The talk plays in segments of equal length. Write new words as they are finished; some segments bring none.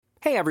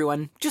Hey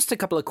everyone, just a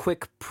couple of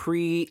quick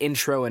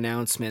pre-intro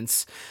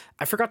announcements.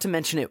 I forgot to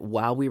mention it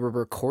while we were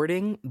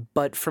recording,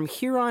 but from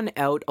here on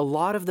out, a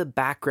lot of the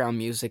background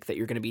music that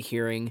you're going to be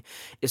hearing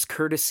is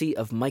courtesy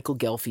of Michael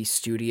Gelfi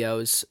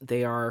Studios.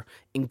 They are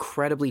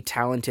incredibly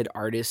talented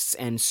artists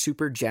and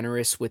super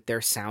generous with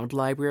their sound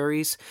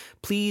libraries.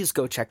 Please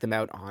go check them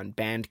out on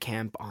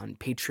Bandcamp, on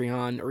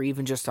Patreon, or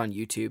even just on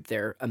YouTube.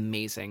 They're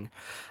amazing.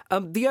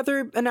 The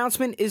other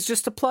announcement is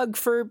just a plug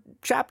for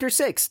Chapter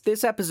 6,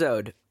 this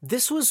episode.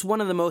 This was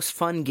one of the most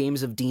fun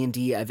games of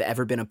D&D I've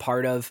ever been a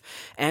part of,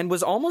 and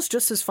was almost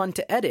just as fun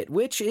to edit,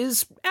 which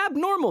is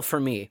abnormal for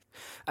me.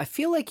 I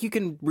feel like you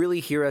can really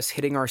hear us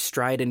hitting our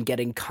stride and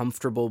getting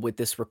comfortable with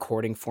this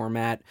recording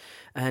format,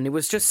 and it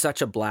was just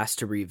such a blast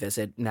to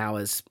revisit now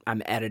as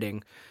I'm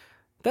editing.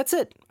 That's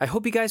it. I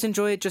hope you guys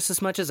enjoy it just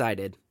as much as I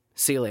did.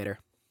 See you later.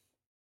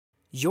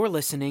 You're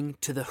listening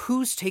to the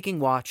Who's Taking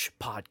Watch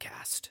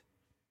podcast.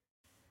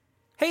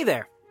 Hey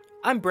there.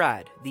 I'm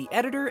Brad, the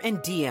editor and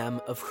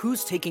DM of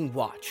Who's Taking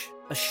Watch,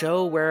 a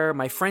show where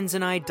my friends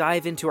and I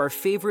dive into our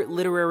favorite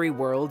literary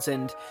worlds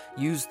and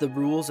use the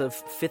rules of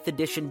 5th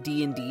edition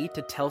D&D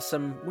to tell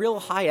some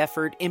real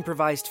high-effort,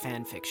 improvised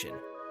fanfiction.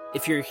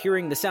 If you're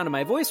hearing the sound of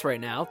my voice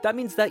right now, that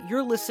means that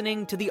you're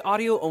listening to the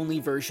audio-only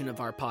version of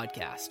our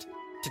podcast.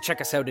 To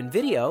check us out in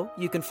video,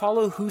 you can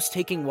follow Who's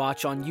Taking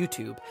Watch on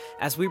YouTube,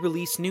 as we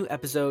release new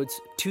episodes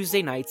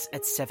Tuesday nights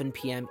at 7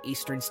 p.m.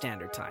 Eastern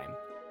Standard Time.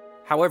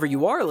 However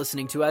you are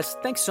listening to us,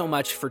 thanks so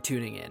much for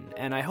tuning in,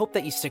 and I hope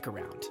that you stick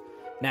around.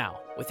 Now,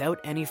 without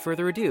any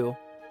further ado,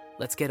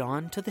 let's get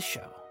on to the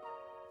show.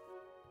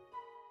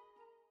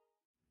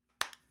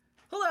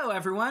 Hello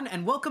everyone,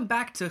 and welcome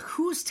back to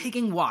Who's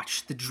Taking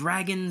Watch, The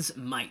Dragon's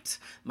Might.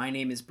 My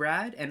name is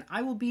Brad, and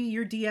I will be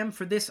your DM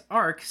for this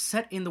arc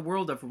set in the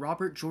world of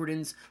Robert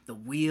Jordan's The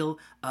Wheel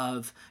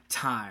of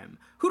Time.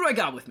 Who do I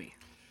got with me?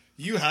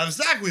 You have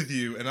Zach with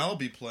you, and I'll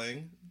be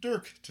playing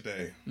Dirk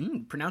today.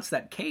 Pronounce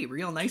that K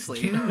real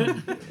nicely.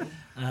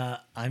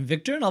 I'm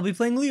Victor, and I'll be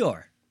playing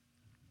Lior.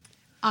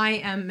 I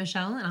am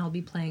Michelle, and I'll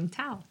be playing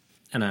Tao.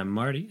 And I'm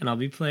Marty, and I'll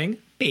be playing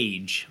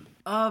Beige.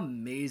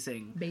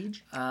 Amazing.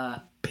 Beige?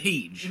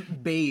 Beige.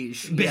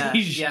 Beige.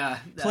 Beige. Yeah.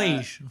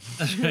 Plage.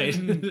 That's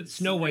right.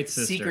 Snow White's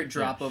sister. Secret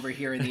drop over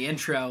here in the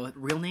intro.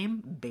 Real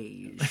name?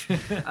 Beige.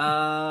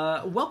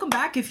 Welcome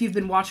back if you've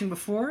been watching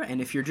before,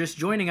 and if you're just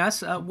joining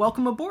us,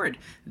 welcome aboard.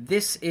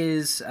 This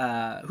is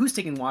Who's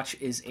Taking Watch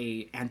is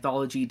a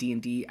anthology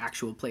D&D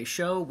actual play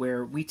show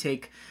where we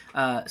take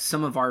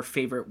some of our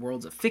favorite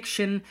worlds of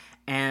fiction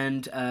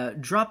and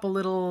drop a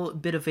little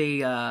bit of a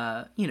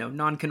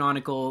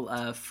non-canonical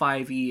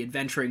 5e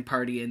adventuring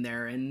party in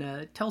there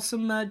and tell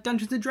some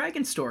Dungeons &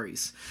 Dragons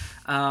stories.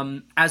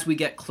 As we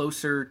get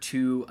closer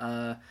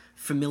to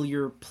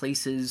familiar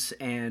places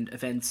and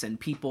events and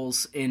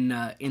peoples in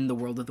the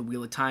world of the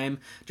Wheel of Time.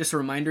 Just a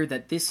reminder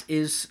that this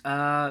is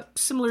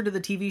similar to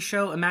the TV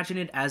show. Imagine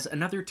it as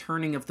another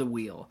turning of the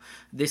wheel.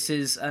 This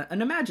is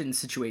an imagined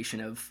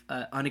situation of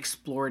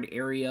unexplored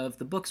area of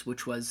the books,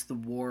 which was the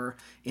war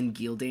in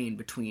Gildane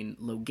between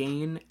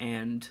Loghain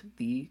and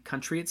the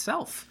country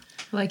itself.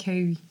 I like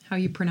how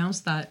you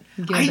pronounce that.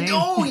 Gildane. I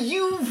know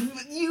you.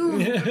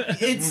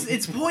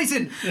 It's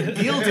poison.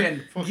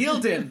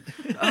 Gildan.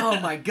 Oh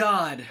my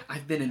God.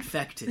 I've been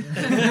infected.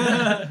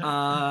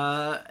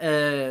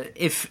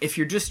 If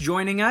you're just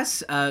joining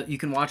us, you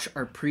can watch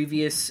our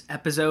previous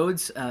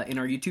episodes in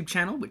our YouTube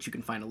channel, which you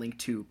can find a link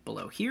to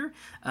below here.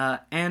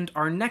 And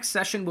our next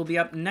session will be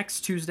up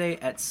next Tuesday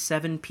at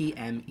 7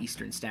 p.m.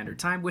 Eastern Standard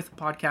Time with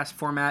podcast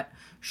format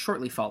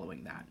shortly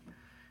following that.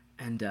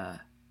 And,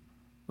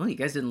 well, you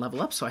guys didn't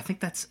level up, so I think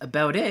that's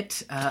about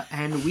it.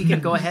 And we can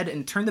go ahead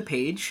and turn the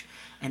page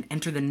and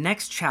enter the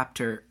next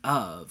chapter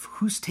of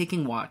Who's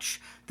Taking Watch,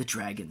 The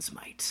Dragon's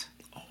Might.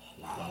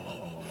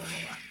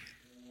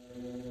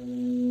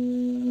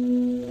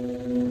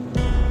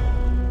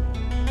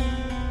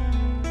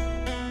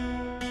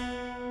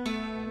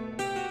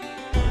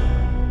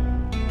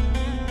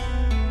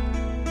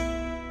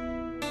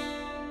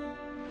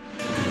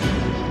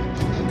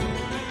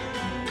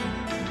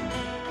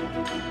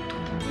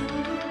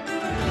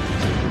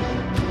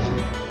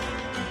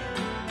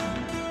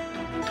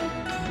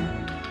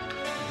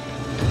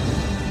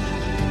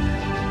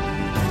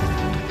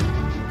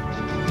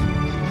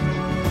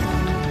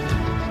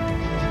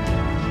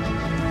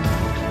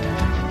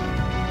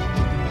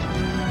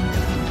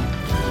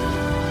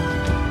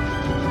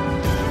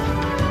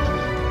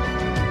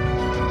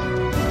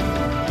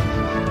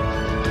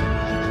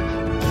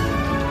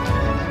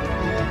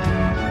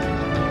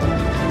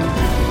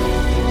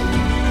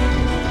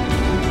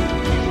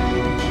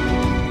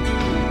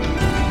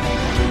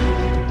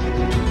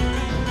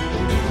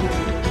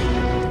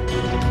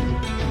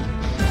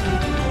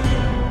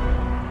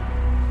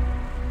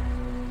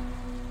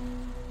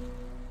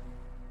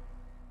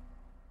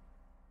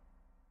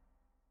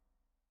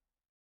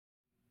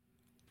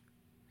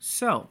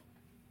 So,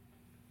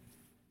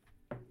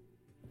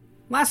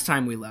 last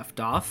time we left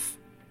off,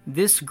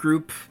 this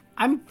group,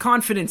 I'm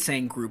confident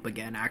saying group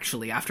again,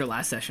 actually, after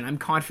last session. I'm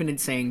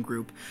confident saying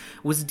group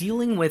was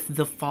dealing with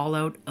the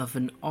fallout of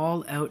an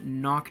all-out,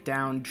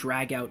 knockdown,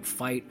 drag-out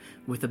fight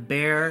with a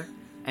bear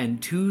and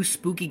 2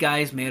 spooky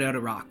guys made out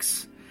of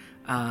rocks,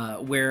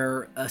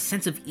 where a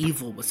sense of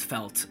evil was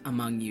felt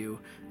among you,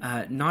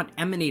 not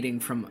emanating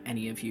from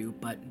any of you,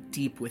 but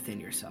deep within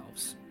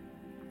yourselves.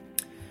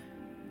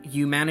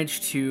 You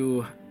managed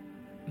to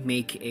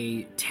make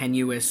a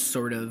tenuous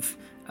sort of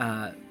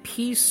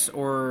peace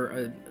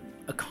or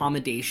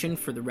accommodation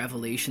for the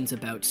revelations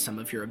about some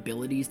of your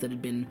abilities that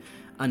had been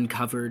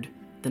uncovered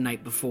the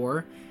night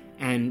before,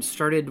 and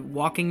started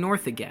walking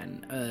north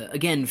again,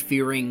 again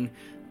fearing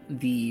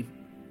the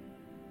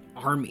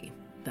army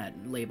that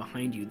lay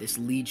behind you, this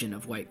legion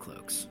of white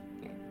cloaks.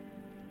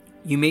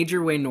 You made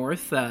your way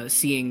north,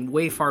 seeing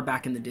way far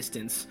back in the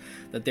distance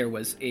that there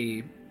was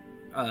a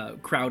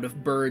crowd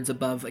of birds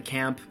above a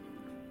camp,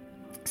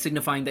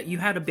 signifying that you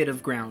had a bit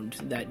of ground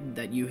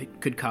that you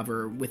could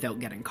cover without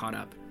getting caught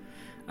up.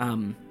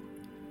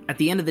 At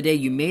the end of the day,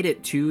 you made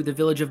it to the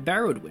village of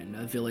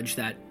Barrowdwyn, a village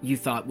that you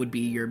thought would be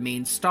your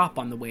main stop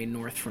on the way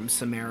north from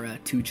Samara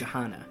to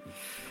Jehannah.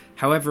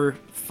 However,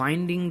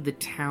 finding the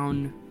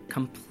town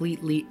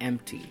completely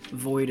empty,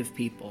 void of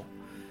people,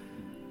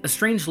 a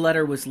strange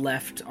letter was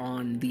left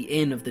on the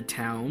inn of the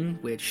town,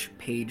 which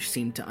Paige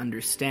seemed to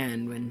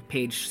understand, and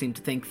Paige seemed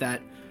to think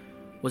that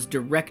was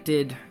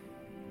directed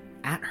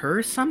at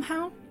her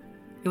somehow?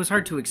 It was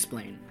hard to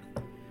explain.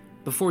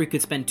 Before we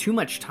could spend too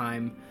much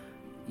time,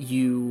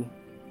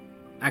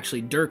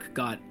 Dirk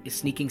got a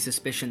sneaking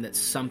suspicion that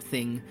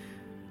something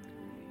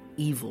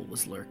evil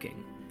was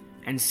lurking.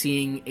 And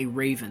seeing a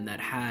raven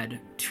that had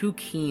 2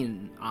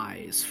 keen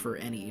eyes for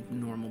any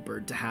normal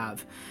bird to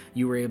have,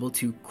 you were able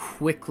to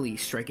quickly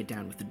strike it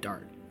down with a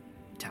dart,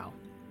 Tal.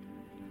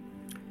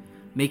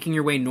 Making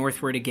your way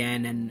northward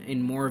again, and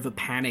in more of a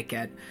panic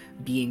at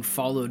being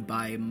followed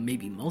by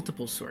maybe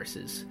multiple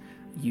sources,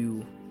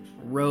 you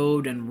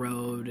rode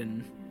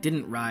and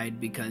didn't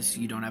ride because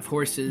you don't have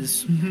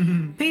horses.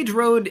 Paige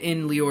rode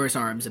in Lior's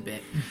arms a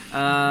bit.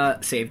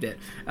 Saved it.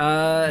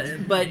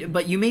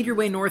 But you made your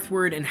way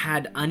northward and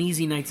had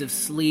uneasy nights of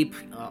sleep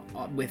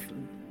with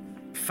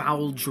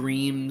foul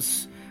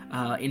dreams,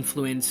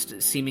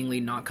 influenced seemingly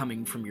not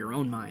coming from your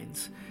own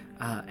minds,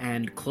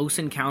 and close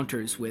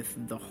encounters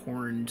with the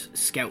horned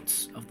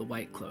scouts of the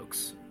White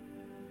Cloaks.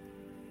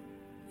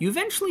 You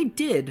eventually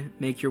did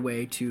make your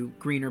way to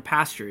greener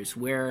pastures,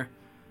 where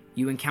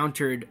you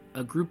encountered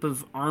a group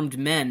of armed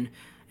men,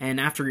 and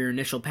after your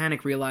initial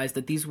panic realized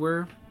that these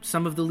were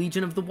some of the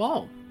Legion of the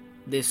Wall,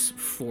 this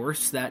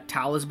force that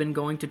Tal has been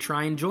going to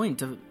try and join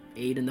to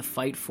aid in the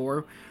fight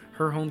for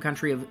her home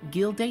country of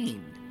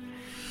Gildane.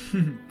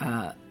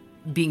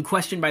 Being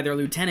questioned by their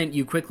lieutenant,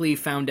 you quickly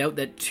found out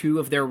that 2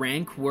 of their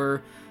rank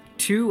were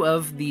 2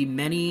 of the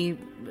many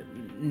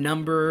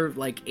number,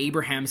 like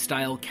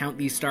Abraham-style, count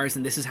these stars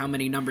and this is how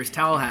many numbers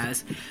Tal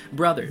has,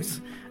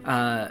 brothers.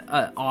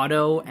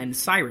 Otto and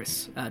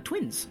Cyrus,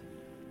 twins.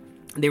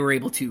 They were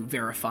able to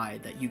verify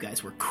that you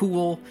guys were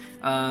cool,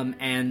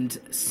 and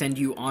send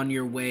you on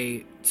your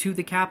way to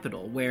the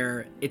capital,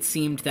 where it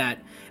seemed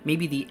that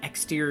maybe the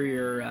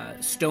exterior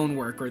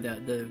stonework, or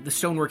the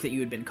stonework that you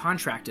had been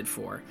contracted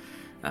for,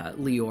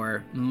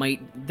 Lior,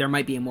 there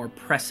might be a more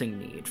pressing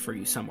need for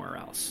you somewhere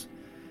else.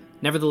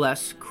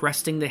 Nevertheless,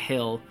 cresting the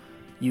hill,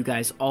 you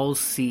guys all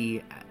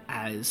see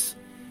as,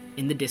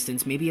 in the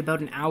distance, maybe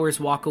about an hour's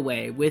walk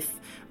away, with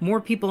more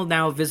people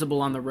now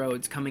visible on the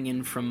roads coming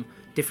in from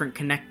different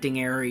connecting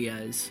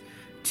areas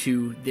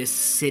to this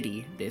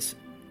city, this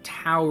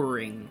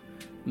towering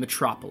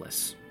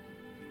metropolis.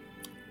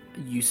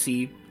 You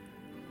see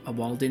a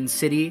walled-in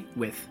city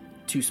with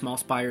 2 small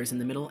spires in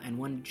the middle and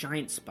 1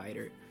 giant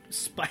spire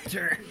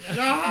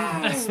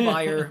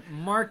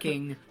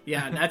marking.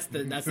 Yeah, that's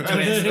the twist.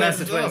 That's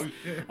the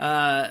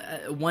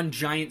twist. 1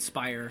 giant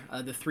spire,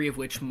 the 3 of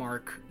which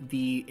mark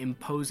the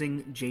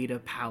imposing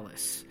Jada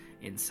Palace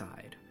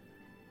inside.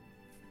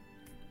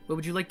 What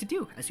would you like to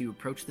do as you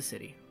approach the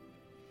city?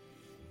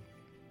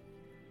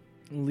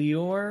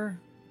 Lior,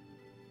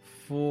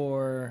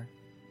 for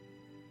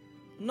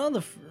not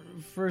the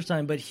first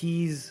time, but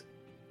he's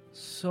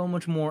so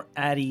much more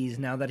at ease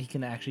now that he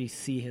can actually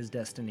see his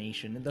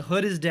destination. The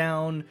hood is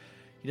down.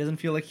 He doesn't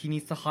feel like he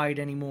needs to hide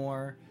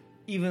anymore,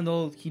 even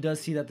though he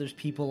does see that there's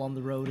people on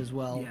the road as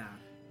well.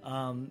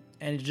 Yeah. And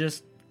it's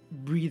just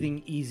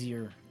breathing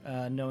easier,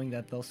 knowing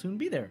that they'll soon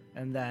be there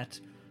and that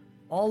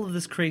all of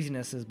this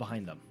craziness is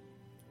behind them.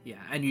 Yeah,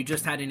 and you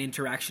just had an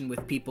interaction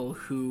with people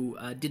who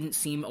didn't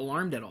seem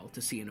alarmed at all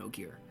to see an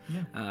Ogier,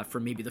 for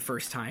maybe the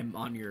first time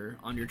on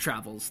your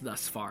travels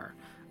thus far.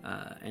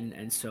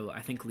 And so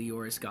I think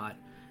Lior's got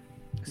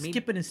a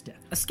skip in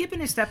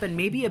his step, and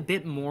maybe a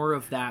bit more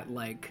of that,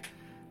 like,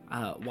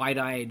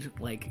 wide-eyed,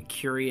 like,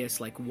 curious,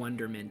 like,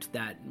 wonderment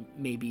that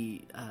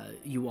maybe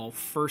you all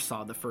first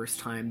saw the first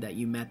time that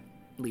you met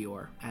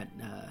Lior at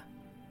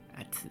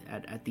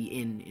the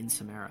inn in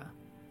Samara.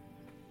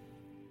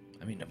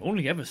 I mean, I've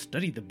only ever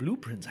studied the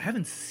blueprints. I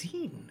haven't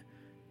seen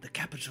the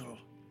capital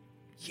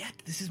yet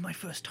this is my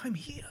first time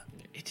here.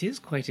 It is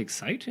quite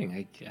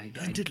exciting.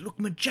 Doesn't it look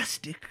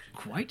majestic?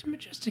 Quite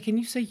majestic. And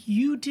you say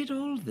you did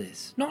all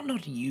this?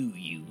 Not you,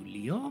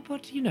 Leo,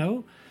 but,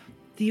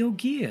 the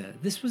Ogier.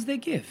 This was their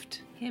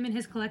gift. Him and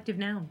his collective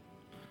now.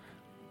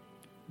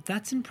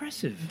 That's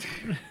impressive.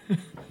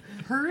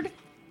 Heard?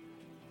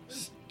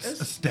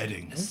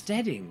 Steading.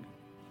 Steading.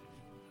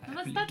 Well,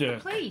 that's the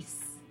Dirk. place.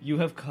 You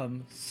have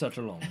come such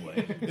a long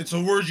way. It's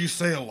a word you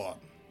say a lot.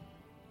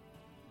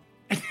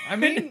 I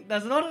mean,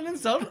 that's not an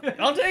insult.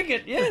 I'll take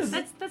it, yes.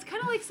 That's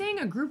kind of like saying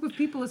a group of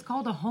people is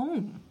called a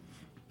home.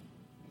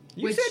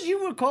 You which- said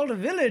you were called a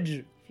village.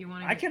 If you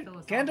want to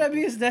Can't I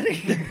be aesthetic?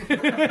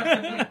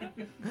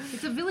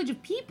 It's a village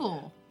of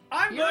people.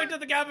 I'm going to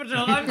the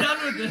capital. I'm done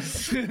with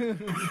this.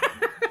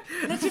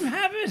 Let him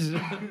have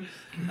it.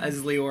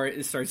 As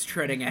Leor starts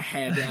treading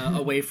ahead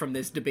away from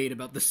this debate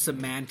about the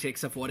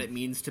semantics of what it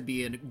means to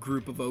be a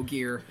group of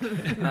Ogier.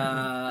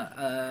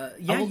 I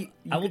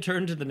will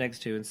turn to the next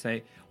two and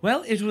say,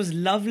 well, it was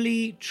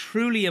lovely,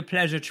 truly a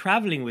pleasure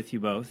traveling with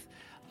you both.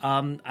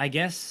 I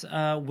guess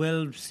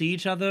we'll see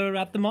each other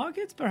at the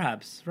markets,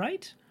 perhaps,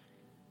 right?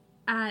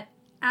 At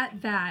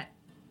that,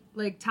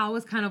 like, Tal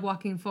was kind of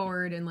walking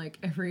forward, and like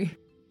every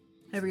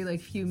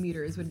like few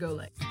meters would go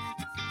like,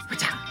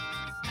 "Tal,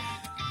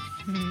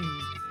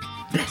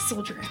 best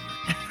soldier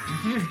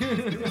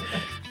ever."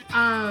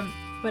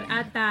 But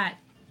at that,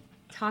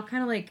 Tal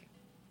kind of like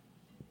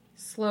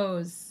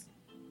slows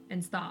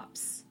and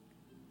stops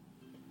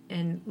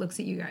and looks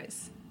at you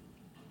guys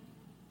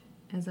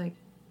and is like,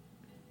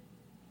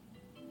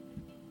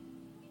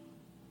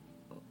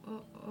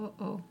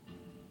 oh.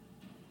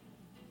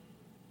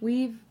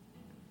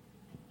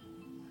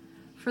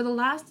 For the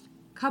last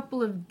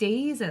couple of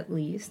days at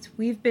least,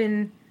 we've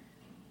been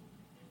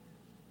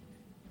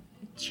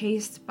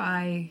chased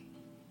by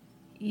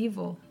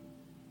evil.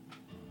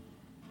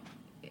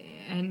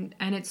 And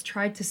it's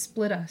tried to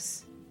split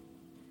us.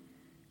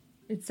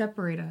 It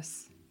separate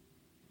us.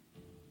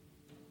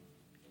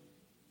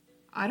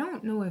 I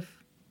don't know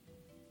if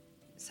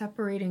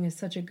separating is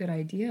such a good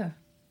idea.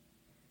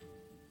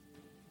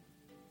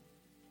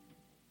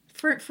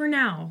 For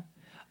now.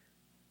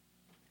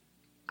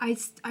 I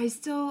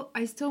still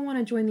want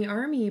to join the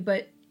army,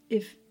 but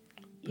if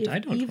I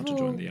don't evil, want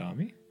to join the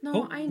army.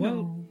 No, I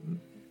know.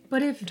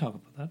 But if Talk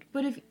about that.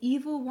 But if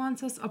evil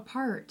wants us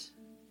apart,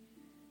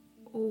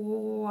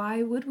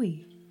 why would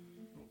we?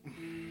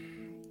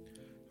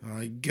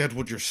 I get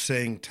what you're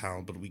saying,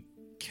 Tal, but we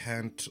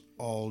can't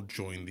all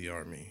join the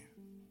army.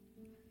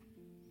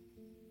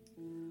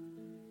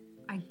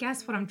 I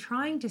guess what I'm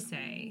trying to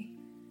say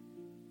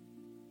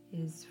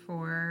is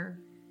for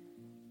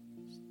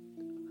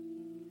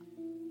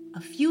a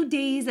few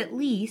days at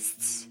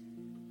least,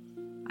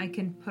 I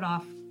can put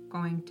off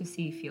going to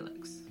see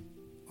Felix.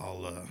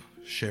 I'll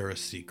share a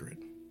secret.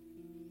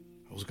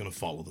 I was gonna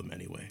follow them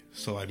anyway.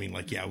 So, I mean,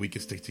 like, yeah, we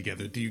could stick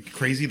together. Do you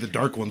crazy? The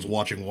Dark One's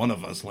watching one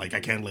of us. Like, I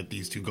can't let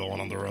these two go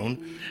on their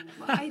own.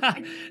 I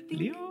think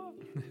Leo?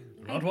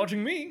 Not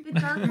watching me. the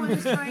Dark One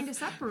is trying to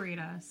separate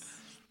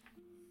us.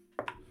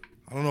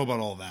 I don't know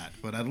about all that,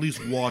 but at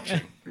least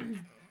watching.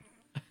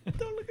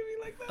 Don't look at me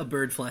like that. A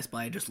bird flies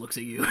by and just looks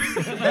at you.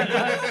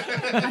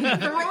 I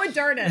throw a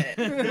dart at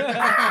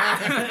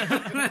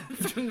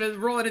it.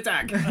 Roll an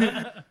attack.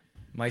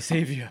 My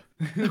savior.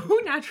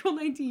 Ooh, natural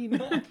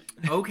 19.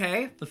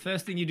 Okay. The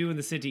first thing you do in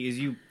the city is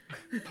you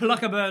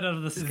pluck a bird out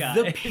of the sky.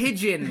 The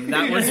pigeon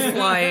that was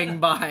flying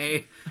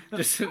by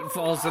just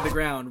falls to the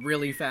ground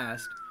really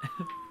fast.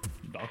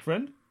 Dark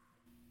friend?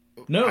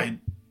 No.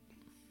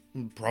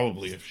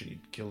 Probably if she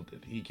killed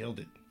it. He killed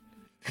it.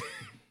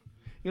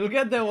 You'll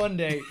get there one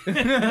day.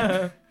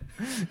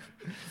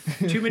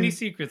 Too many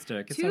secrets,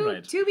 Dirk. It's all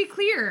right. To be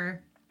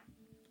clear,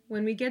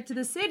 when we get to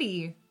the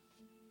city,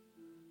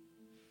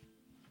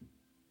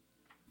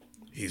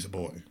 He's a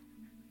boy.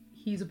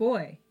 he's a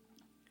boy.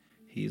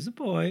 He's a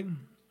boy.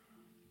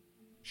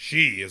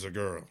 She is a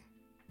girl.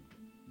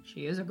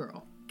 She is a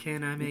girl.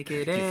 Can I make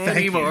it Thank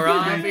any you. more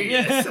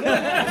obvious?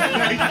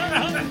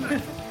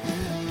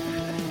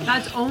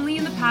 That's only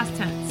in the past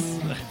tense.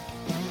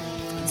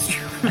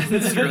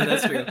 That's true.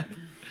 That's true.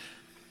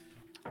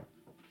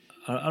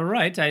 All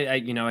right. I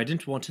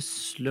didn't want to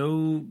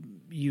slow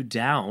you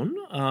down.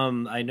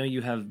 I know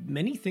you have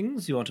many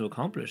things you want to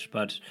accomplish,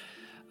 but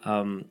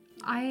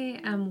I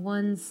am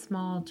one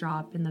small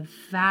drop in the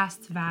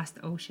vast, vast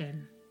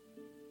ocean.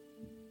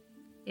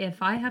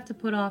 If I have to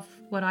put off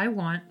what I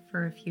want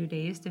for a few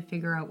days to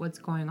figure out what's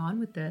going on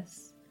with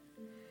this,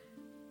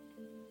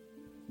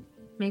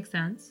 makes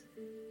sense,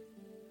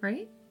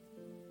 right?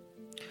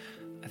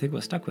 I think we're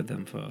stuck with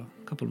them for a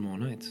couple more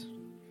nights.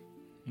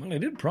 Well, I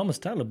did promise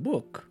Tal a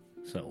book,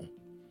 so...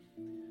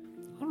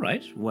 All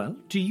right. Well,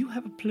 do you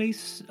have a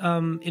place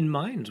in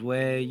mind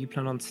where you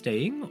plan on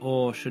staying,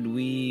 or should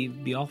we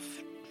be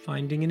off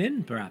finding an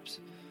inn, perhaps?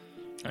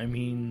 I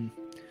mean,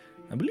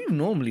 I believe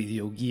normally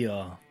the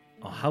Ogier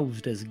are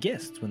housed as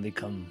guests when they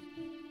come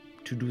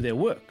to do their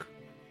work.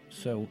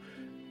 So,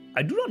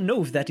 I do not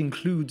know if that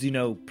includes,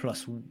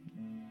 plus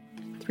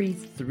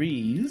Threes.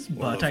 Threes,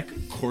 but I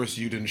Of course,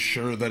 you'd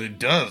ensure that it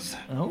does.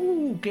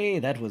 Okay,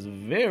 that was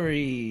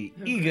very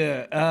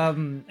eager.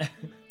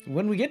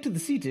 When we get to the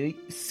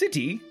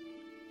city,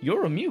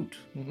 you're a mute.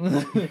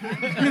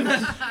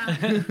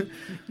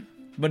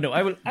 But no,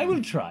 I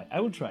will try. I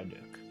will try,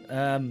 Dirk.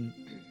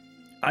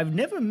 I've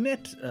never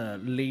met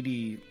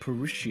Lady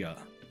Parisia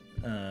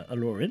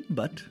Alorin,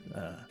 but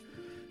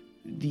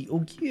the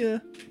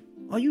Ogier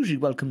are usually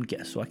welcome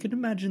guests, so I can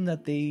imagine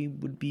that they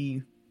would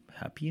be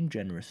happy and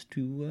generous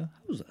to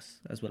house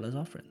us, as well as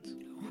our friends.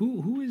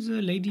 Who is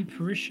Lady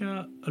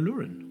Parisha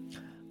Alurin?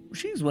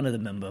 She's one of the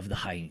members of the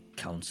High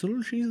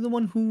Council. She's the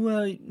one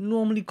who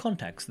normally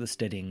contacts the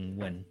Steading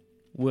when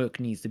work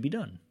needs to be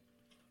done.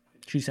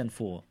 She sent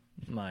for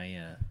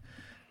my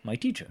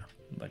teacher,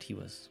 but he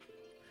wasn't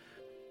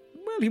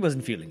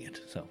feeling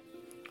it, so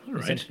All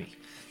right. he sent me.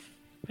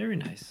 Very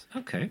nice.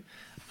 Okay.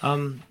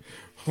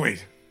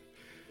 Wait.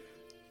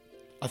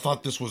 I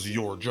thought this was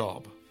your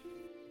job.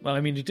 Well,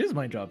 I mean, it is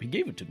my job. He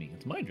gave it to me.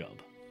 It's my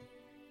job.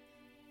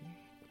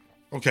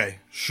 Okay,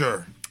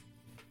 sure.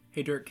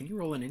 Hey, Dirk, can you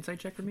roll an insight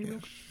check for me, real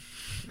quick?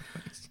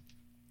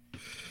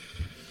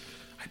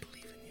 I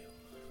believe in you.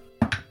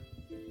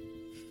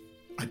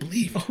 I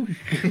believe.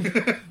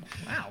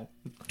 Wow.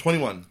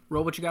 21.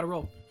 Roll what you gotta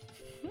roll.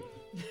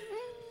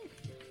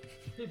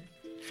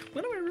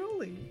 What am I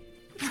rolling?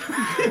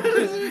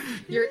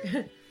 You're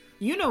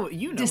You know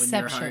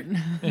deception.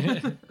 in your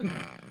heart.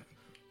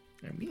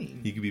 I mean...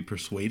 You could be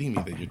persuading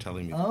me that you're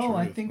telling me the truth. Oh,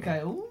 I think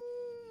but-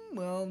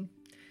 well...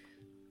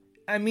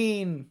 I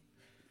mean...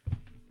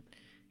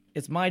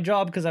 It's my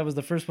job because I was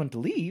the first one to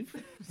leave.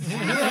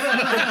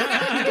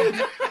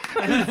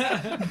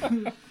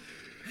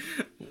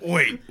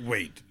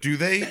 Wait. Do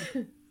they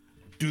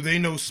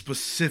know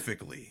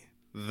specifically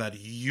that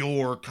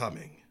you're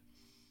coming?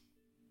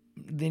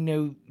 They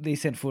know they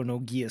sent for an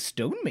Ogier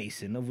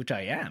stonemason, of which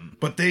I am.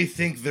 But they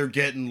think they're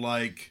getting,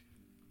 like,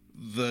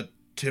 the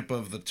tip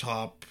of the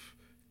top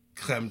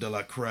creme de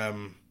la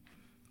creme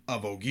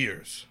of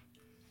Ogiers.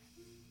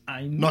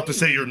 I Not to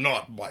say you're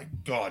not. My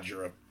God,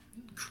 you're a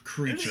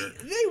creature.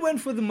 They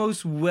went for the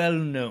most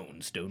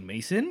well-known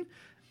stonemason.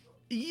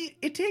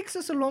 It takes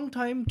us a long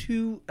time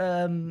to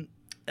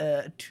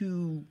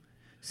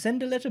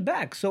send a letter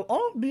back. So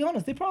I'll be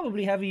honest, they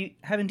probably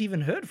haven't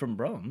even heard from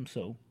Brom.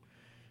 So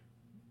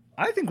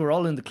I think we're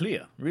all in the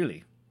clear,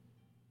 really.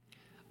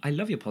 I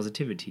love your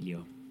positivity,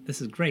 Leo. This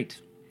is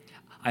great.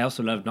 I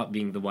also love not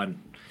being the one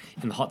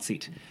in the hot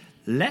seat.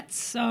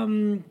 Let's,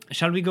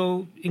 shall we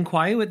go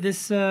inquire with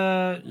this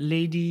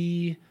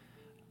lady?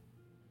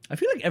 I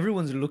feel like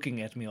everyone's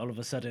looking at me all of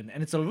a sudden,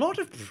 and it's a lot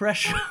of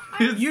pressure.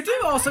 You do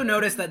also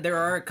notice that there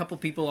are a couple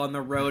people on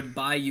the road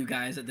by you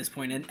guys at this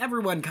point, and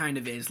everyone kind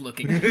of is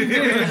looking at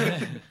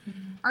you.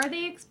 Are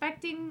they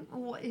expecting?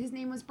 His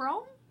name was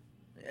Brom.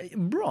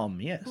 Brom,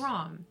 yes.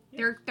 Brom.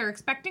 They're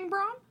expecting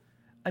Brom.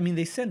 I mean,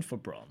 they sent for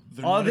Brom.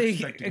 They're Are not they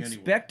expecting anyone.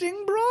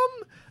 expecting Brom?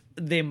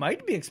 They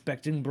might be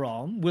expecting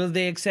Brom. Will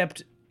they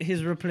accept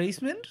his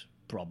replacement?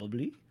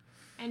 Probably.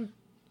 And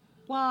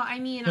well, I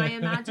mean, I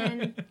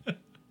imagine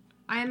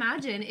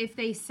if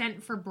they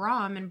sent for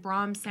Brom and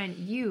Brom sent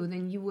you,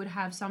 then you would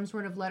have some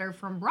sort of letter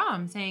from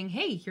Brom saying,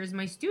 "Hey, here's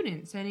my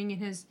student," sending in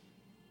his.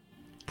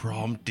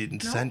 Brom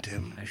didn't send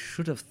him. I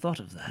should have thought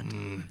of that.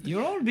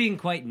 You're all being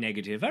quite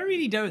negative. I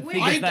really don't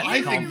think Wait, it's that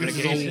I think this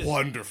complicated. is a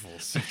wonderful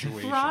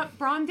situation.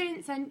 Brom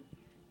didn't send.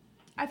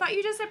 I thought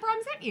you just said Brom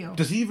sent you.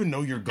 Does he even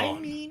know you're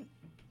gone?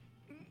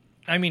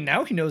 I mean,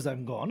 now he knows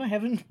I'm gone. I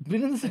haven't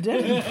been in the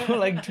Sedenti for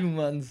like 2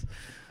 months.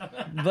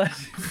 But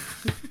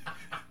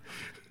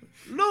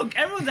look,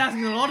 everyone's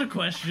asking a lot of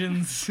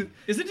questions.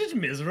 Isn't it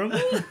miserable?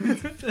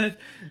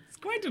 It's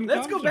quite uncomfortable.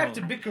 Let's go back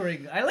to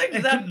bickering. I like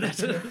that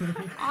better.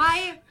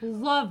 I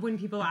love when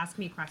people ask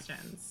me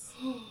questions.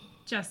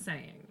 Just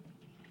saying.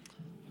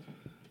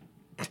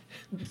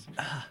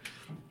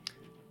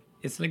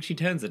 It's like she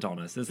turns it on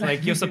us. It's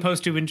like, you're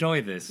supposed to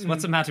enjoy this.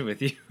 What's the matter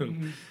with you?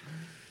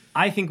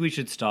 I think we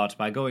should start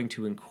by going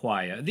to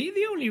inquire. The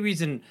only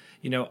reason,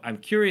 I'm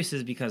curious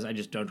is because I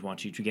just don't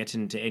want you to get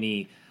into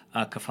any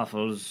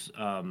kerfuffles,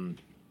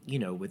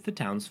 with the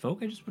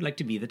townsfolk. I just would like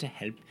to be there to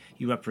help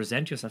you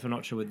represent yourself. I'm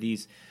not sure what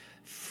these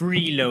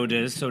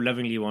freeloaders so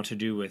lovingly want to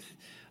do with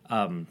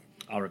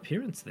our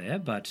appearance there,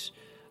 but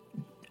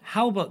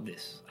how about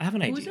this? I have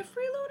an idea. Who's a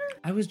freeloader?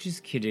 I was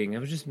just kidding. I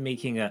was just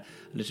making a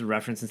little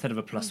reference. Instead of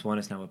a +1,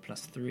 it's now a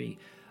 +3.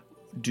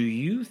 Do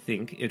you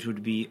think it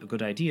would be a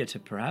good idea to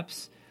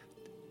perhaps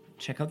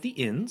check out the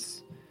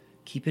inns,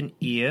 keep an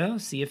ear,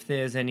 see if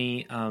there's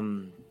any,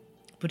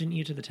 put an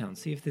ear to the town,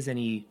 see if there's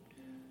any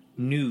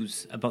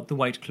news about the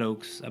White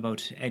Cloaks,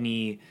 about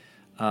any,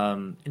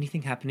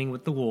 anything happening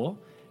with the war,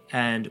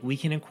 and we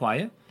can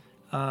inquire,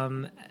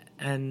 and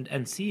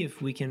see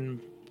if we can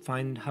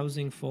find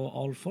housing for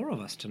all 4 of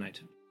us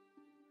tonight.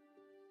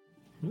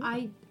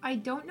 I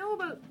don't know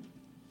about.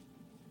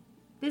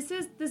 This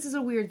is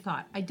a weird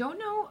thought. I don't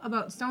know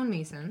about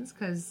stonemasons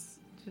because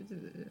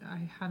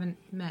I haven't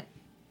met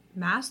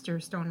master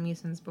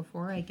stonemasons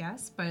before, I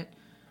guess, but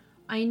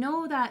I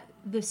know that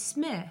the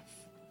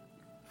smith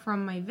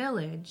from my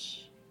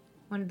village,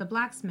 when the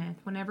blacksmith,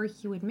 whenever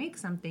he would make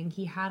something,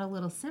 he had a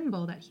little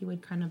symbol that he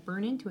would kind of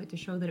burn into it to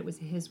show that it was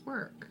his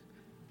work.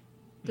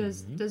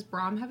 Does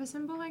Brahm have a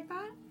symbol like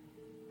that?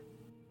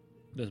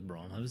 Does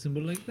Brahm have a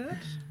symbol like that?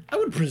 I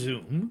would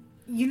presume.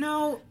 You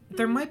know,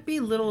 there might be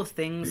little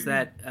things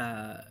that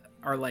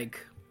are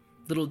like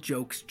little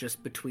jokes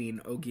just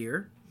between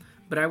Ogier,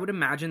 but I would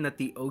imagine that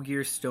the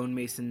Ogier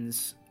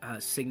stonemason's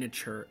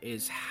signature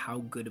is how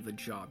good of a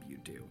job you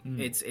do.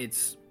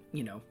 It's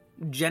you know,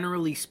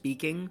 generally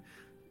speaking,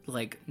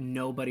 like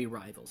nobody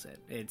rivals it.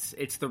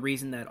 It's the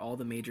reason that all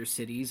the major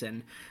cities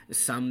and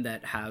some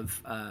that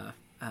have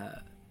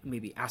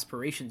maybe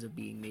aspirations of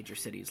being major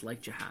cities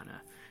like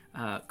Jehannah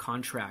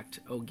contract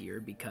Ogier,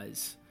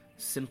 because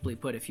simply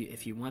put,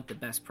 if you want the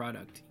best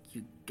product,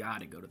 you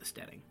gotta go to the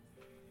steading.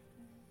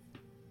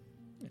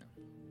 Yeah.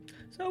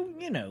 So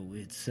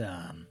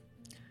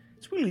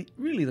it's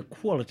really the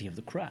quality of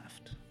the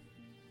craft.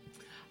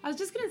 I was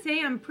just gonna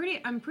say I'm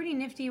pretty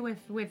nifty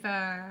with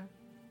a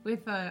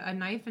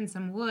knife and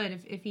some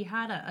wood. If he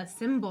had a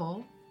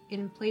symbol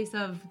in place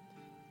of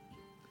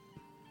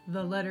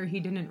the letter he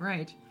didn't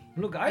write.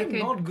 Look, I'm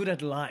not good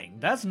at lying.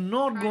 That's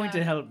not going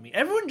to help me.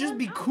 Everyone just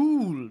be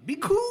cool. Be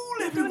cool,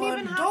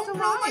 everyone. Don't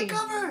blow my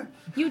cover.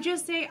 You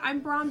just say, I'm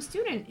Brahm's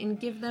student, and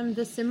give them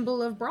the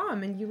symbol of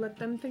Brahm, and you let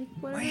them think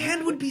whatever. My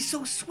hand would be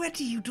so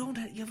sweaty, you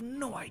have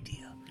no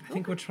idea. I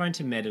think we're trying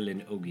to meddle in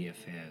Ogi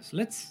affairs.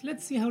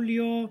 Let's see how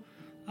Leo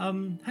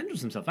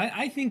handles himself.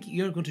 I think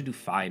you're going to do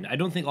fine. I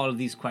don't think all of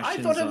these questions...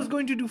 I thought I was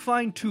going to do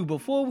fine, too,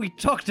 before we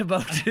talked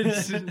about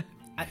it.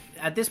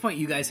 At this point,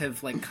 you guys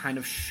have like kind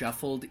of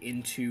shuffled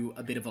into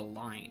a bit of a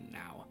line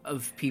now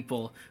of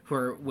people who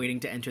are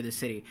waiting to enter the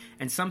city,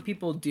 and some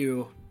people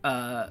do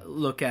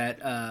look at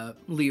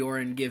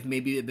Leor and give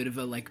maybe a bit of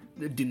a like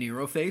De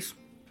Niro face,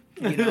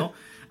 you know,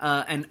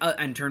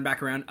 and turn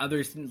back around.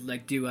 Others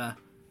like do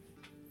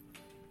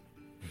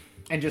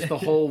and just the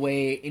whole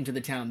way into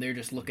the town, they're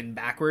just looking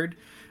backward.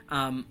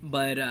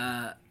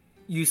 But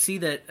you see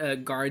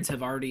that guards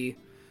have already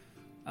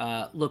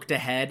looked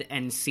ahead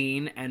and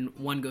seen, and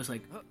one goes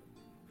like, oh,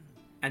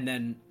 and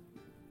then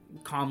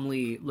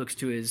calmly looks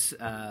to his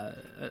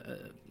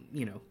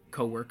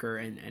co-worker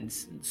and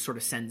sort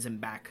of sends him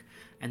back,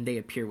 and they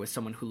appear with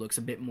someone who looks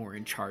a bit more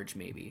in charge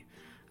maybe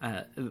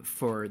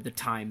for the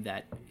time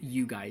that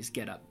you guys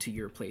get up to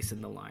your place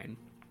in the line,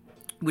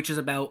 which is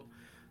about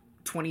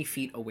 20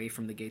 feet away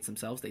from the gates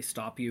themselves. They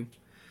stop you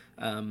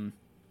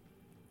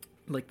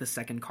like the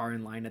second car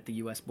in line at the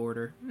U.S.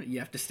 border. You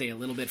have to stay a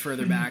little bit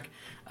further back.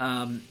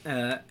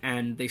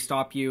 And they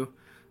stop you.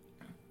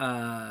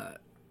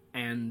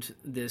 And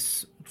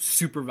this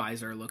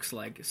supervisor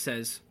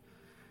says,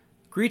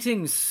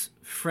 "Greetings,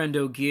 friend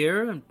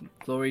Ogier, and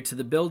glory to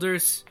the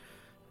builders.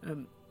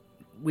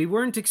 We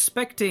weren't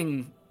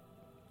expecting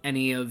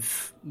any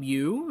of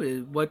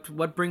you.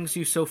 What brings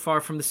you so far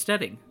from the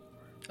steading?"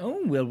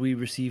 Oh, well, we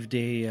received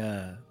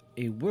a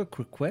work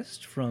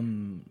request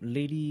from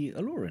Lady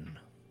Aloran.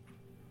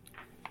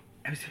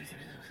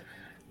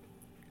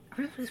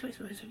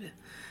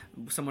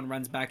 Someone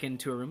runs back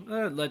into a room.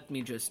 Let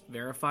me just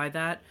verify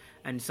that.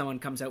 And someone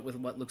comes out with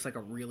what looks like a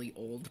really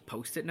old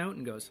Post-it note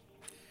and goes,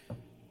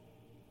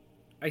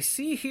 "I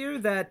see here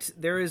that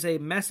there is a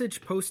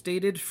message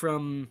post-dated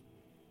from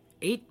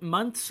 8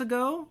 months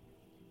ago,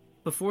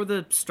 before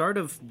the start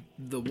of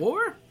the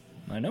war."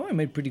 I know, I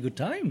made pretty good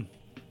time.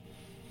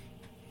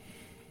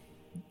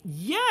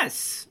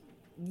 Yes,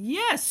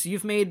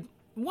 you've made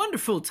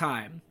wonderful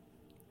time.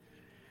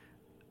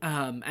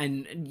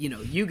 And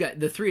you got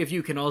the three of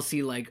you can all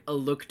see like a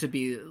look to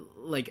be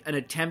like an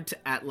attempt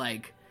at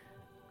like,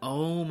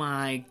 oh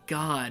my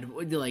god,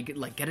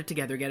 like get it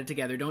together,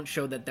 don't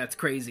show that that's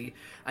crazy.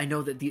 I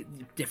know that the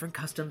different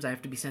customs, I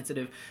have to be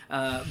sensitive,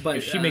 but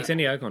if she makes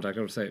any eye contact,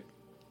 I would say,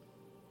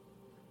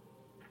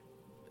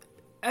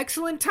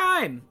 excellent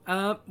time.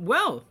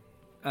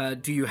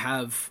 Do you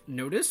have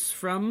notice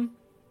from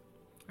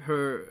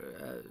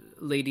her,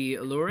 Lady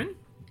Aloran?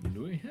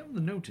 Do I have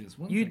the notice?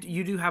 You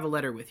do have a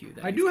letter with you.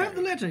 I do have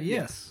the letter,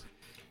 yes.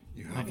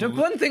 I took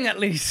one thing at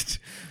least.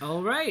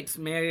 All right.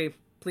 May I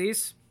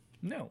please?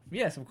 No.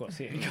 Yes, of course.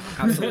 Here you go.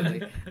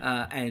 Absolutely.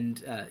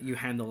 And you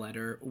hand the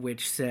letter,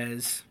 which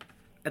says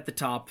at the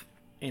top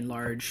in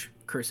large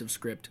cursive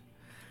script,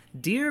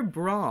 "Dear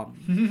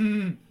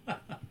Brahm,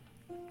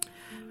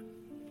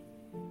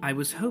 I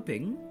was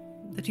hoping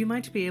that you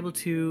might be able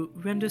to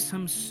render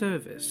some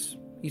service.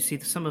 You see,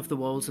 some of the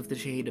walls of the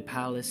Jehannah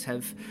Palace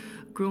have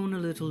grown a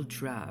little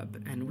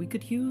drab, and we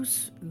could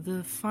use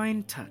the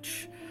fine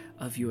touch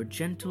of your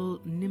gentle,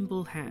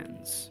 nimble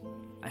hands.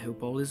 I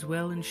hope all is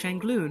well in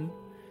Shangloon.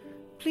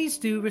 Please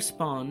do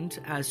respond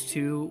as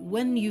to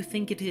when you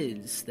think it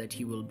is that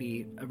you will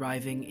be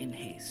arriving in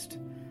haste.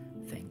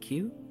 Thank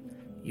you.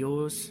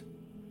 Yours,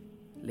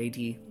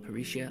 Lady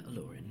Parisha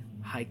Aloran,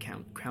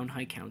 Crown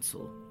High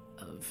Council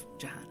of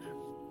Jehannah."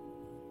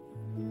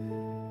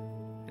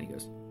 And he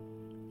goes,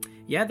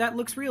 "Yeah, that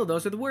looks real.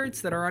 Those are the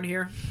words that are on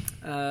here."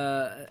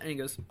 And he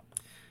goes,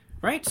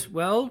 "Right,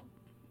 well,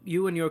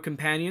 you and your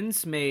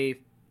companions may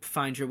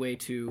find your way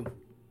to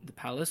the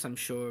palace. I'm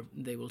sure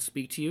they will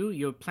speak to you.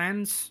 Your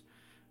plans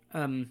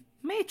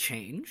may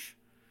change.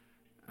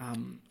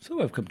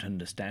 So I've come to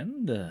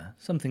understand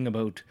something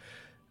about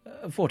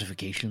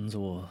fortifications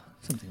or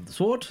something of the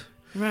sort.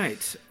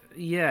 Right.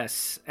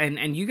 Yes.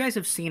 And you guys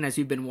have seen as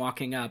you've been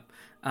walking up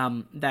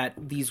that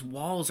these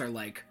walls are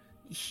like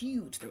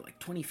huge. They're like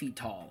 20 feet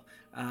tall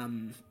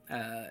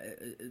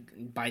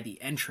by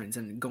the entrance,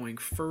 and going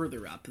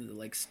further up,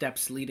 like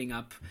steps leading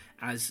up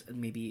as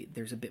maybe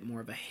there's a bit more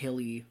of a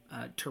hilly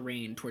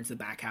terrain towards the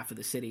back half of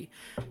the city.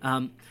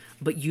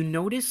 But you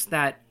notice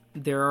that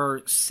there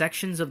are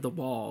sections of the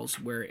walls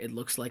where it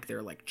looks like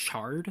they're like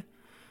charred,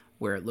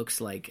 where it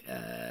looks like,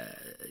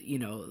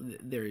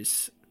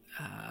 there's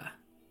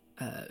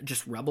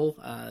just rubble.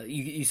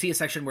 You see a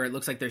section where it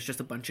looks like there's just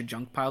a bunch of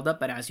junk piled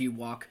up, but as you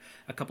walk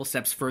a couple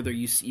steps further,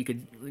 you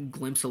could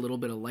glimpse a little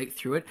bit of light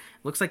through it.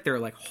 It looks like there are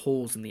like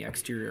holes in the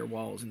exterior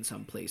walls in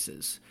some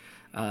places.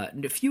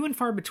 Few and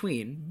far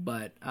between,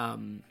 but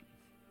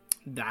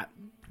that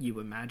you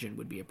imagine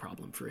would be a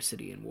problem for a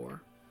city in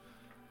war.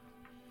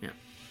 Yeah.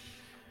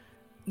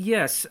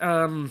 Yes,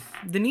 the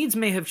needs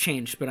may have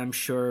changed, but I'm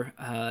sure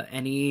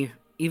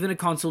even a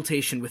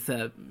consultation with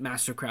a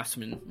master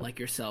craftsman like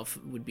yourself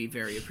would be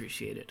very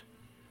appreciated.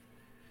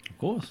 Of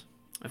course.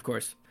 Of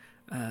course.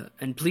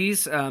 And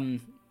please,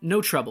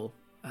 no trouble.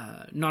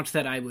 Not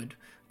that I would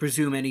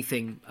presume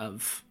anything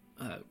of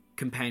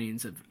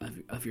companions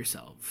of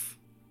yourself,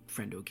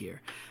 friend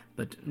Ogier,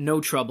 but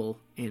no trouble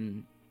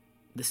in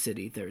the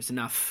city. There's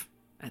enough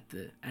at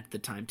the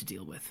time to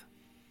deal with.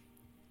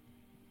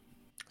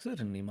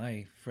 Certainly,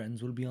 my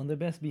friends will be on their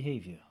best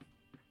behavior.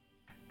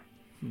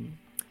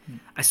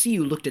 I see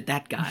you looked at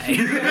that guy.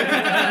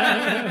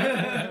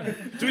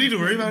 Do we need to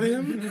worry about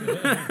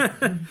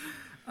him?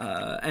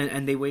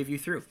 And they wave you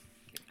through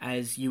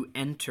as you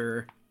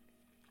enter,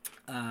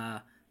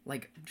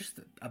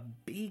 just a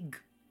big,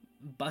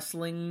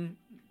 bustling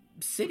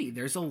city.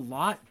 There's a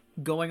lot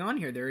going on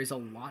here. There is a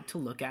lot to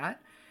look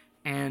at,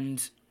 and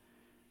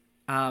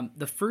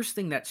the first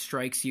thing that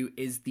strikes you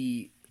is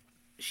the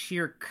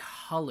sheer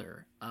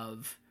color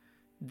of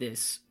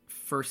this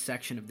first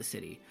section of the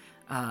city.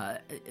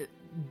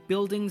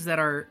 Buildings that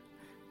are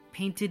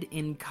painted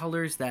in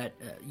colors that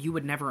you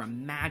would never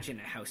imagine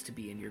a house to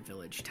be in your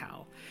village,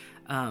 Tal.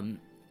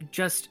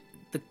 Just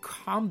the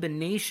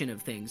combination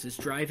of things is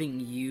driving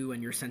you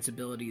and your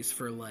sensibilities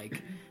for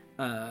like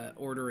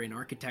order and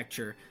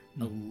architecture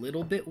a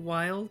little bit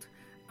wild,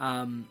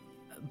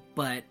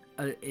 but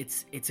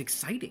it's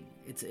exciting.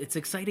 It's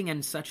exciting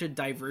and such a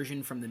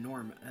diversion from the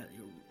norm.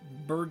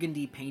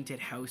 Burgundy painted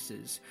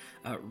houses,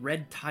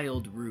 red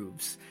tiled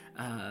roofs,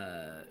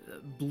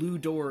 blue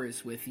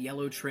doors with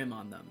yellow trim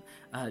on them,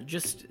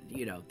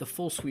 the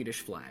full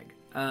Swedish flag.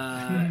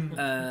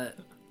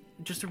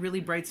 Just a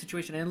really bright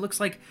situation, and it looks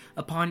like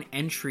upon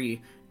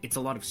entry it's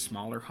a lot of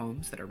smaller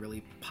homes that are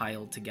really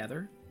piled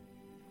together.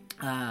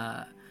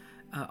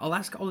 I'll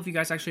ask all of you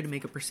guys actually to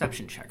make a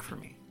perception check for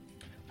me.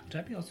 Would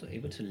I be also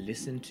able to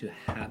listen to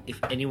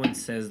if anyone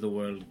says the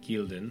word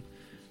Gildan,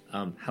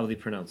 how they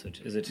pronounce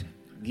it? Is it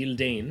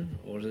Gildane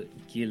or is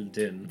it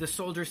Gildan? The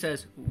soldier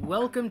says,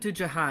 "Welcome to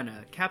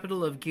Jehannah,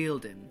 capital of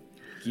Gildan."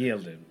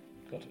 Gildan.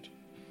 Got it.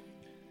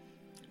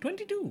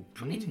 22.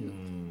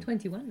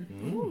 21.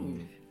 Ooh.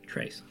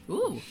 Trace.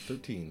 Ooh.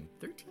 13.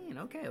 13.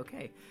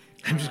 Okay.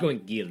 I'm just going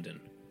Gildan.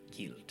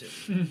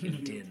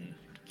 Gildan.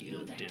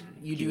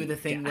 You do the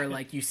thing where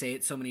like you say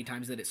it so many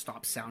times that it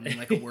stops sounding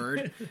like a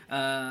word.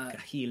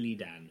 Healy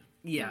Dan.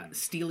 Yeah,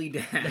 Steely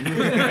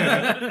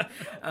Dan.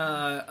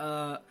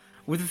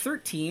 With a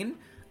 13,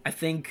 I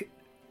think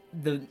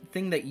the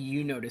thing that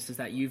you notice is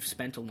that you've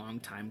spent a long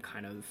time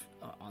kind of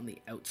on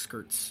the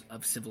outskirts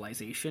of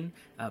civilization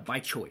by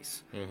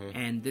choice. Mm-hmm.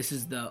 And this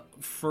is the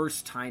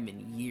first time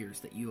in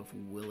years that you have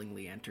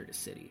willingly entered a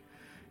city.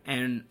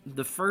 And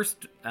the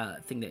first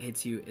thing that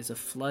hits you is a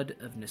flood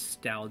of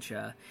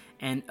nostalgia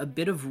and a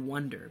bit of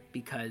wonder,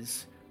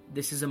 because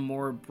this is a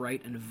more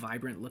bright and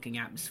vibrant looking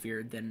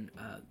atmosphere than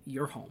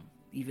your home,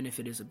 even if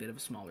it is a bit of a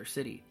smaller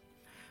city.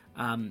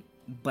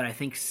 But I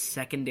think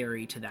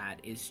secondary to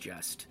that is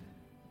just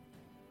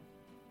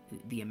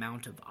the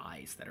amount of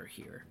eyes that are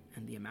here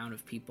and the amount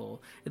of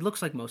people. It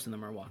looks like most of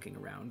them are walking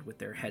around with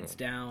their heads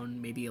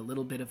down, maybe a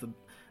little bit of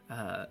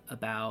a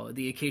bow.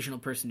 The occasional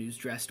person who's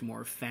dressed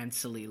more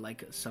fancily,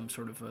 like some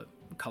sort of a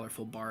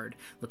colorful bard,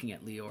 looking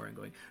at Leor and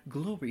going,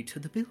 "Glory to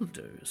the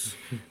builders,"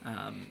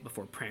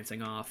 before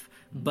prancing off.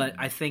 But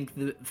I think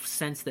the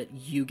sense that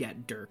you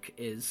get, Dirk,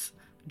 is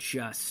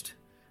just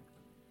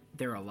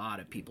there are a lot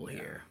of people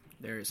here.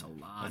 There's a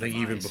lot. I think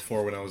of even eyes.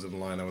 before when I was in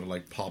line, I would have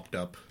like popped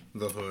up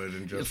the hood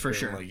and just For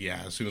sure. like,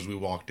 yeah. As soon as we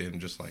walked in,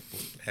 just like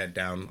head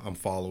down. I'm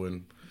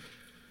following.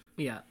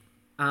 Yeah.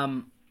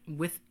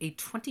 With a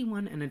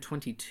 21 and a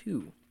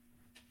 22,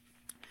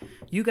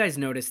 you guys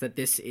notice that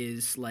this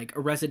is like a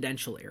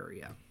residential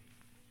area.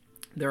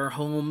 There are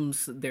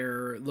homes.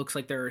 There looks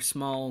like there are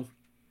small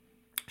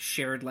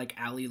shared like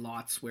alley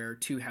lots where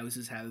two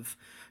houses have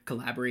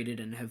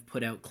collaborated and have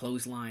put out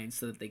clotheslines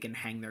so that they can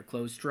hang their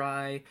clothes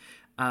dry.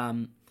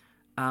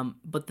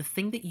 But the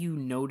thing that you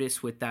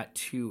notice with that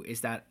too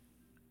is that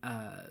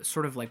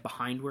sort of like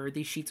behind where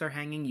these sheets are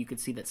hanging, you could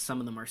see that some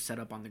of them are set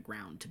up on the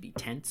ground to be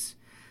tents.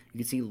 You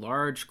can see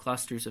large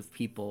clusters of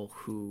people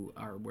who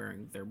are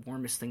wearing their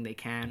warmest thing they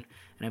can,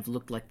 and have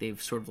looked like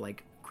they've sort of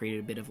like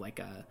created a bit of like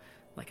a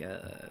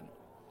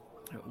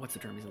what's the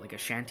term? Is it like a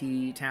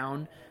shanty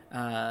town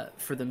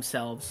for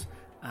themselves?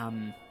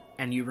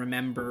 And you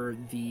remember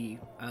the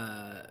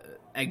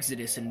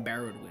Exodus in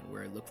Barrowdwin,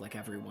 where it looked like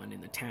everyone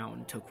in the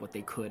town took what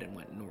they could and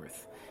went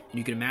north. And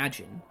you can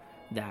imagine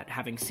that,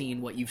 having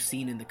seen what you've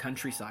seen in the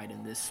countryside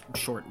in this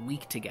short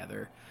week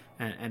together,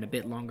 and a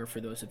bit longer for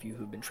those of you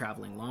who've been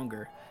traveling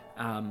longer,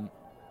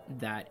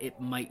 that it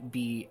might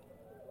be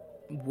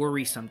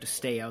worrisome to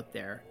stay out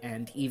there.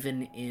 And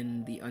even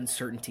in the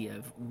uncertainty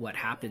of what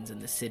happens in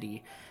the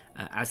city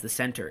as the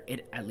center,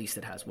 it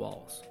has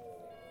walls.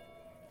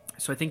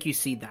 So I think you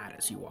see that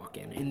as you walk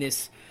in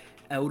this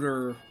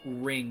outer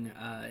ring.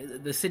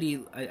 The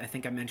city, I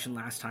think I mentioned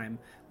last time,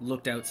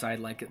 looked outside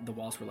like the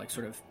walls were like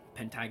sort of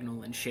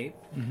pentagonal in shape,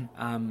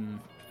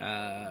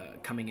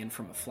 coming in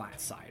from a flat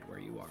side where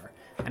you are.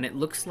 And it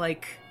looks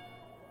like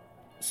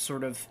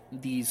sort of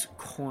these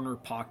corner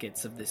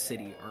pockets of the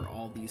city are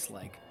all these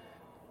like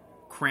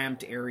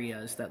cramped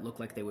areas that look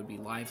like they would be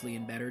lively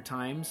in better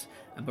times,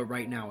 but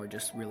right now are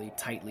just really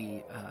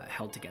tightly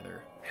held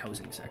together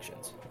housing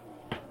sections.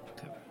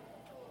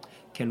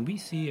 Can we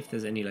see if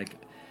there's any, like,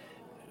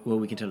 well,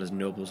 we can tell as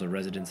nobles or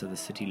residents of the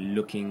city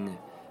looking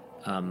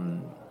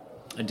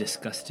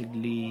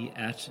disgustingly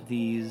at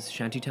these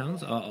shanty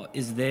towns? Or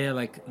is there,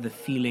 like, the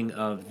feeling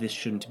of this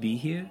shouldn't be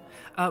here?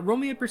 Roll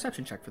me a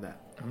perception check for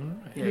that.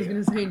 I was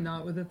going to say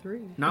not with a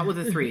 3. Not with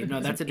a 3. No,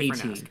 that's a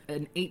different 18. ask.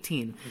 An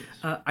 18.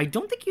 I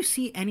don't think you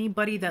see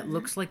anybody that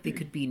looks like they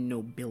could be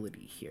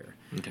nobility here.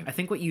 Okay. I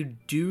think what you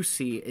do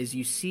see is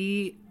you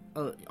see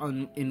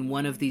in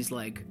one of these,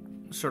 like,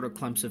 sort of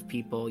clumps of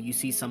people, you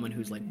see someone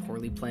who's like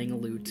poorly playing a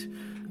lute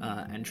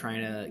and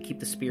trying to keep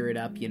the spirit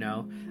up, you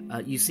know.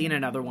 You see in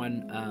another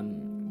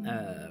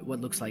one what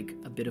looks like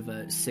a bit of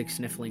a sick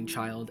sniffling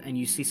child, and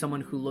you see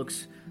someone who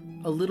looks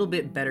a little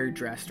bit better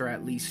dressed, or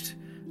at least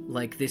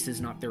like this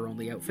is not their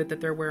only outfit that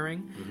they're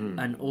wearing.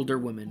 An older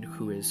woman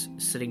who is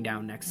sitting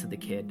down next to the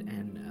kid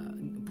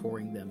and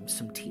pouring them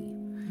some tea.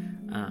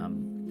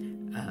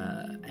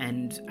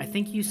 And I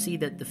think you see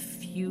that the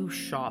few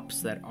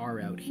shops that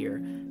are out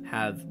here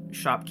have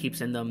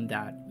shopkeepers in them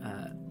that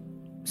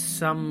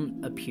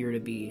some appear to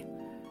be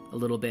a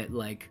little bit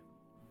like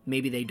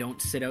maybe they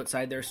don't sit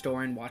outside their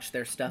store and watch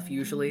their stuff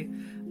usually,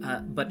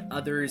 but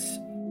others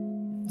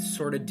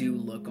sort of do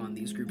look on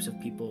these groups of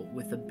people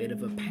with a bit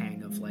of a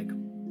pang of like,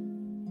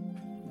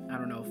 I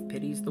don't know if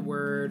pity's the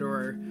word,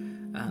 or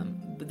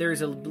but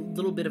there's a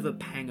little bit of a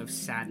pang of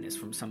sadness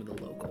from some of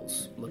the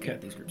locals looking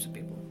at these groups of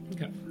people.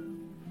 Okay.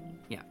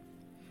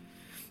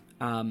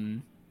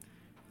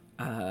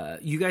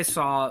 You guys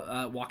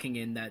saw walking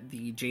in that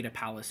the Jada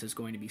Palace is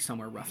going to be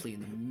somewhere roughly in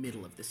the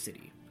middle of the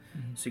city.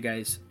 So you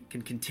guys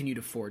can continue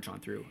to forge on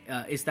through.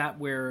 Is that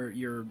where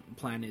your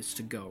plan is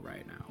to go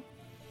right now?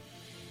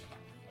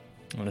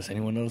 Unless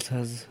anyone else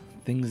has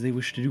things they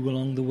wish to do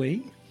along the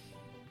way.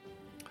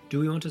 Do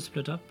we want to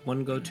split up?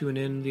 One go to an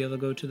inn, the other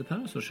go to the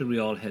palace, or should we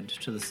all head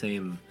to the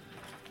same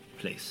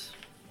place?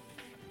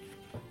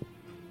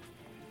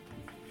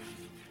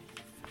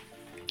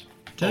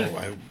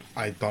 Oh,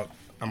 I thought...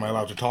 Am I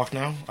allowed to talk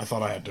now? I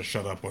thought I had to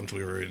shut up once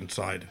we were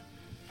inside.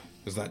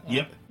 Is that...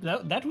 Yep.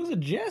 That was a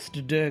jest,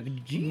 Dirk.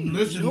 Jeez.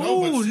 Listen,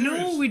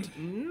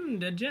 no,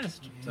 The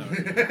jest.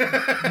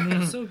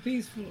 Sorry. So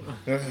peaceful.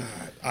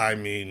 I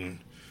mean,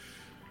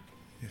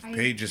 if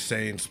Paige is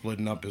saying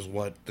splitting up is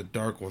what the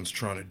Dark One's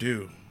trying to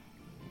do,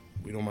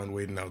 we don't mind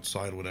waiting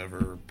outside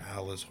whatever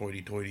palace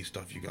hoity-toity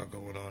stuff you got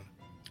going on.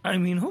 I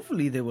mean,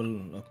 hopefully they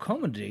will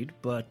accommodate,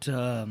 but,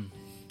 I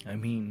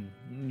mean,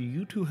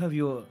 you two have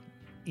your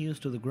ears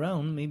to the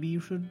ground. Maybe you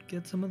should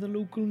get some of the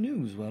local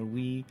news while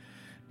we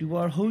do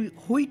our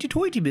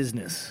hoity-toity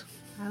business.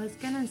 I was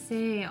going to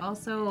say,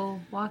 also,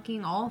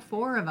 walking all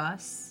 4 of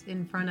us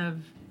in front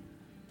of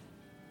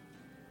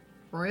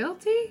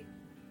royalty?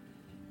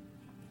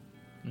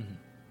 Mm-hmm.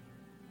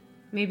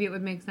 Maybe it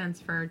would make sense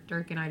for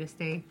Dirk and I to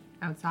stay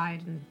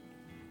outside and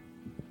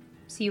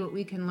see what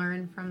we can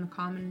learn from the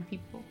common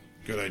people.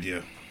 Good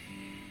idea.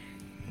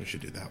 We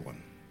should do that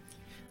one.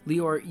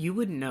 Lior, you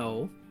would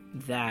know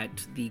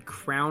that the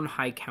Crown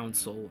High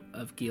Council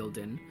of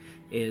Gildan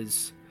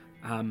is,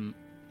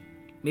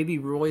 maybe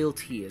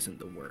royalty isn't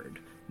the word,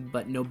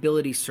 but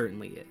nobility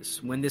certainly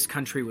is. When this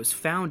country was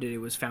founded, it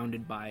was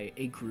founded by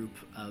a group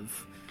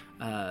of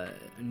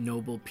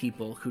noble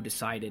people who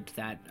decided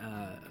that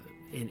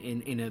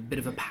in a bit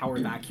of a power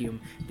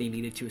vacuum, they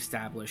needed to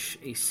establish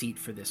a seat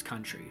for this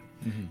country.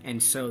 Mm-hmm.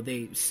 And so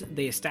they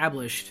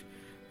established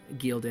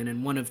Gildan,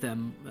 and one of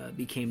them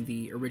became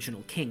the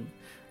original king.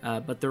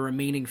 But the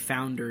remaining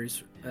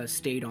founders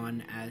stayed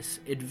on as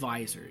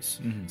advisors,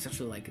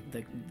 essentially like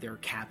their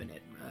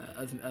cabinet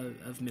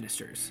of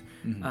ministers.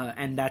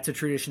 And that's a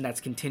tradition that's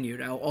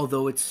continued.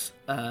 Although it's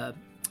a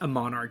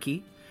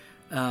monarchy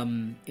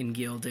in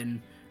Gildan,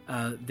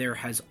 there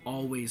has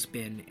always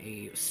been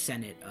a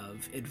senate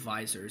of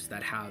advisors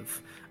that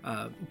have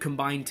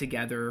combined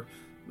together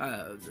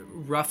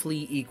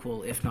roughly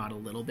equal, if not a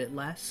little bit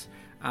less,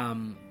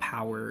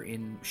 power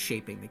in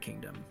shaping the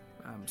kingdom.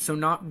 So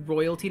not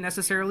royalty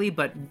necessarily,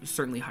 but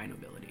certainly high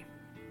nobility.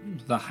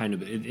 The high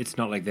nobility. It's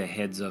not like the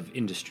heads of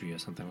industry or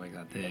something like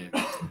that. They're...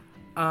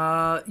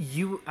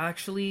 You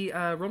actually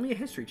roll me a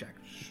history check.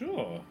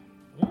 Sure.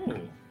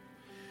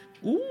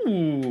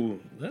 Ooh,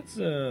 that's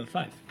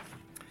 5.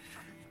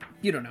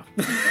 You don't know.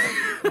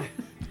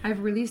 I've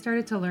really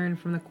started to learn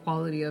from the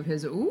quality of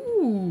his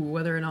ooh,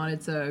 whether or not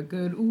it's a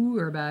good ooh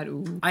or a bad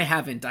ooh. I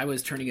haven't. I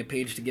was turning a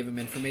page to give him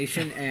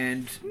information,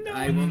 and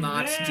I will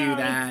not do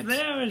that.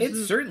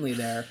 It's certainly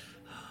there.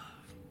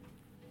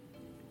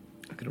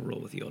 I'm gonna roll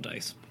with your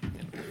dice.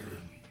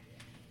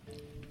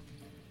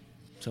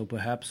 So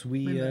perhaps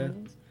we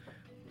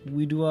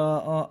do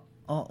our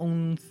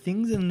own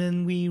things and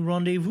then we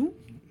rendezvous.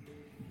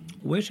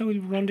 Where shall we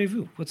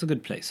rendezvous? What's a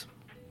good place?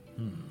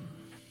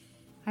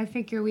 I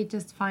figure we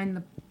just find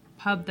the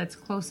pub that's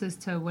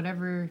closest to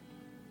whatever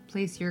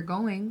place you're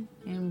going,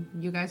 and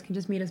you guys can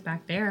just meet us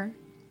back there.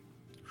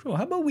 Sure.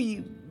 How about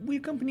we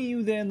accompany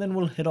you there and then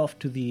we'll head off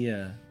to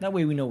the. That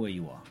way we know where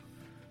you are.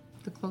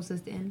 The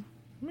closest inn.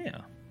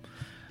 Yeah.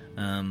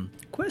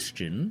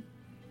 Question.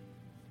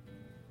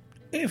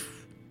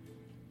 If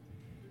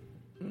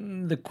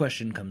the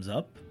question comes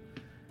up,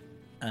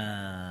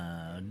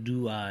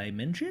 do I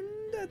mention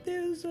that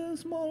there's a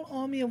small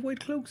army of white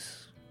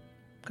cloaks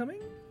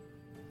coming?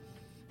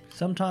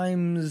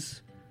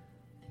 Sometimes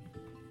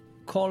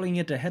calling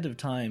it ahead of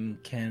time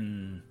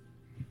can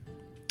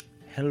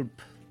help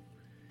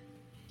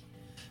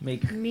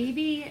make...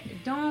 Maybe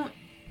don't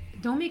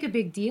make a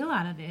big deal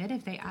out of it.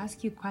 If they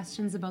ask you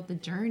questions about the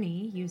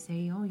journey, you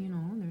say, oh,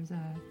 there's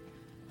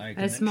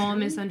a small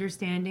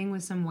misunderstanding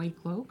with some white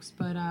cloaks,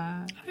 but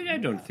I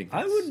don't think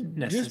I that's would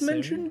necessary. just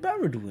mention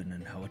Barradwin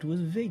and how it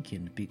was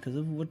vacant because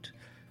of what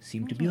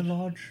seemed to be a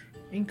large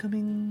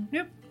incoming...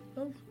 Yep.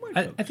 Of white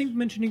I cloaks. think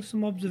mentioning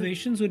some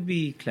observations would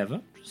be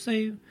clever. Just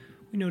say,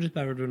 we noticed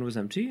Barradwin was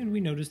empty, and we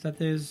noticed that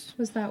there's...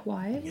 was that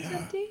why it was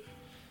empty?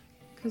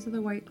 Because of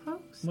the white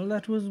cloaks? Well,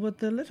 that was what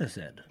the letter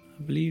said.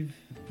 I believe...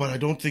 But I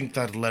don't think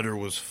that letter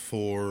was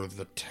for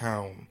the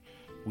town.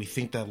 We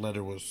think that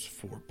letter was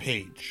for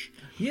Paige.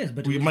 Yes,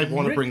 but We might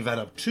want to bring that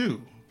up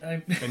too,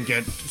 and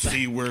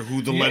see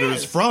who the letter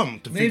is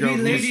from to figure out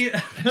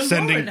who's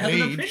sending has an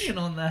Paige opinion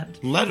on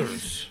that.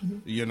 letters.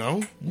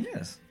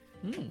 Yes.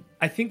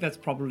 I think that's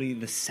probably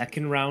the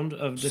second round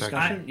of discussion.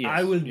 Second. Yes,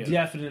 I will yes.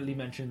 definitely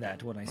mention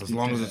that when I speak As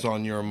long to as her. it's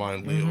on your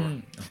mind,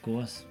 Leor. Of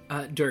course.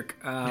 Dirk,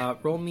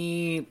 roll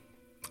me...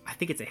 I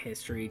think it's a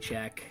history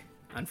check,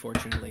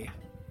 unfortunately.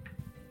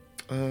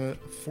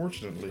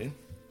 Fortunately,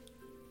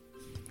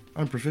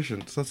 I'm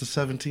proficient, so that's a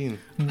 17.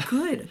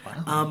 Good.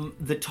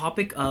 The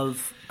topic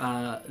of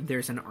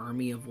there's an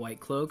army of white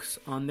cloaks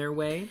on their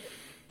way.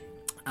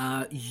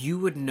 You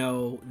would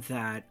know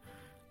that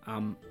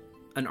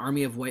an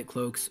army of white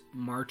cloaks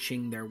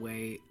marching their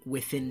way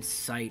within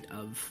sight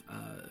of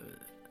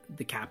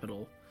the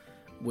capital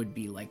would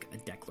be like a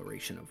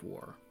declaration of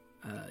war.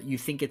 You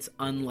think it's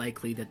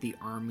unlikely that the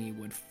army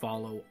would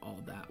follow all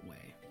that way.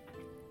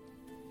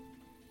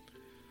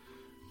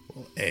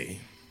 Well,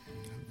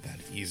 that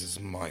eases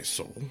my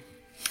soul.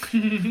 Do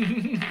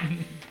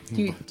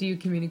you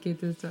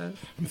communicate this to us?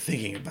 I'm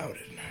thinking about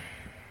it.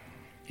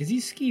 Is he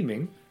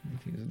scheming?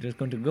 He's just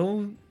going to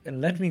go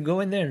and let me go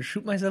in there and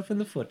shoot myself in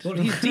the foot. Well,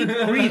 he's deep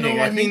breathing.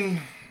 No,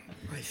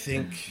 I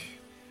think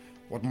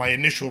what my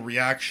initial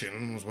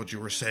reaction was what you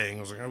were saying.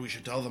 I was like, we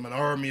should tell them an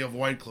army of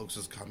white cloaks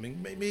is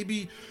coming.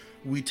 Maybe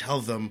we tell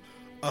them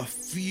a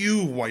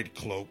few white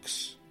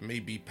cloaks may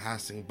be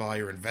passing by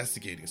or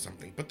investigating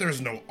something. But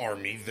there's no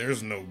army.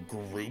 There's no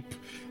group.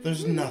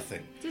 There's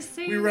nothing. Just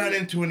say We ran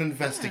into an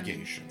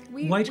investigation.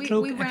 White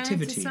cloak we ran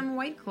activity. into some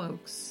white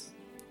cloaks.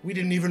 We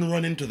didn't even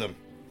run into them.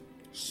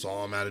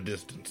 Saw them at a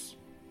distance.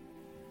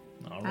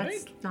 All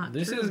That's right. not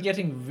This true. is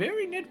getting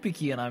very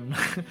nitpicky, and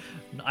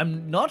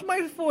I'm not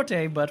my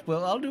forte, but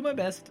well, I'll do my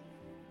best.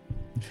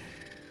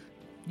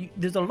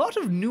 There's a lot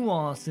of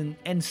nuance and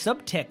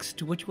subtext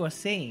to what you are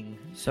saying.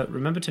 So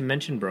remember to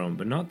mention Brome,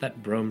 but not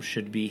that Brome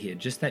should be here.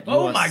 Just that you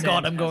Oh are my sent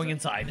god, I'm as going a-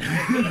 inside.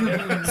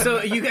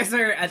 So you guys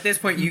are at this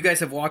point. You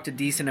guys have walked a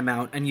decent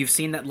amount, and you've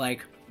seen that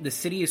like the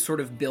city is sort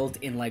of built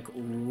in like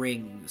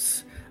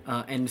rings,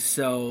 and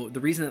so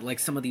the reason that like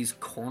some of these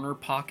corner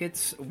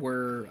pockets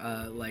were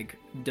like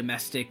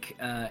domestic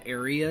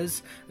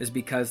areas is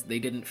because they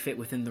didn't fit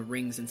within the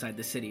rings inside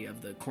the city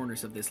of the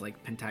corners of this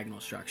like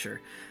pentagonal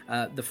structure.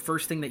 The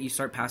first thing that you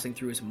start passing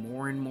through is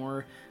more and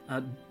more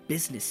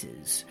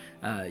businesses.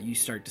 You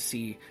start to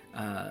see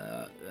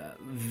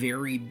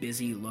very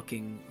busy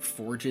looking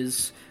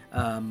forges,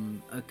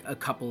 a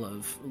couple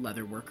of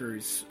leather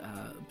workers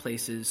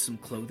places, some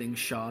clothing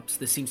shops.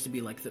 This seems to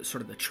be like the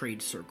sort of the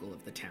trade circle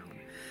of the town.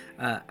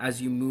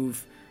 As you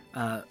move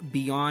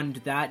beyond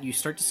that, you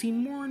start to see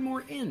more and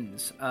more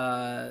inns,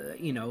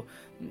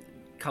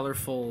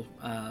 colorful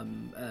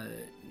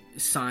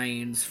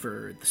signs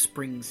for the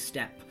spring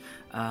step,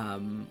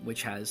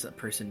 which has a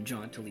person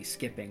jauntily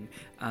skipping.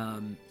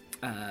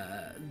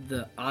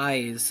 The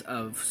eyes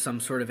of some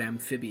sort of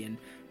amphibian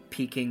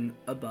peeking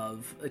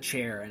above a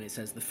chair, and it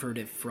says the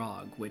furtive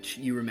frog, which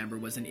you remember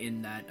was an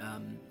inn that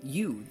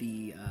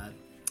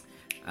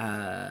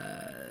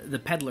the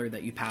peddler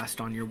that you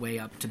passed on your way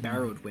up to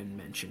Barrowedwind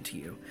mentioned to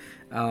you.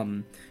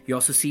 You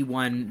also see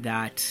one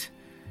that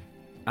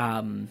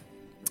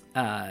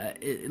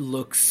it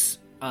looks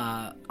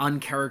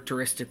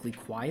uncharacteristically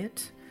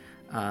quiet,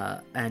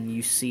 and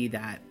you see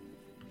that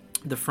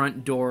the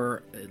front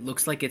door, it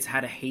looks like it's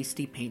had a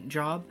hasty paint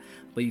job,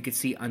 but you can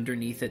see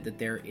underneath it that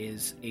there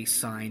is a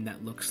sign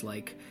that looks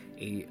like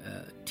a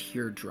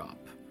teardrop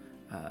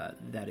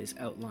that is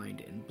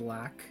outlined in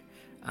black.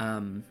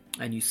 And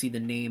you see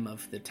the name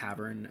of the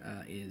tavern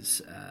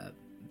is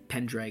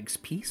Pendrag's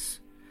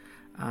Peace.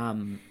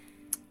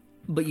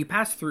 But you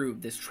pass through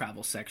this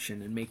travel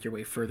section and make your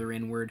way further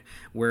inward,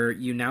 where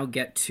you now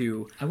get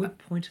to... I would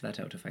point that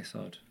out if I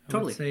saw it.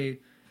 Totally. I would say...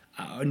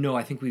 no,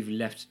 I think we've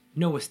left...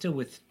 No, we're still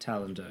with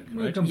Tal and Doug,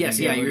 right? Yes,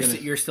 yeah,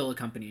 you're still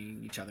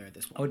accompanying each other at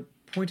this point. I would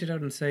point it out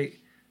and say,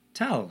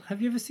 Tal,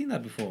 have you ever seen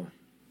that before?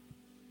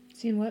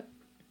 Seen what?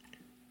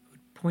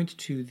 Point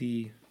to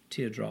the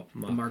teardrop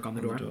mark, mark on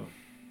the door?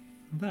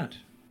 That.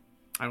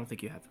 I don't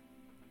think you have.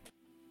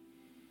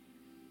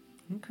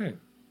 Okay.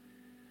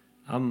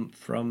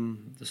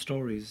 From the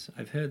stories,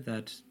 I've heard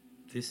that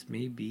this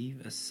may be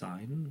a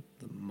sign,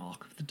 the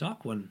mark of the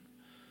Dark One.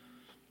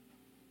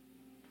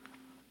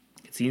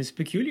 It seems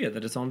peculiar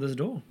that it's on this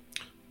door.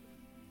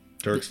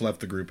 Dirk's left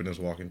the group and is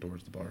walking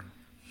towards the bar.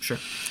 Sure.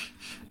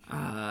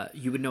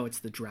 You would know it's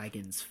the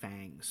Dragon's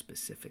Fang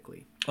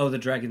specifically. Oh, the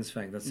Dragon's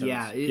Fang. That sounds...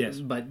 Yeah, yes.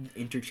 But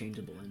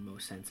interchangeable in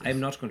most senses. I'm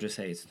not going to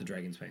say it's the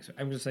Dragon's Fang. So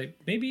I'm going to say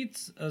maybe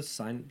it's a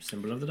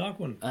symbol of the Dark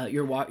One.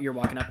 You're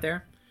walking up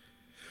there?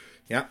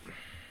 Yeah.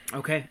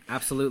 Okay,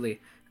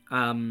 absolutely.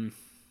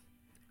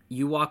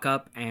 You walk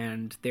up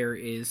and there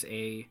is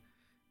a,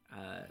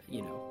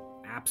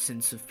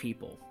 absence of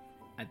people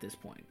at this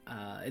point.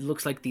 It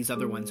looks like these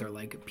other ones are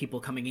like people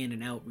coming in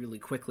and out really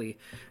quickly,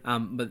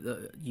 but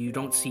you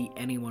don't see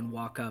anyone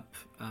walk up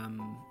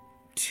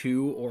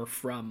to or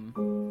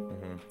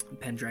from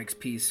Pendrag's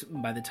Peace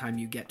by the time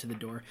you get to the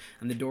door.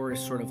 And the door is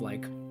sort of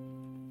like,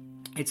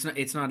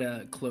 it's not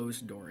a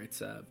closed door, it's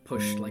a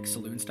push, like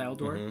saloon style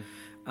door.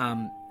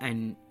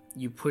 And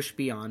you push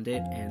beyond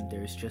it and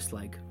there's just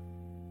like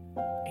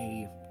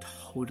a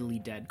totally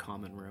dead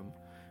common room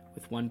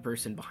with one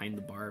person behind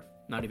the bar,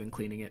 not even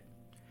cleaning it,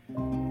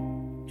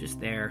 just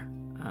there.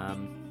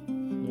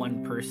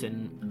 One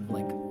person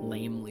like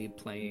lamely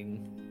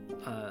playing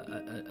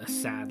a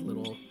sad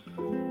little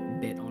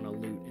bit on a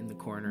lute in the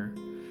corner,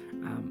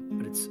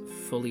 but it's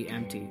fully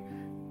empty.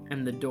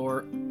 And the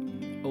door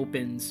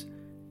opens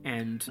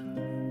and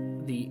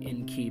the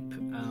innkeep,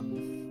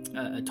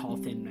 a tall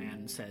thin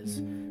man,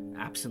 says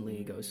absently,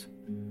 he goes,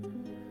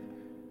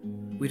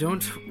 "We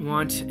don't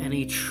want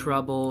any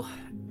trouble.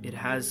 It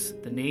has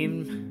the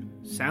name,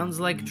 sounds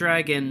like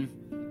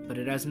dragon, but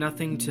it has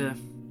nothing to...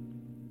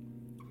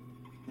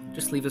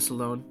 Just leave us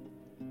alone."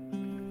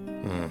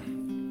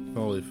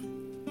 I'll leave.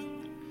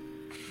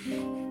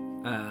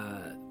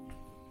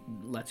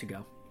 Lets you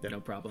go. Yeah. No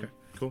problem. Okay,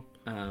 cool.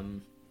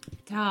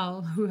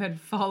 Tal, who had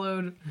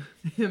followed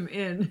him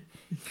in,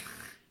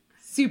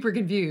 super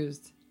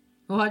confused,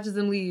 watches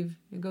him leave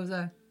and goes,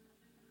 have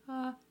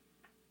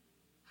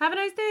a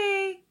nice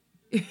day.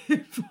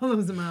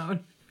 Follows him out.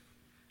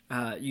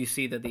 You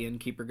see that the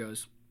innkeeper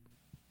goes...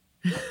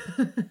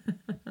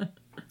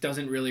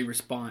 doesn't really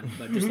respond,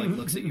 but just like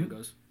looks at you and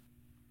goes...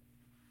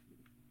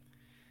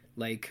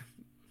 Like,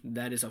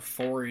 that is a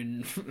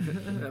foreign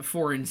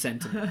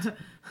sentiment.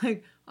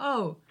 Like,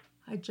 oh,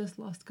 I just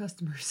lost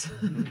customers.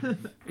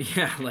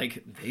 Yeah,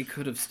 like, they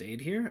could have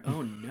stayed here?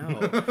 Oh, no.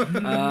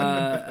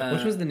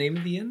 What was the name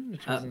of the inn?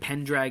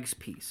 Pendrag's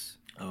Peace.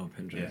 Oh,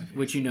 Pendrag.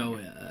 Which you know,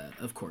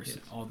 of course, yes.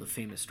 All the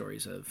famous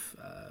stories of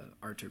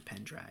Arthur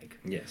Pendrag.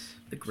 Yes.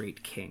 The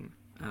great king.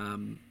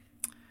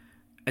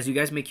 As you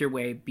guys make your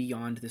way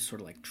beyond this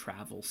sort of like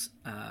travel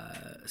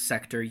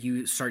sector,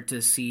 you start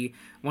to see,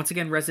 once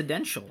again,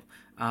 residential.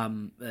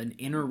 An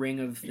inner ring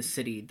of the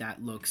city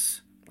that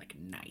looks like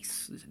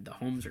nice. The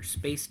homes are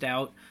spaced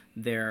out.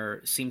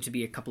 There seem to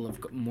be a couple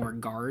of more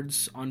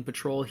guards on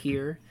patrol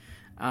here.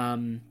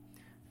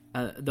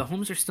 The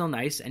homes are still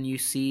nice, and you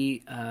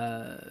see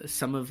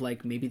some of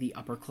like maybe the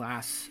upper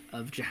class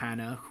of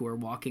Jehannah who are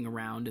walking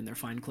around in their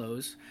fine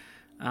clothes,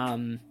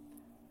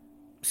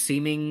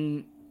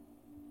 seeming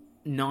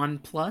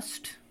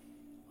nonplussed,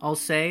 I'll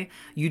say.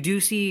 You do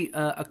see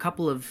a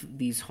couple of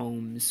these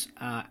homes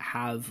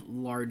have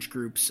large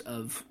groups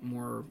of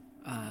more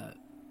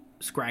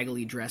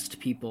scraggly dressed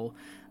people,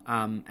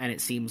 and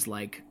it seems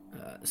like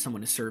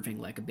someone is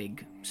serving like a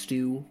big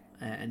stew,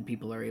 and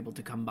people are able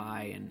to come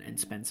by and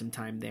spend some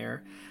time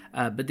there.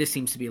 But this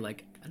seems to be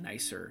like a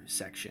nicer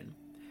section.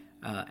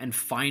 And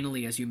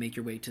finally, as you make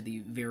your way to the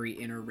very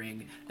inner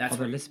ring, that's Are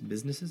there less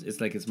businesses? It's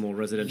like it's more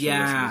residential.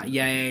 yeah, less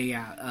business.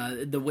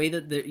 yeah. The way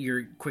that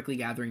you're quickly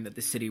gathering that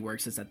the city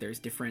works is that there's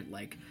different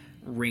like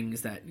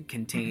rings that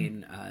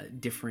contain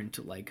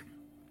different like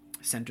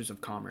centers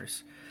of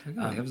commerce. Oh,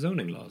 God, they have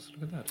zoning laws.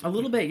 Look at that. A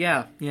little bit,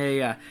 yeah.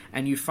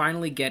 And you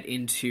finally get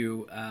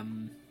into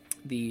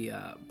the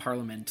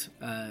Parliament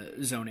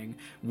zoning,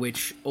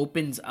 which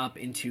opens up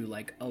into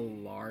like a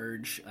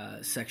large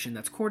section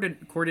that's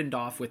cordoned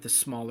off with a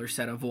smaller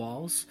set of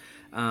walls.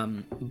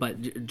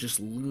 But just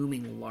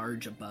looming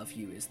large above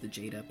you is the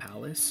Jada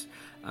Palace.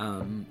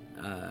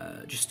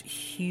 Just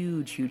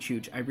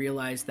huge. I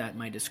realized that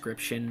my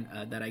description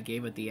that I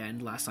gave at the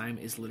end last time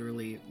is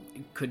literally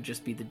could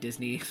just be the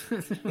Disney,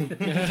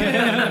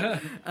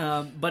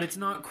 but it's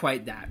not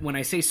quite that. When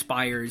I say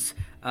spires,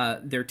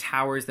 they're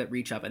towers that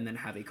reach up and then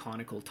have a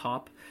conical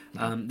top.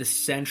 The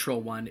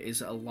central one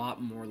is a lot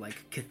more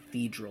like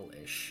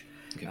cathedral-ish.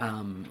 Okay.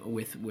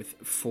 With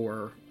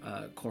four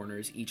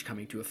corners, each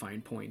coming to a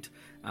fine point,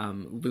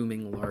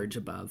 looming large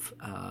above,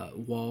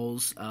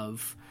 walls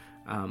of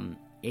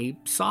a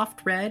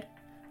soft red,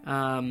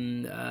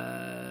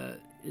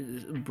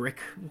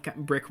 brick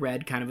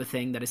red kind of a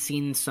thing that has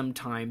seen some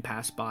time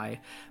pass by,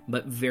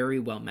 but very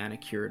well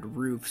manicured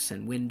roofs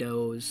and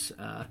windows,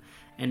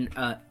 and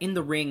in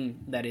the ring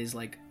that is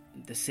like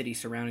the city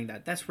surrounding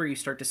that's where you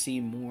start to see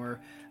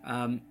more,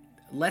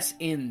 less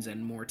inns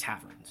and more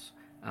taverns.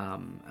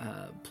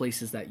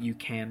 Places that you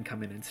can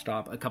come in and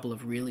stop, a couple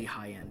of really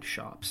high-end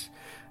shops,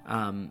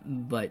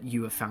 but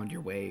you have found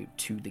your way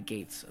to the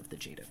gates of the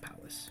Jada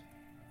Palace.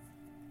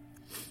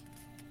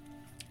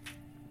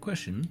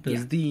 Question: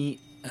 does the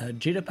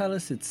Jada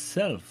Palace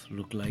itself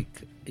look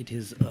like it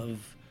is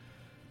of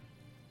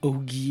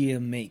Ogier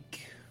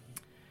make?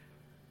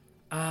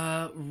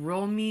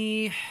 Roll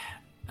me.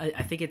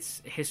 I think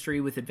it's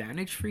history with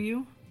advantage for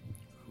you.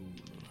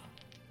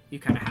 You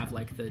kind of have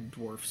like the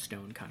dwarf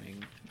stone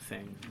cunning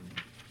thing.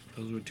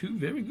 Those were two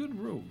very good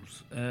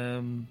rolls.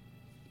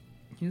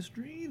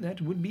 History,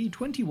 that would be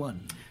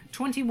 21.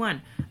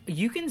 21.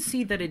 You can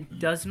see that it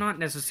does not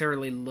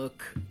necessarily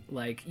look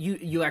like...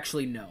 You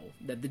actually know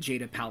that the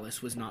Jada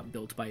Palace was not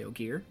built by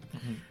Ogier.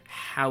 Mm-hmm.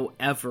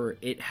 However,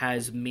 it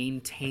has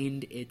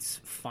maintained its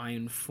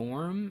fine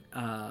form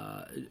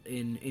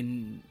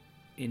in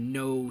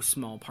no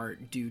small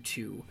part due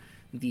to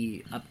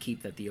the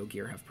upkeep that the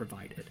Ogier have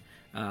provided.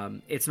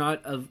 It's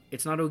not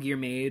Ogier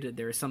made.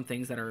 There are some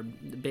things that are a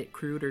bit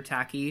crude or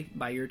tacky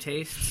by your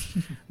tastes,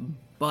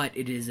 but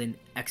it is in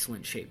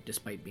excellent shape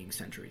despite being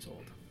centuries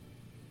old.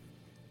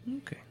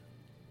 Okay.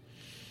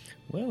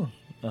 Well,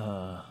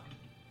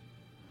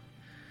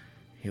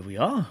 here we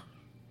are.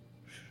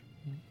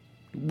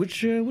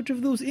 Which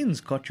of those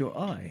inns caught your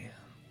eye?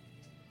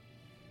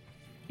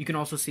 You can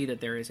also see that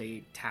there is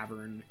a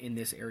tavern in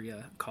this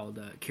area called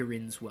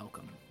Kirin's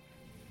Welcome.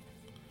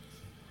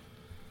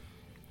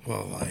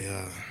 Well,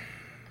 I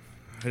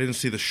didn't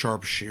see the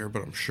sharp shear,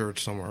 but I'm sure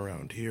it's somewhere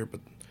around here.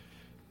 But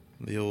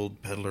the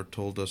old peddler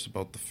told us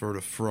about the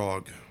furtive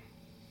frog,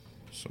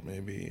 so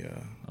maybe.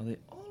 Are they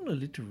all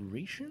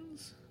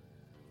alliterations?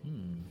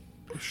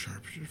 The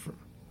sharp shear.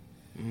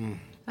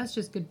 That's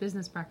just good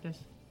business practice.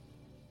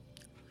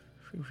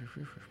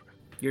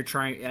 You're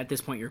trying at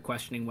this point. You're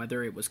questioning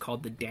whether it was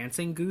called the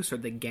dancing goose or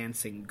the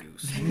gansing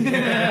goose,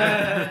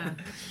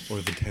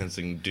 or the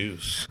dancing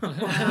deuce. No,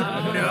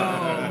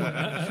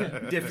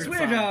 different.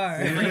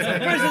 Sweetheart.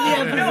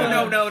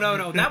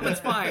 No. That one's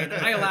fine.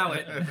 I allow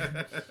it.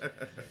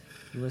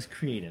 It was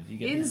creative. You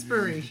get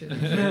Inspiration.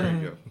 There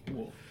you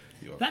go.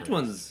 That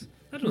one's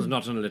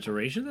not an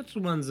alliteration. That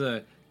one's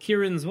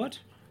Kieran's what?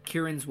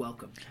 Kirin's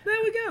Welcome.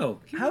 There we go.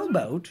 How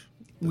about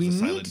we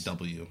There's a meet? silent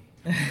W.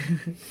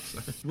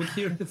 Well,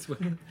 Kieran's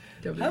welcome.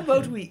 How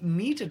about we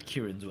meet at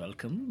Kieran's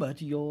Welcome, but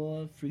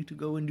you're free to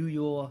go and do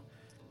your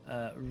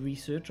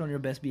research on your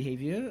best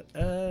behavior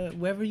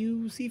wherever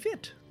you see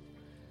fit.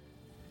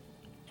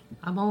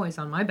 I'm always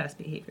on my best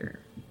behavior.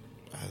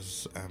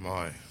 As am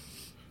I.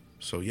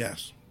 So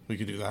yes, we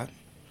could do that.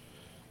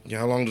 Yeah,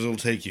 how long does it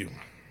take you?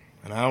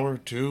 An hour,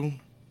 2?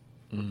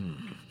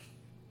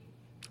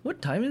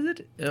 What time is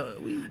it?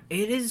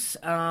 It is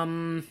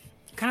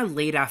kind of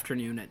late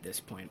afternoon at this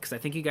point, because I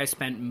think you guys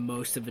spent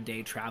most of the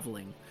day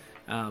traveling.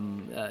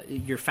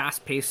 Your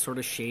fast pace sort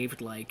of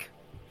shaved like,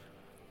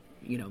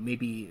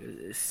 maybe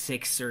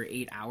 6 or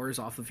 8 hours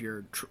off of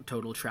your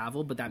total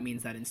travel, but that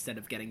means that instead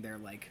of getting there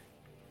like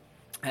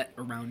at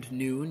around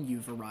noon,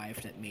 you've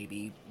arrived at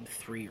maybe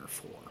 3 or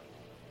 4.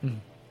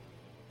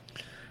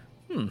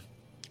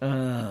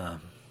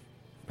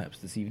 Perhaps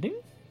this evening?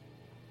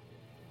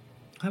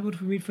 How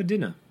about we meet for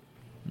dinner?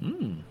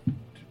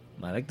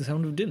 I like the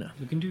sound of dinner.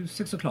 We can do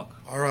 6 o'clock.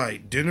 All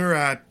right, dinner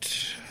at...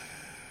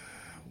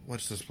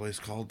 What's this place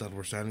called that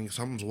we're standing?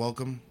 Something's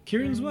Welcome?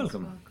 Kieran's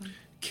welcome.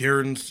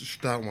 Kieran's,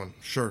 that one,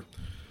 sure.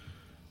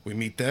 We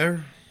meet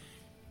there.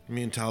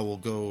 Me and Tal will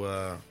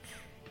go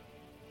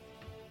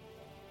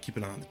keep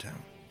an eye on the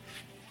town.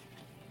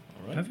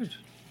 All right. Perfect.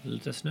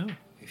 Let us know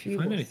if you We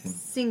find will anything.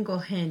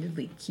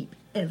 single-handedly keep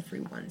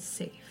everyone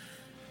safe.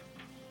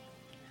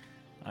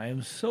 I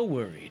am so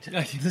worried.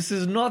 This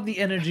is not the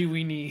energy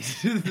we need.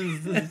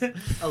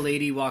 A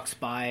lady walks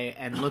by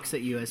and looks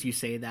at you as you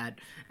say that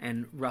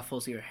and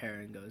ruffles your hair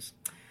and goes,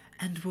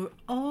 "And we're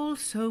all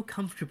so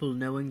comfortable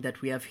knowing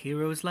that we have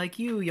heroes like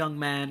you, young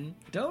man."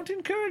 Don't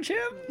encourage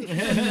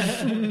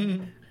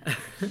him.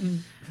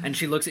 And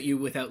she looks at you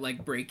without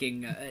like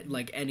breaking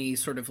any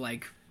sort of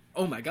like,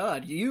 "Oh my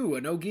god, you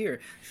and Ogier."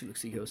 She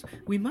looks at you and goes,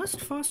 "We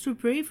must foster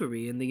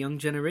bravery in the young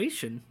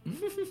generation."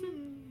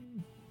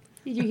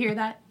 Did you hear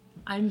that?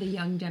 I'm the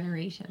young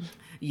generation.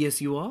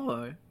 Yes, you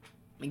are.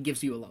 And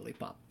gives you a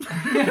lollipop.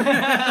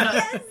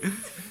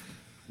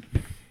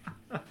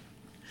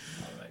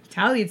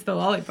 Tally eats the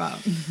lollipop.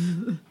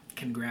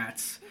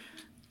 Congrats.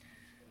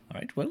 All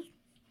right, well,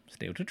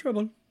 stay out of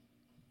trouble.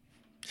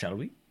 Shall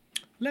we?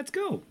 Let's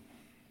go.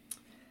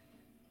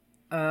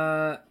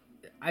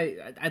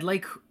 I'd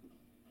like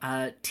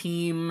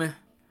team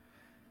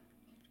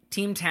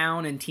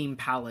town and team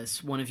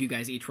palace. One of you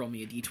guys each roll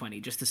me a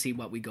d20 just to see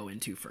what we go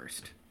into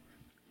first.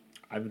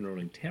 I've been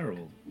rolling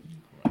terrible.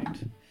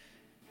 Right.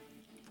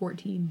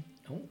 14.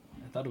 Oh,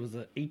 I thought it was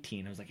an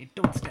 18. I was like, it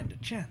don't stand a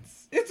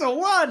chance. It's a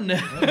 1!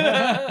 Of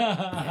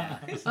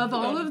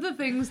all of the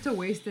things to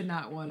waste a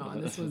nat 1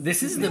 on,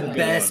 This is the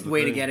best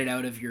way to get it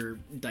out of your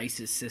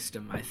dice's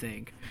system, I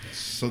think.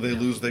 So they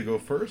lose, they go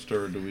first,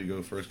 or do we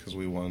go first because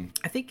we won?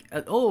 I think,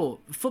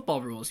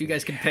 football rules. You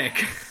guys can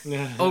pick.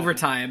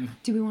 Overtime.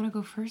 Do we want to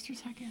go first or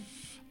second?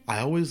 I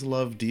always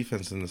love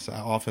defense in the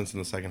offense in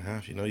the second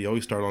half. You know, you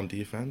always start on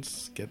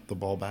defense, get the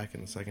ball back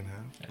in the second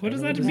half. What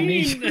does that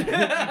mean?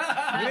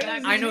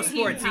 I know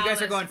sports. You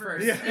guys are going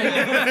first.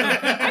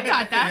 I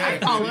got that. I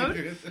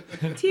followed.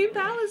 Team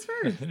Palace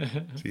first.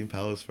 Team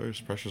Palace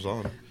first. Pressure's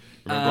on.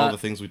 Remember all the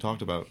things we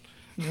talked about.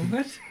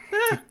 What?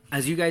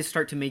 As you guys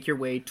start to make your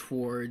way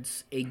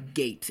towards a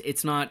gate,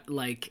 it's not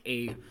like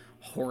a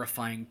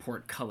horrifying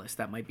portcullis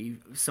that might be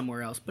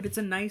somewhere else, but it's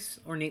a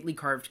nice, ornately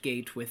carved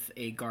gate with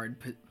a guard,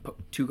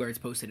 two guards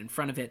posted in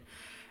front of it.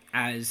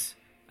 As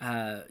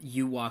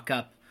you walk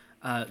up,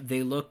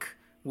 they look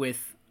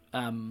with.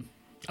 I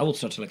will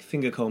start to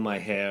finger comb my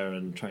hair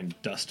and try and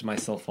dust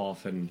myself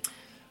off and.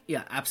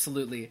 Yeah,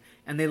 absolutely.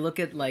 And they look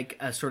at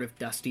a sort of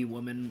dusty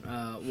woman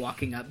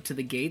walking up to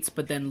the gates,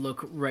 but then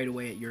look right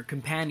away at your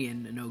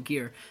companion, an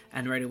Ogier,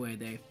 and right away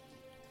they.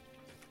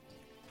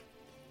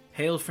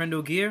 Hail, friend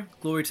Ogier.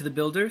 Glory to the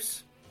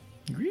builders.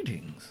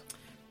 Greetings.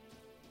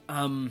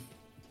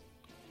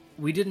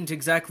 We didn't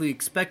exactly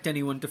expect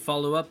anyone to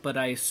follow up, but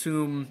I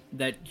assume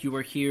that you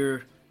are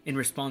here in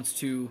response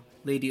to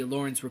Lady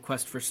Aloran's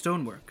request for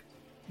stonework.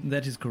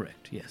 That is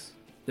correct, yes.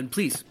 Then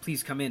please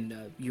come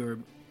in. Your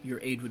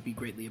aid would be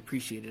greatly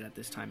appreciated at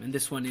this time. And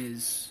this one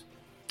is...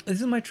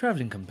 This is my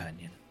traveling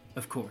companion.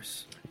 Of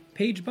course.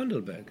 Paige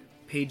Bundelberg.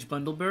 Paige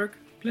Bundelberg.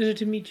 Pleasure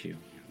to meet you.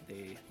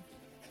 They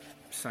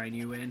sign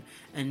you in,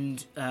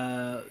 and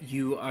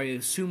you, I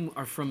assume,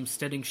 are from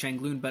Stedding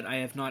Shangloon, but I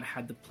have not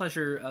had the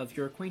pleasure of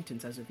your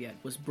acquaintance as of yet.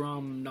 Was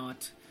Brom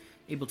not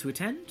able to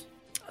attend?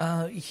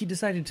 He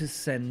decided to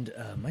send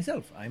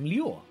myself. I'm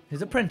Lior,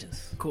 his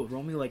apprentice. Cool.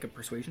 Roll me a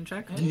persuasion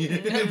check.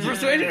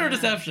 Persuasion or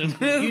deception?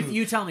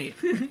 you tell me.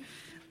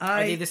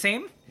 Are they the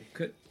same?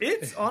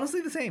 It's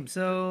honestly the same,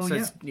 so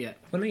yeah. Yeah.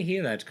 When I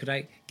hear that, could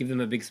I give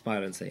them a big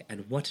smile and say,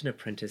 and what an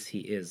apprentice he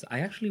is. I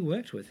actually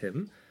worked with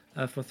him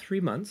for 3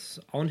 months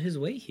on his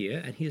way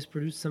here, and he has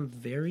produced some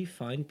very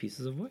fine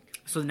pieces of work.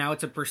 So now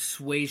it's a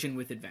persuasion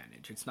with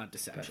advantage. It's not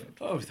deception.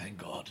 Perfect. Oh, thank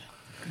God.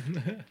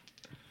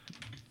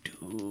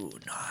 Do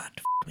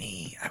not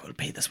me. I will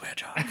pay the swear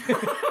jar.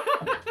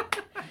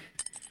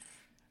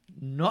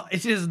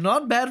 It is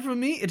not bad for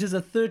me. It is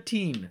a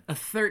 13. A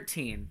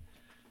 13.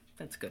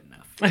 That's good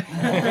enough.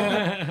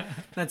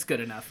 That's good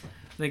enough.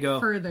 They go...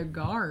 For the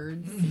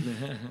guards.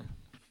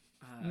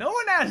 No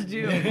one asked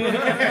you. You're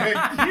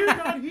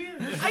not here.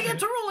 I get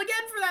to roll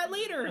again for that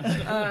later.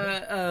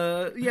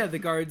 Yeah, the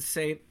guards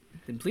say,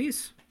 then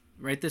please,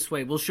 right this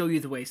way. We'll show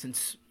you the way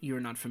since you're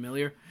not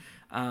familiar.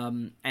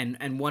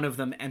 And one of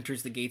them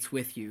enters the gates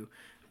with you,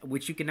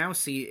 which you can now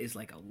see is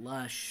like a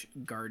lush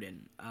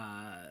garden.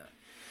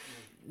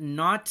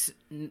 Not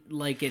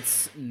like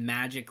it's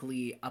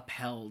magically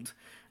upheld,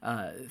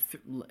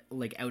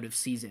 like out of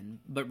season,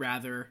 but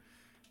rather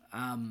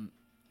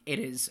it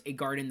is a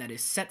garden that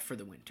is set for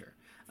the winter.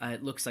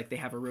 It looks like they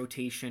have a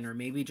rotation or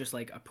maybe just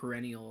like a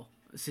perennial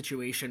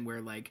situation where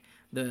like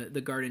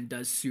the garden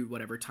does suit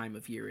whatever time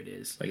of year it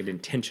is. Like an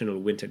intentional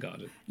winter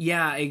garden.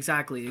 Yeah,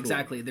 exactly.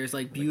 There's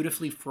like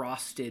beautifully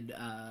frosted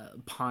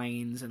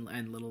pines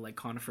and little like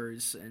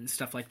conifers and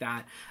stuff like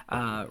that.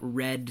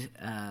 Red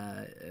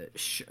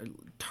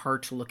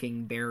tart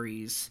looking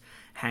berries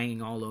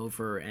hanging all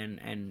over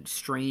and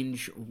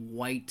strange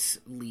white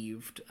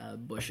leaved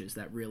bushes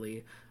that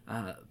really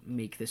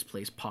make this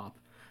place pop.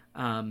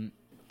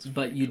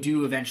 But you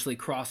do eventually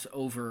cross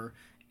over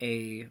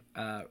a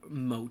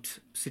moat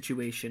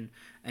situation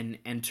and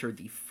enter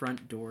the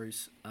front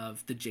doors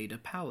of the Jada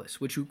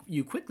Palace, which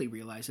you quickly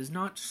realize is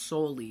not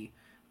solely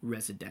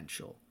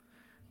residential.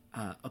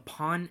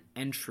 Upon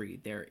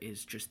entry, there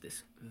is just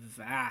this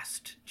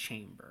vast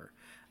chamber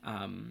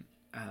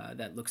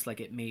that looks like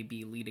it may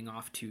be leading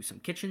off to some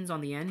kitchens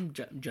on the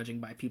end, judging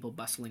by people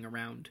bustling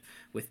around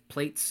with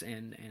plates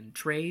and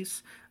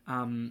trays.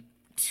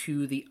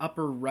 To the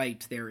upper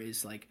right, there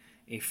is like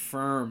a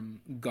firm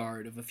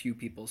guard of a few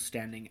people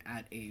standing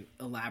at a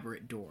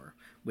elaborate door,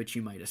 which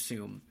you might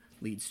assume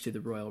leads to the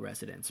royal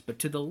residence. But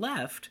to the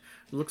left,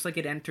 it looks like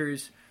it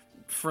enters,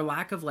 for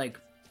lack of like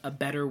a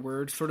better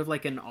word, sort of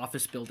like an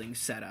office building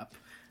setup,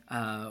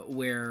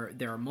 where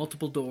there are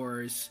multiple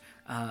doors,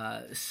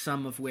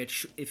 some of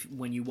which,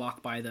 when you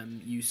walk by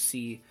them, you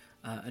see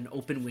an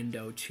open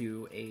window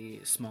to a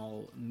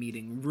small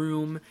meeting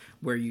room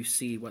where you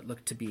see what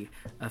look to be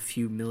a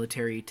few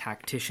military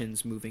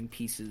tacticians moving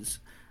pieces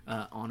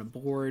on a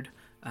board.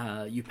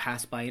 You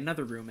pass by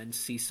another room and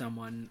see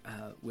someone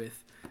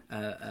with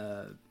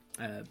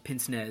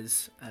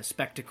pince-nez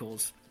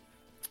spectacles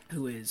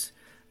who is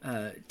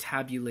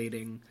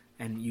tabulating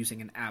and using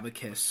an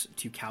abacus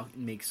to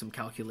make some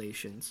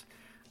calculations.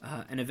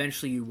 And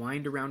eventually you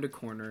wind around a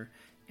corner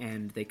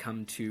and they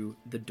come to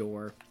the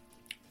door.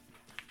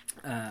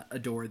 A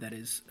door that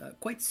is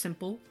quite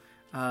simple,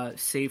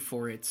 save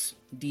for its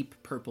deep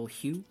purple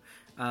hue,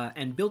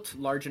 and built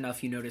large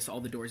enough. You notice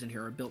all the doors in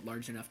here are built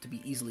large enough to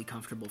be easily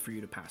comfortable for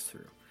you to pass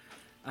through.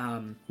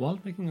 While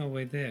making our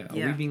way there, are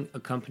we being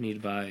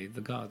accompanied by the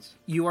guards?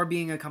 You are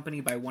being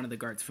accompanied by one of the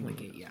guards from the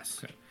gate,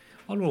 yes. Okay.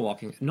 While we're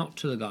walking, not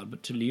to the guard,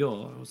 but to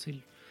Lior, I'll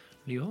say,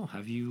 Lior,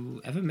 have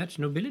you ever met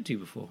nobility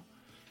before?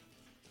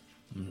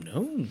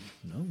 No.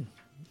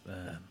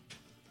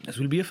 This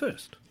will be a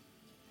first.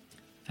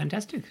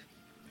 Fantastic.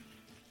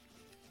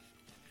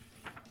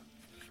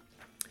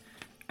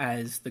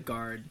 As the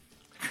guard,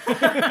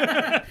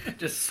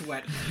 just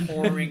sweat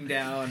pouring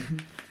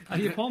down. How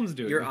do your palms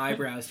do? Your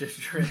eyebrows just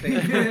dripping.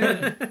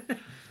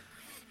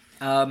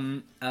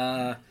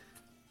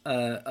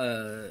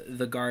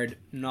 The guard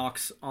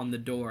knocks on the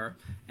door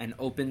and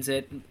opens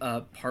it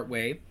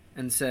partway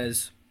and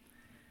says,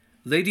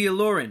 "Lady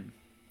Aloran,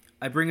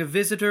 I bring a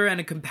visitor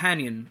and a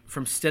companion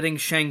from Stedding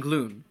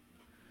Shangloon."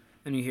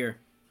 And you hear,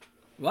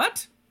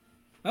 "What?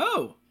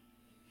 Oh,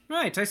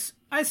 right,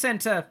 I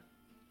sent,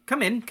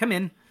 come in.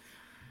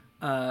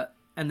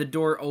 And the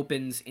door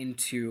opens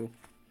into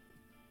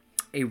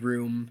a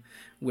room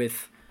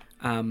with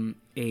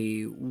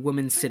a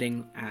woman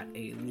sitting at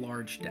a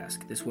large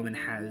desk. This woman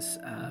has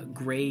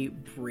gray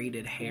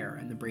braided hair,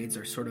 and the braids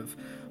are sort of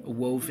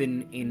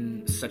woven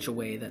in such a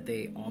way that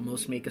they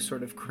almost make a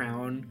sort of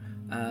crown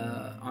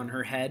on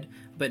her head,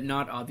 but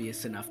not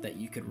obvious enough that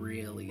you could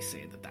really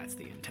say that that's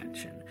the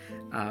intention.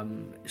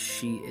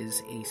 She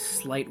is a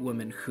slight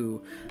woman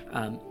who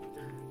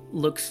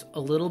looks a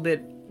little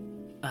bit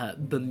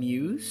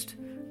bemused,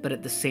 but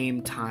at the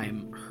same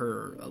time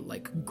her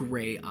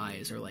gray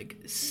eyes are like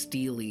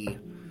steely,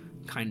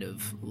 kind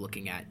of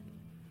looking at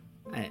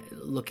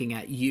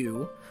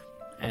you,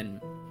 and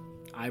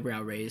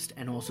eyebrow raised,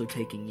 and also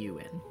taking you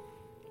in.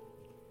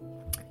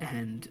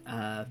 And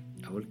I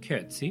will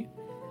curtsy.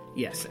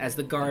 Yes, as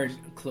the guard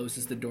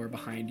closes the door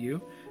behind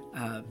you,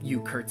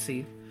 you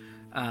curtsy,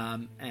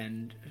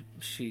 and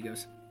she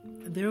goes,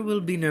 "There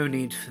will be no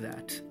need for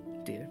that,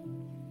 dear.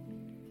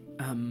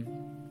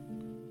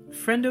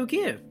 Friend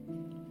Ogier,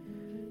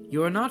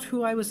 you're not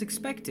who I was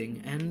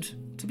expecting, and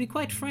to be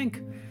quite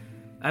frank,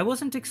 I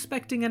wasn't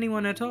expecting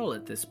anyone at all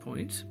at this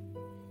point.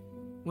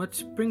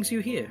 What brings you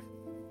here?"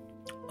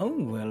 Oh,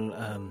 well,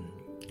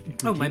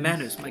 Oh, my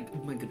manners, my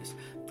goodness.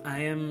 I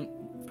am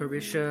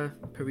Parisha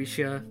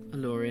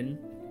Aloran.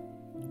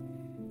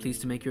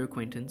 Pleased to make your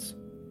acquaintance.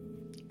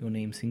 Your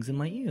name sings in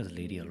my ears,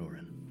 Lady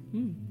Aloran.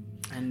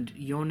 And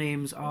your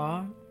names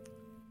are?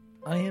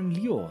 I am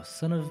Lior,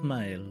 son of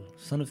Mael,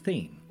 son of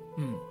Thane.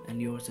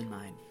 And yours and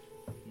mine.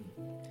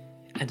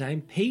 And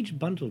I'm Paige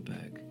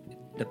Bundleberg.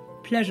 The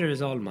pleasure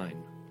is all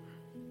mine.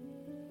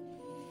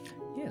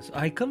 Yes,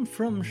 I come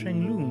from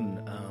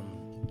Shangloon.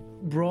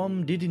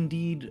 Brom did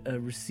indeed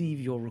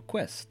receive your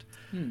request.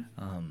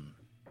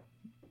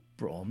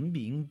 Brom,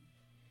 being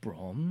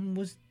Brom,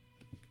 was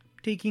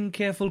taking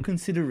careful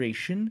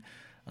consideration.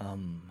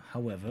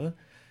 However,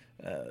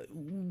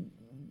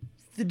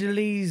 the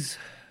delays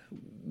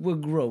were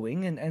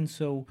growing, and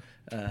so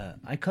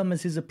I come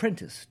as his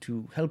apprentice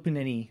to help in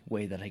any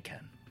way that I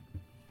can.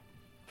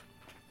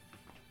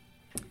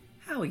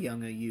 How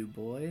young are you,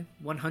 boy?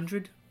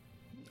 100?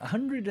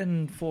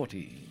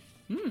 140.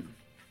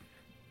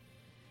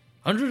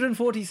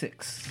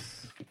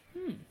 146.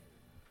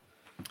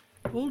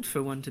 Old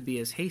for one to be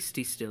as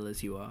hasty still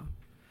as you are.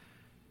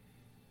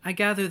 I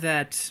gather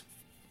that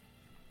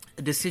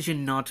a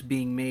decision not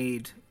being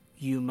made,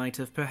 you might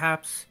have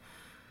perhaps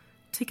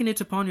taken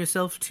it upon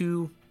yourself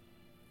to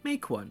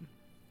make one.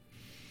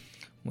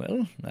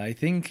 Well, I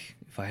think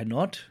if I had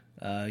not,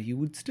 you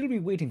would still be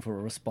waiting for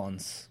a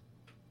response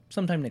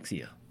sometime next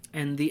year.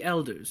 And the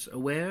elders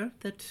aware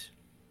that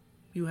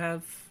you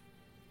have?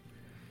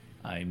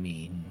 I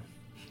mean...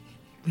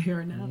 They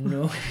are now.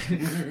 No.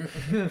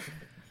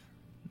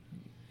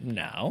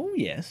 Now,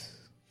 yes.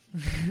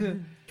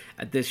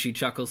 At this, she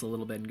chuckles a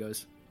little bit and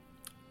goes,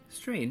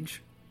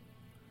 "Strange."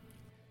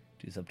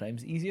 It is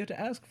sometimes easier to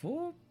ask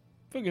for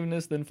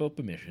forgiveness than for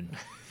permission.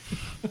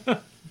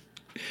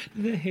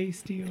 The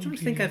hasty I don't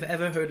think I've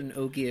ever heard an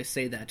Ogier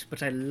say that,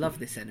 but I love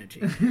this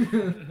energy.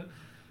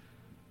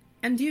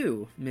 And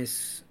you,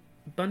 Miss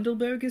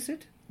Bundelberg, is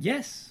it?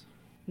 Yes.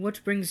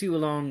 What brings you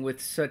along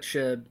with such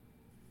a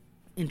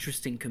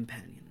interesting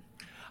companion?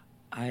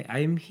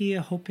 I'm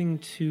here hoping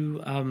to,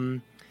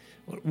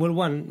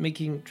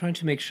 trying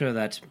to make sure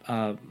that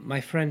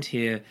my friend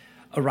here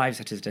arrives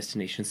at his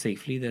destination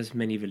safely. There's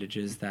many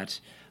villagers that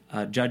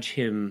judge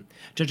a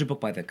book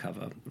by their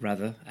cover,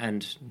 rather,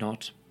 and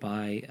not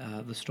by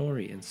the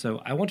story. And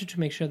so I wanted to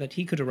make sure that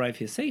he could arrive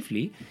here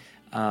safely.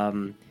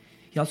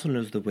 He also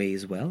knows the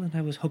ways well, and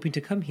I was hoping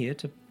to come here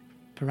to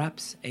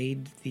perhaps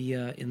aid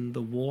in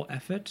the war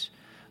effort.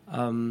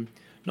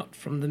 Not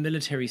from the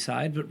military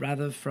side, but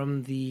rather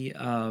from the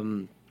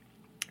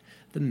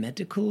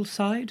medical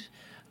side.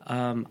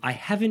 I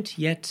haven't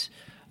yet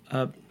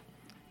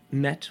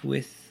met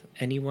with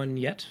anyone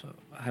yet,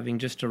 having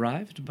just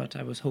arrived, but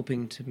I was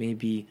hoping to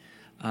maybe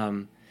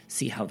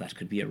see how that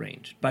could be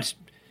arranged. But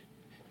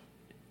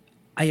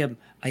I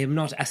am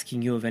not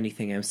asking you of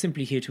anything. I am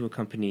simply here to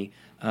accompany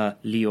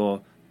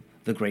Lior,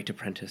 the Great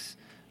Apprentice,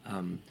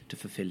 to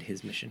fulfill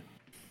his mission.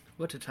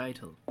 What a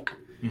title.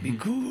 Be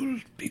cool,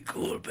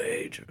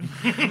 Paige.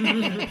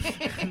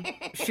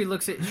 She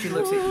looks at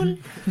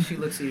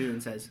you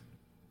and says,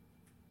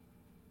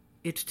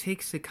 "It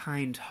takes a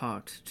kind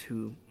heart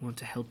to want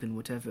to help in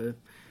whatever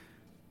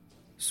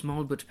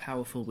small but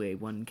powerful way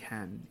one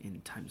can in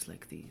times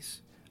like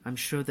these. I'm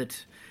sure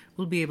that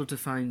we'll be able to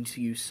find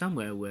you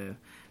somewhere where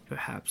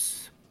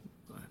perhaps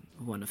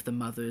one of the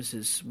mothers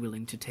is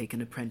willing to take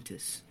an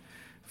apprentice.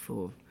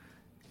 For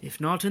if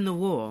not in the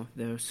war,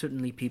 there are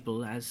certainly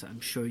people, as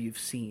I'm sure you've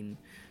seen,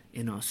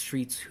 in our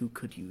streets who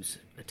could use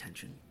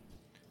attention."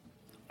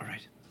 All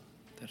right.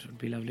 That would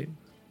be lovely.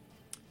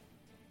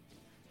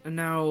 And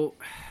now,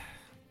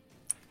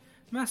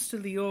 Master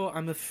Lior,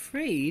 I'm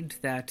afraid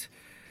that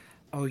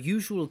our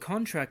usual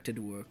contracted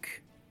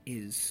work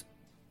is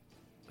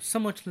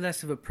somewhat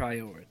less of a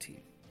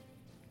priority.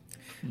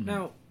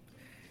 Now,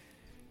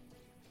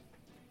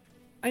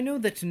 I know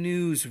that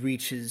news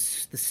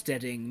reaches the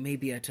steading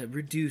maybe at a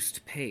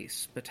reduced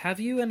pace, but have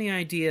you any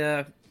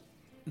idea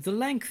the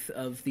length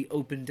of the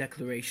open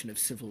declaration of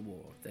civil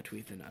war that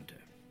we've been under?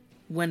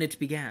 When it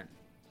began?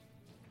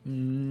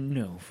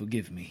 No,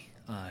 forgive me.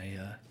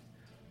 I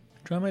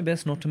try my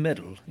best not to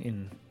meddle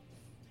in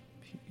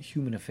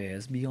human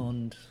affairs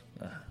beyond,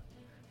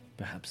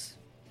 perhaps,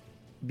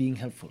 being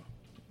helpful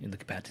in the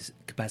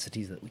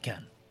capacities that we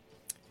can.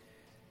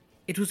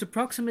 It was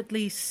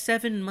approximately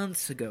 7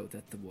 months ago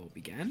that the war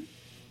began.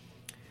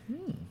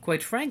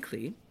 Quite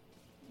frankly,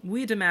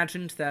 we'd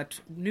imagined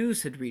that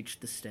news had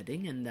reached the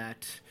steading and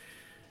that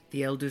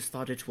the elders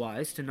thought it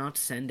wise to not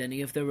send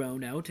any of their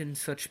own out in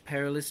such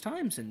perilous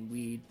times, and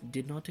we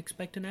did not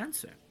expect an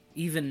answer,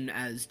 even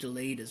as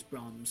delayed as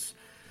Brahm's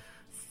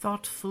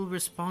thoughtful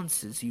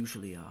responses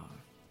usually are.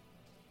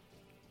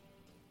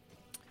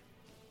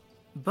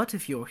 But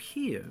if you're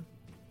here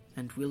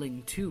and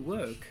willing to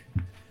work,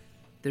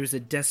 there's a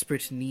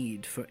desperate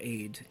need for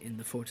aid in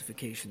the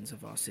fortifications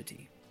of our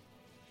city.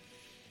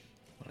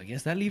 Well, I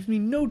guess that leaves me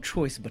no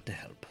choice but to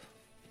help.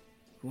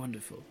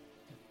 Wonderful.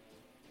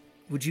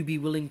 Would you be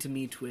willing to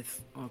meet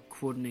with our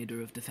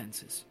coordinator of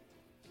defenses?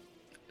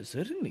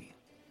 Certainly.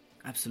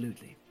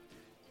 Absolutely.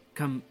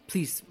 Come,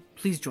 please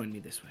join me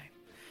this way.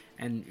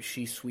 And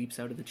she sweeps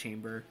out of the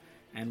chamber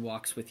and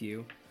walks with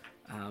you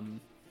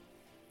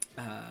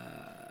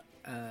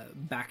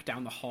back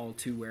down the hall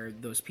to where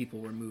those people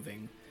were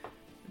moving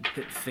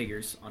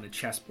figures on a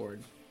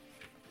chessboard,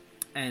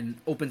 and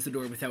opens the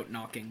door without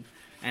knocking.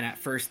 And at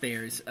first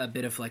there's a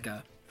bit of like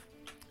a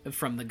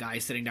from the guy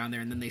sitting down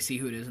there, and then they see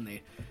who it is and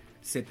they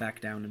sit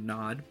back down and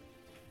nod.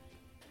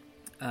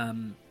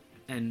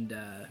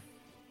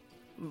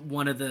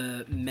 One of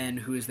the men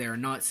who is there,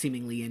 not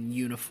seemingly in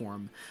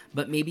uniform,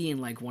 but maybe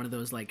in like one of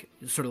those like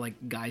sort of like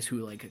guys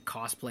who like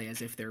cosplay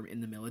as if they're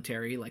in the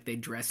military, like they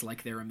dress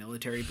like they're a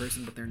military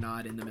person but they're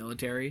not in the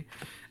military,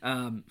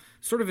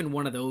 sort of in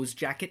one of those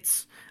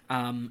jackets,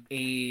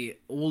 a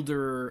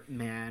older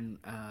man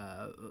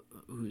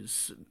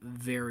who's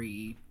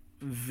very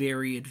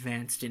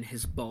advanced in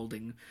his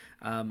balding,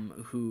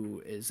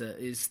 who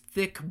is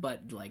thick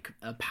but like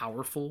a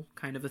powerful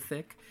kind of a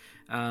thick,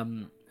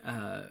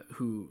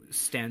 who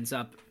stands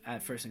up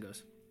at first and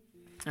goes,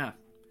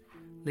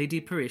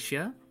 Lady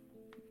Parisia,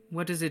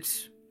 what is it?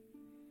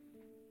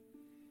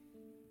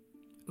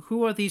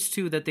 Who are these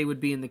two that they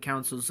would be in the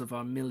councils of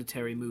our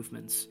military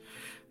movements?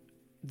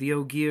 The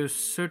Ogier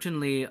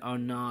certainly are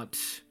not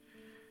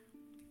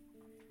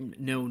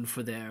known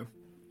for their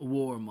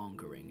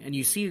warmongering. And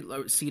you see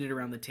seated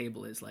around the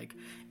table is like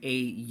a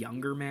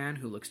younger man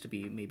who looks to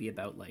be maybe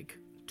about like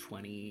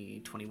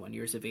 20, 21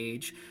 years of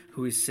age,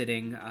 who is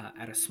sitting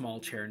at a small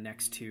chair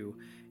next to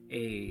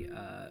a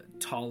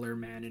taller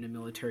man in a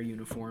military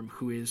uniform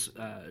who is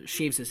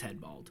shaves his head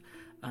bald.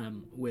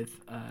 with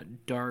a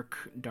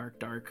dark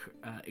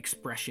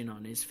expression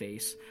on his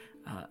face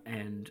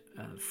and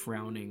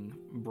frowning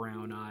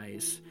brown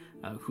eyes,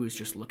 who is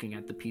just looking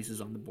at the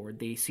pieces on the board.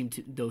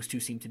 Those two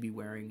seem to be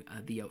wearing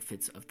the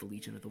outfits of the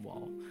Legion of the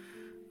Wall.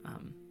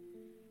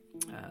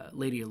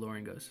 Lady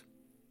Aloran goes,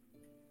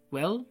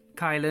 "Well,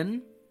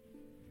 Kylan,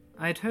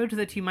 I'd heard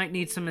that you might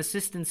need some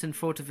assistance in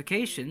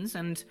fortifications,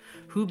 and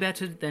who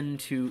better than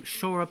to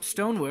shore up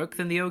stonework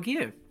than the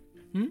Ogier?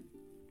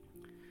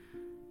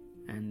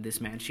 And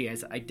this man she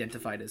has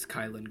identified as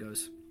Kylan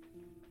goes,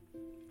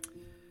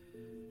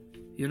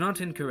 "You're not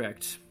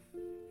incorrect.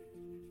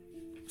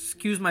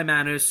 Excuse my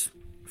manners,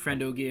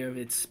 friend Ogier.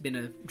 It's been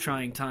a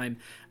trying time.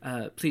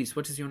 Please,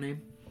 what is your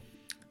name?"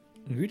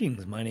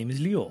 Greetings, my name is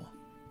Lior.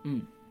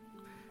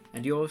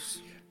 And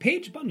yours?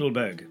 Page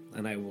Bundelberg,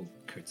 and I will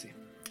curtsy.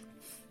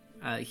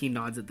 He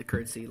nods at the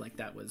curtsy like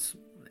that was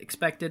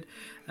expected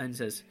and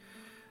says,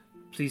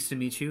 "Pleased to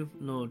meet you,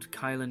 Lord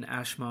Kylan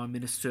Ashmar,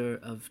 Minister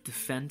of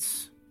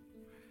Defense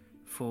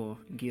for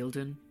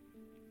Gildan.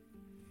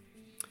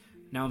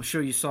 Now, I'm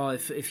sure you saw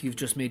if you've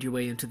just made your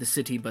way into the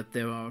city, but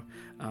there are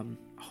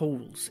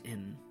holes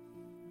in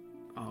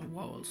our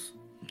walls."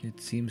 It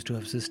seems to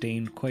have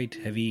sustained quite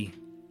heavy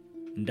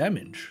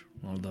damage,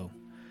 although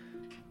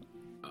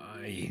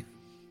I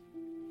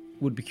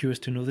would be curious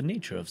to know the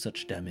nature of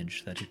such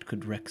damage that it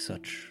could wreak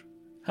such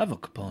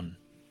havoc upon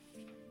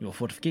your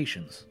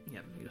fortifications.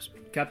 Yeah, he goes,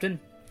 "Captain."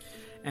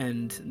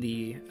 And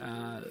the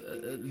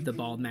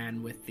bald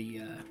man with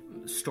the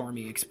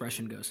stormy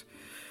expression goes,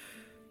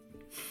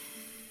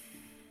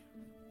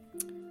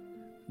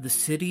 "The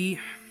city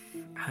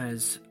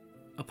has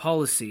a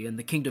policy, and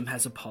the kingdom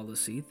has a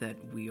policy,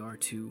 that we are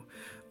to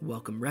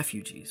welcome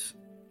refugees.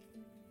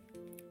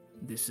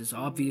 This is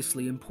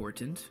obviously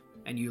important."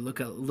 And you look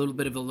a little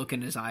bit of a look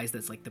in his eyes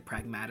that's like the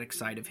pragmatic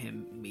side of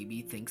him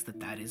maybe thinks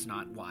that is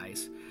not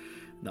wise.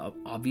 The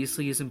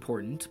obviously is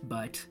important,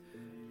 but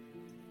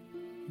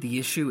the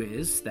issue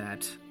is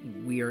that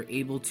we are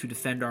able to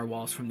defend our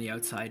walls from the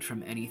outside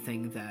from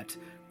anything that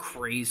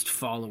crazed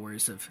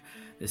followers of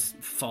this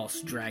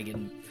false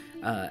dragon.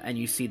 And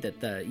you see that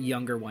the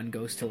younger one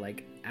goes to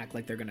like act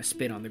like they're going to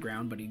spit on the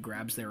ground, but he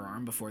grabs their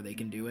arm before they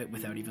can do it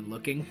without even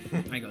looking.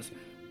 And he goes,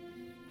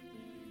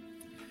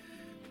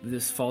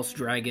 "This false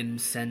dragon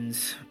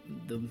sends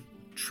the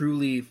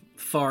truly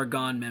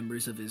far-gone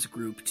members of his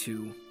group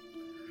to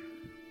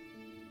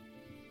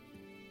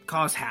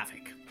cause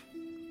havoc.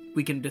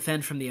 We can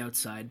defend from the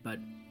outside, but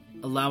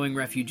allowing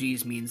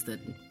refugees means that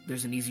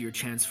there's an easier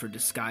chance for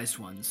disguised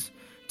ones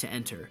to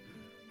enter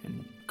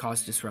and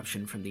cause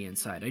disruption from the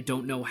inside. I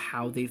don't know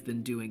how they've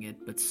been doing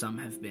it, but some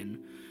have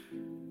been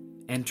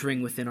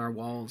entering within our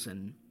walls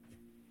and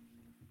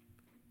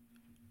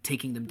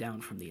taking them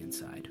down from the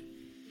inside.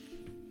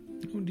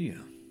 Oh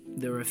dear.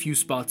 There are a few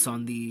spots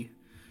on the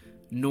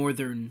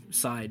northern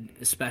side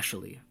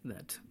especially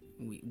that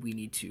we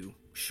need to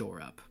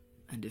shore up.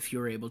 And if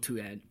you're able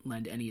to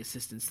lend any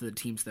assistance to the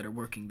teams that are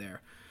working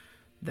there,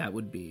 that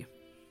would be...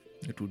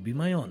 It would be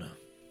my honor.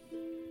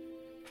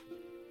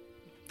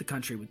 The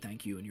country would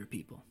thank you and your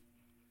people."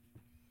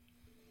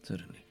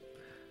 Certainly.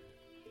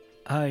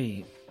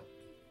 I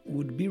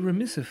would be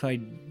remiss if I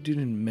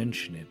didn't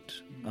mention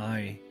it.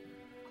 I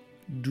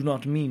do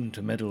not mean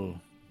to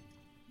meddle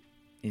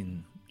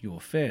in your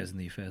affairs and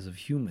the affairs of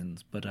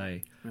humans, but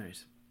I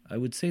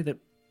would say that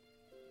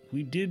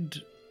we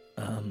did,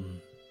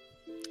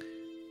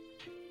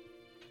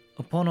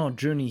 upon our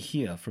journey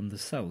here from the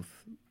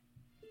south,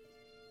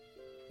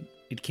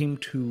 it came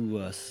to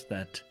us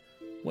that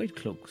white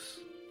cloaks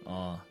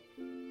are,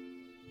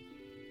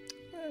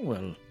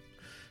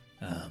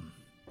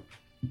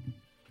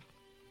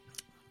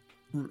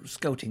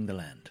 scouting the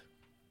land.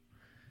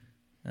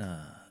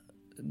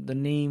 The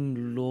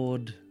name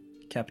Lord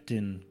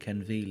Captain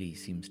Canveli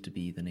seems to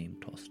be the name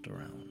tossed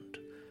around.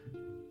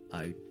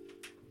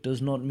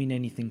 Does not mean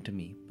anything to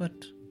me,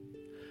 but...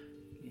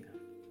 Yeah.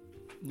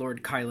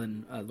 Lord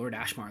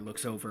Ashmar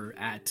looks over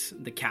at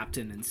the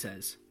captain and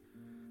says,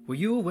 "Were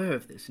you aware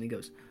of this?" And he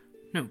goes,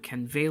 "No,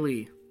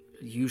 Canveli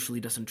usually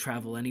doesn't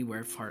travel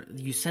anywhere far.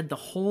 You said the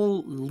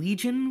whole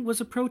legion was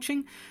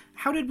approaching?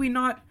 How did we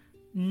not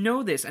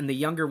know this?" And the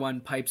younger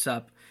one pipes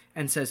up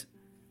and says,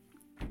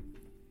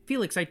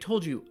 "Felix, I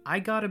told you, I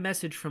got a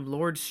message from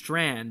Lord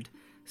Strand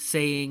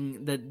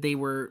saying that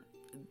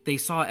they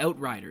saw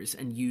outriders,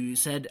 and you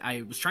said,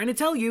 I was trying to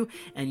tell you,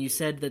 and you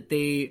said that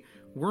they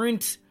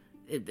weren't,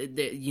 you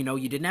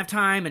didn't have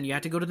time, and you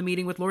had to go to the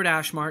meeting with Lord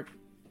Ashmar."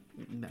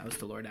 That was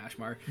to Lord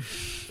Ashmar.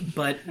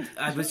 "But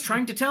I was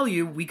trying to tell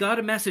you, we got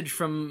a message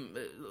from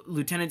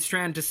Lieutenant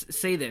Strand to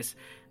say this."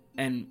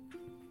 And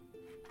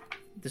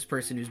this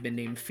person who's been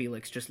named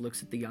Felix just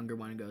looks at the younger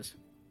one and goes,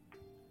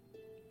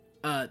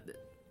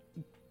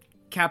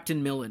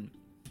 "Captain Millen,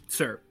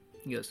 sir."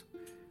 He goes,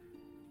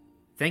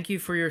 "Thank you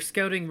for your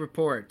scouting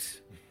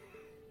report,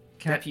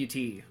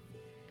 Deputy."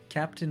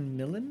 Captain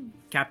Millen?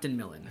 Captain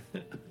Millen.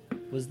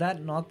 Was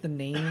that not the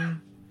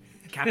name?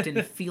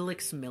 Captain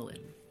Felix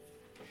Millen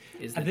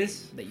is the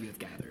This- name that you have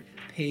gathered.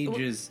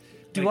 Page's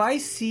Do I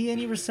see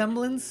any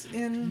resemblance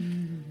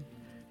in...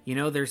 You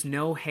know, there's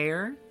no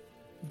hair,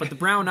 but the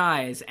brown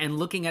eyes, and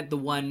looking at the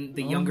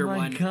younger my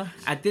one, gosh.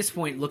 at this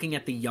point, looking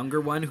at the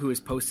younger one who is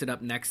posted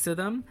up next to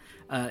them,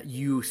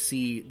 you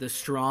see the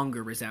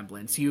stronger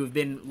resemblance. You have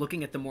been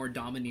looking at the more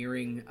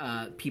domineering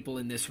people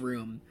in this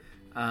room,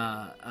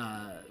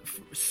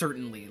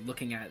 certainly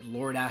looking at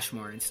Lord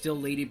Ashmar and still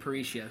Lady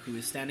Parisha, who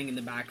is standing in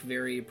the back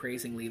very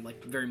appraisingly,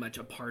 like very much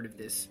a part of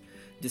this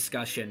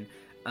discussion,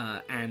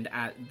 and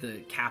at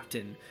the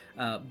captain.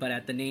 But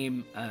at the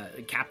name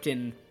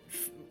Captain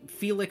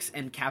Felix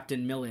and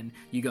Captain Millen,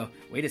 you go,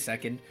 wait a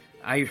second,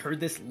 I heard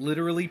this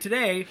literally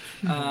today,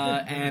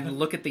 and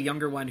look at the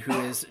younger one who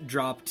has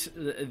dropped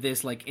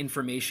this like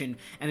information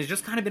and has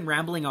just kind of been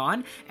rambling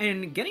on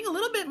and getting a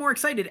little bit more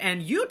excited.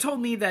 And you told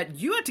me that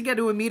you had to get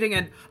to a meeting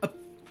and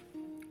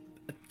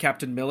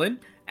Captain Millen,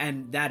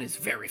 and that is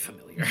very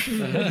familiar.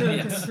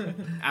 Yes,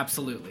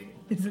 absolutely.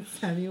 Is it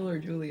Samuel or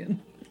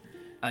Julian?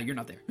 You're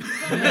not there.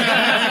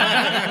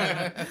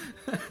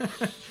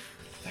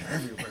 They're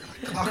everywhere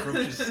like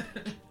cockroaches.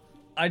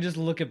 I just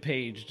look at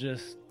Paige,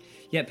 just...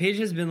 Yeah, Paige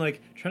has been like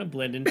trying to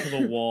blend into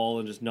the wall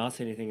and just not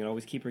say anything and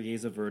always keep her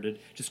gaze averted,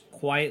 just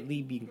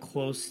quietly being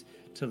close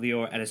to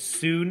Leor. And as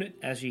soon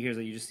as she hears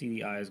it, you just see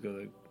the eyes go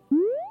like...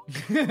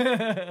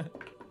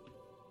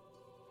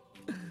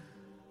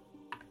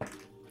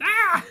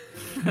 Ah!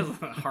 That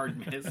was a hard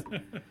miss.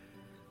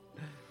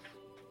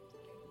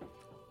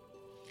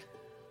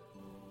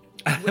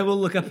 I will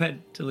look up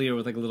to Leor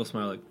with like a little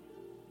smile, like,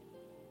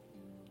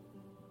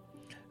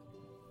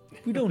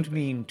 We don't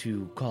mean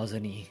to cause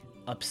any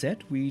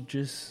upset. We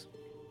just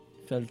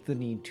felt the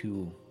need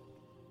to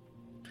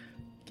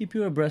keep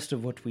you abreast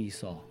of what we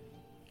saw.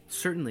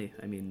 Certainly.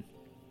 I mean,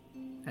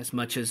 as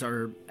much as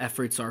our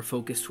efforts are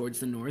focused towards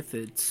the north,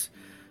 it's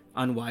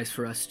unwise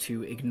for us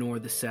to ignore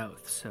the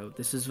south. So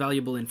this is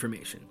valuable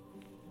information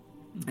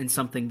and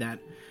something that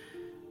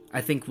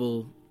I think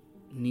we'll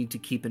need to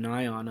keep an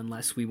eye on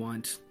unless we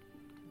want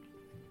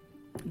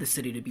the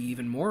city to be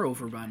even more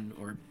overrun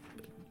or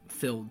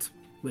filled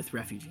with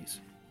refugees.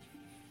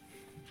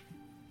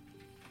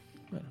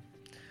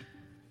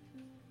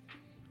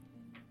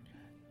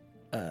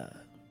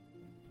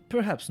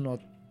 Perhaps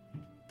not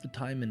the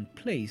time and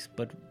place,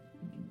 but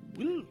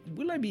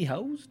will I be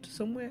housed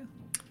somewhere?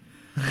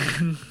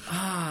 And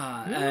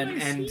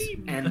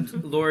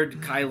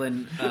Lord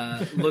Kylan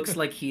looks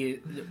like he,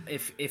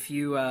 if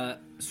you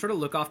sort of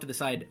look off to the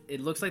side, it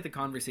looks like the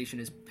conversation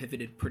has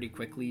pivoted pretty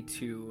quickly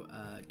to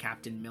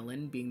Captain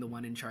Millen being the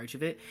one in charge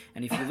of it.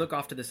 And if you look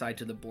off to the side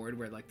to the board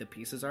where like the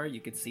pieces are, you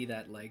could see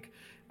that like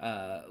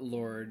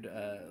Lord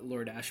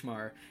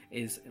Ashmar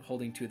is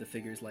holding two of the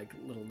figures like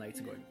little knights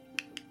and going.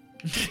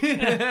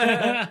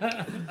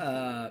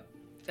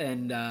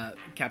 And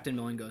Captain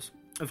Millen goes,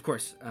 of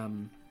course.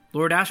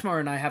 Lord Ashmar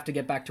and I have to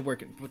get back to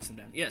work and puts them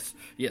down. Yes,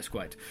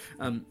 quite.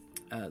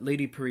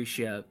 Lady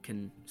Parisha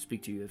can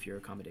speak to you of your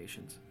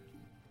accommodations.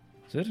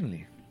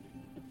 Certainly.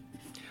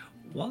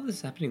 While this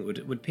is happening,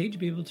 would Paige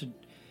be able to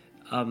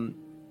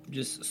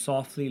just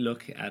softly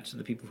look at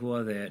the people who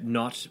are there,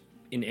 not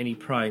in any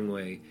prying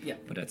way,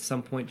 but at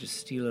some point just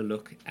steal a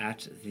look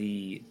at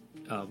the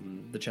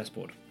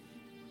chessboard?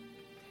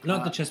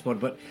 Not the chessboard,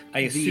 but I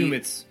assume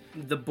it's...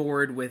 The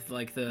board with,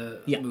 like,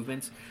 the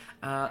movements.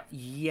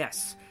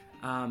 Yes.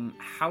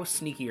 How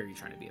sneaky are you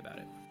trying to be about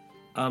it?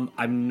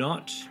 I'm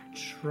not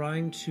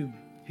trying to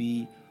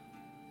be...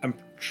 I'm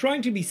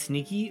trying to be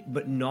sneaky,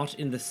 but not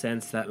in the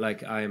sense that,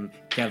 like, I'm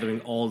gathering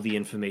all the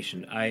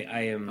information.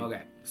 I am...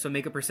 Okay, so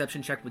make a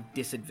perception check with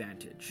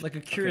disadvantage. Like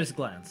a curious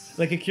glance.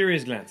 Like a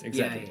curious glance,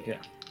 exactly.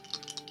 Yeah.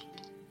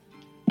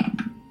 Oh,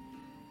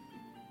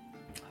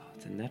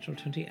 it's a natural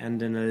 20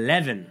 and an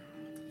 11.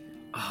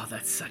 Oh,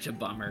 that's such a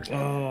bummer.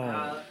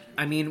 Oh.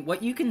 I mean,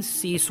 what you can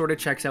see sort of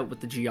checks out with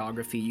the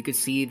geography. You could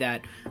see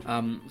that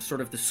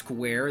sort of the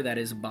square that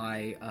is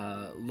by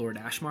Lord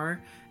Ashmar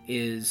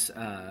is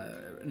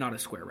not a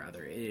square,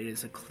 rather. It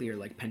is a clear,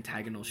 like,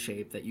 pentagonal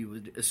shape that you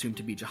would assume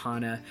to be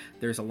Jehannah.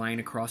 There's a line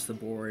across the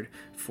board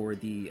for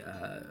the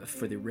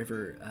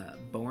river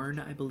Bourne,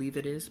 I believe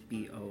it is,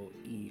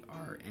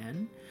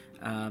 Boern.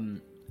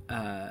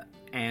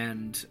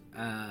 And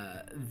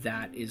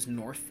that is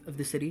north of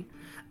the city.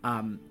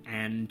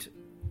 And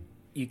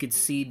you could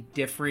see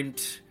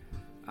different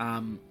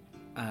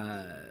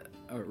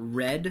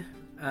red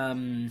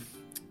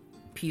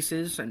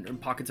pieces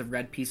and pockets of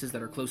red pieces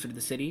that are closer to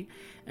the city,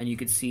 and you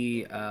could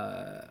see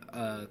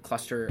a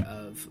cluster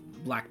of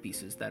black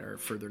pieces that are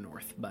further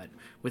north. But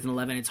with an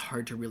 11, it's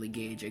hard to really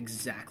gauge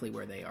exactly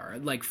where they are.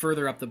 Like,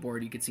 further up the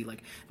board, you could see,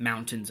 like,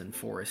 mountains and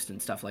forest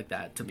and stuff like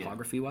that,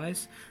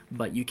 topography-wise,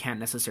 but you can't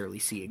necessarily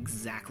see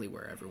exactly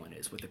where everyone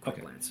is with a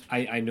quick glance.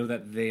 I know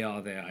that they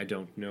are there. I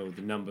don't know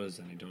the numbers,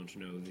 and I don't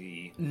know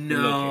the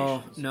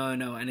locations.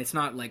 No, And it's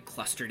not, like,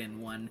 clustered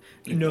in one.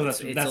 No,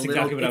 that's exactly what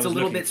I was It's a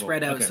little looking bit for.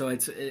 spread out, Okay. so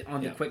it's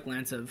on the quick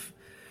glance of...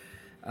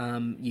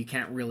 you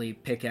can't really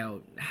pick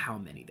out how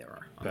many there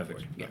are on the Perfect.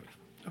 board. Yeah,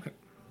 Okay.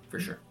 for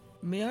sure.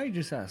 May I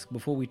just ask,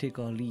 before we take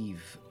our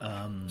leave,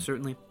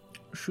 Certainly.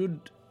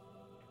 should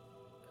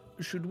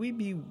should we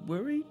be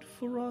worried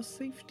for our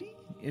safety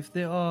if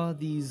there are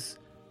these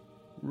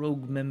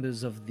rogue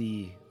members of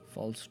the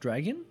False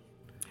Dragon?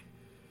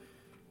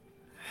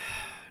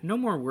 No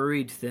more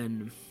worried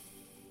than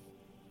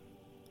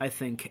I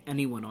think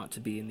anyone ought to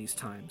be in these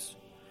times.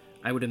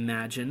 I would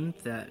imagine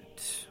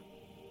that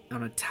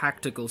on a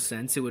tactical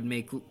sense, it would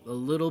make a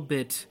little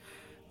bit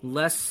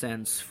less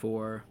sense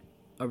for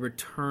a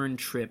return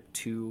trip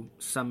to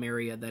some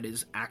area that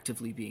is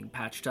actively being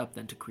patched up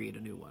than to create a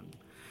new one.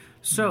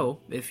 So,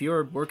 if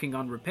you're working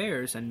on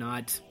repairs and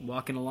not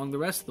walking along the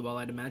rest of the wall,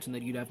 I'd imagine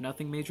that you'd have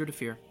nothing major to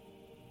fear.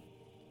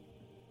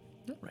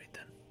 All right,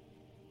 then.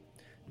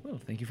 Well,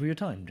 thank you for your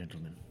time,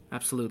 gentlemen.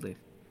 Absolutely.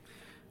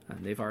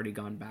 They've already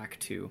gone back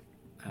to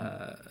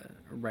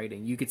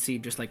writing. You could see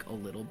just like a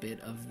little bit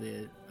of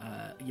the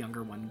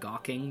younger one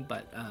gawking,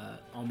 but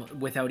almost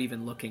without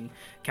even looking,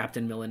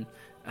 Captain Millen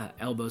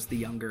elbows the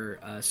younger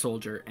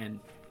soldier and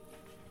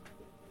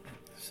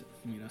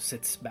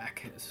sits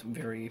back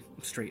very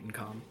straight and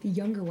calm. The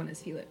younger one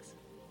is Felix.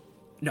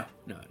 No.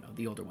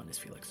 The older one is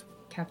Felix.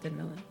 Captain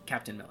Millen.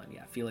 Captain Millen,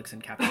 yeah. Felix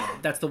and Captain Millen.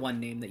 That's the one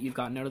name that you've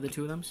gotten out of the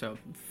two of them. So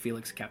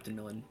Felix, Captain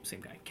Millen,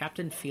 same guy.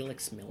 Captain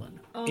Felix Millen.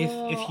 Oh, if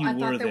you I were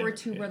thought there there, were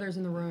two brothers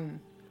in the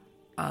room.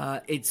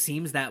 It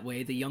seems that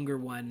way. The younger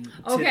one.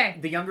 Okay.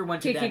 The younger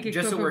one to them. Okay,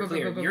 Just so go, we're go,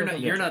 clear, go, you're go, not.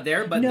 go. You're not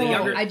there. But No, the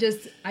younger.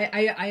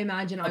 I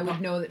imagine I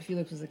would know that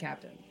Felix was the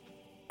captain.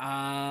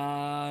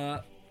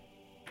 I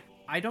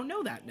don't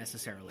know that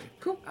necessarily.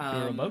 Cool.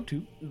 You're about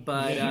to.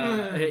 But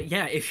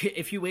yeah,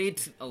 if you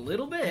wait a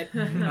little bit.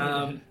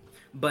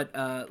 But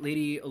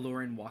Lady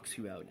Aloran walks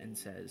you out and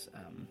says,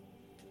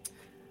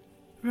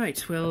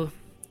 right, well,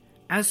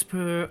 as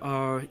per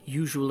our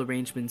usual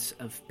arrangements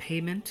of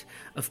payment,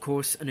 of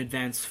course, an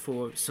advance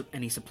for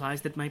any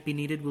supplies that might be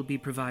needed will be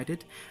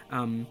provided.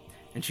 And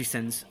she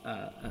sends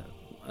a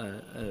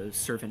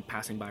servant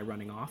passing by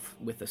running off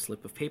with a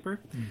slip of paper.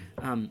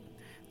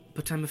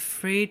 But I'm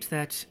afraid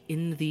that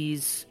in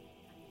these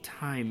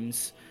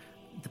times,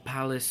 the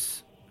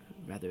palace,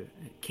 rather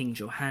King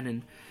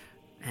Jehannah,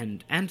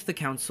 and the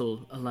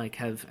council alike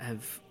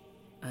have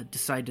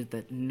decided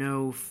that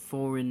no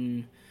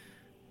foreign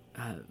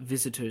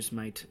visitors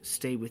might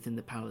stay within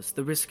the palace.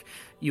 The risk,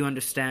 you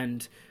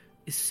understand,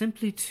 is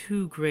simply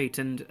too great,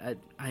 and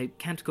I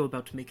can't go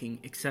about making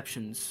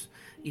exceptions,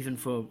 even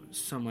for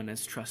someone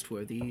as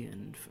trustworthy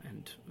and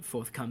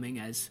forthcoming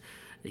as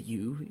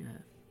you,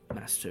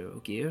 Master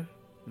Ogier.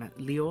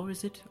 Lior,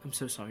 is it? I'm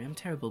so sorry, I'm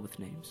terrible with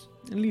names.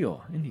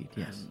 Lior, indeed,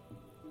 yes.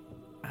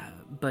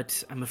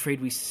 But I'm afraid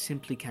we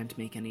simply can't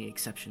make any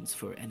exceptions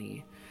for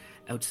any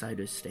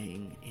outsiders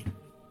staying in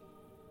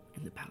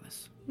the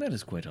palace. That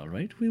is quite all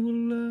right. We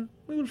will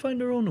find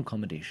our own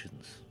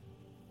accommodations.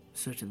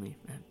 Certainly.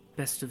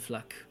 Best of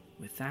luck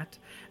with that.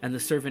 And the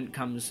servant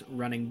comes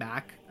running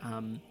back,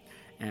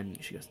 and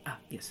she goes,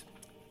 yes,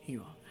 here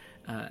you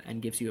are,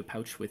 and gives you a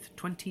pouch with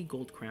 20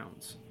 gold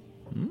crowns.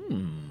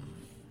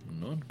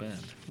 Not bad.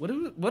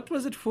 What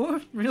was it for?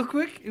 Real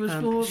quick, it was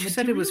for. She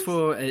said it was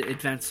for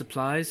advanced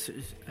supplies.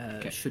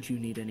 Should you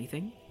need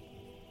anything,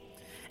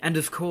 and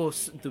of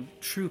course the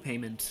true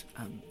payment,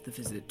 the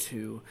visit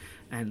to.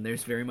 And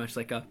there's very much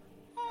like a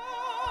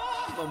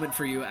moment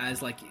for you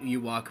as like you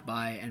walk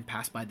by and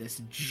pass by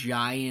this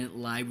giant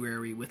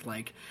library with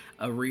like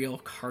a real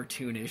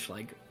cartoonish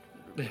like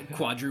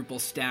quadruple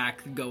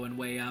stack going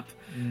way up.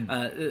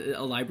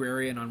 A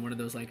librarian on one of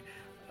those like.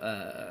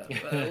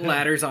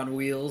 Ladders on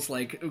wheels,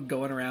 like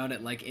going around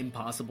at like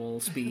impossible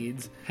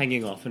speeds,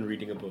 hanging off and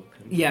reading a book.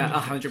 Yeah,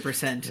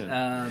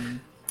 100%.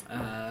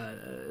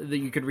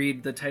 You could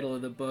read the title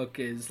of the book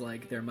is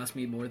like "There Must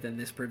Be More Than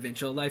This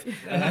Provincial Life."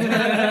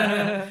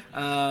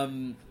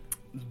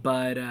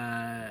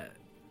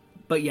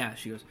 But yeah,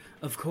 she goes,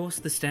 of course,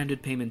 the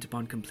standard payment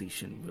upon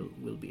completion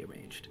will be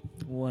arranged.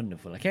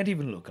 Wonderful. I can't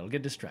even look. I'll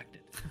get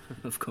distracted.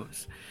 Of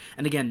course.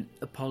 And again,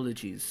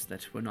 apologies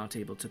that we're not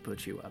able to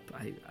put you up.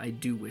 I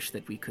do wish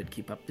that we could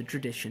keep up the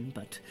tradition,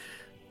 but,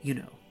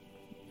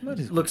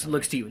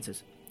 looks to you and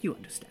says, you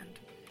understand.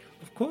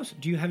 Of course.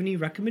 Do you have any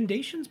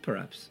recommendations,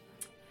 perhaps?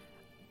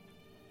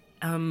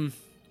 I'm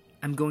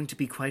going to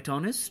be quite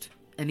honest.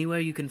 Anywhere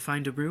you can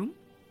find a room?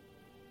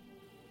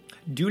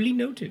 Duly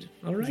noted.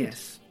 All right.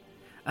 Yes.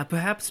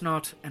 Perhaps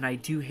not, and I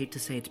do hate to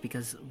say it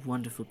because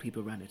wonderful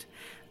people run it,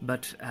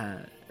 but,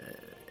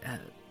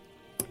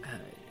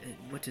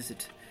 what is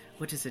it?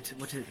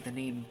 The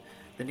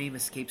name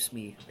escapes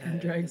me.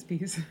 Pendrag's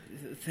piece.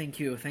 Thank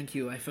you.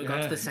 I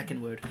forgot the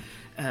second word.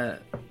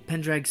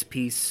 Pendrag's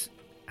piece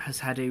has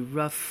had a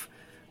rough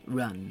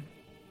run.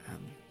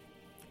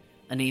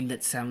 A name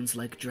that sounds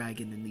like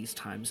dragon in these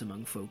times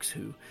among folks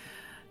who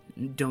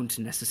don't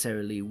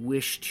necessarily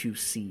wish to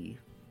see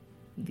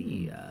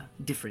the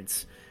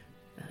difference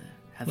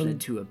have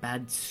led to a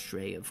bad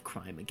stray of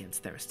crime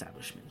against their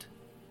establishment.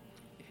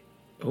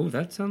 Oh,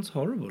 that sounds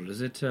horrible.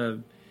 Is it,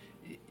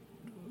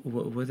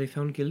 were they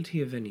found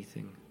guilty of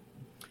anything?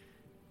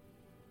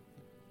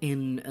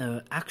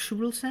 In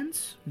actual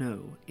sense,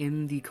 no.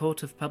 In the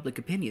court of public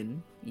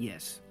opinion,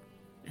 yes.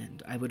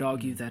 And I would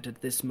argue that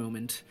at this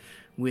moment,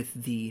 with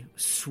the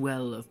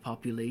swell of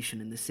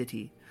population in the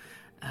city,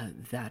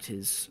 that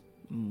is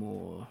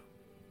more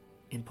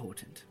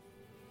important.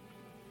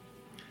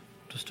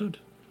 Understood.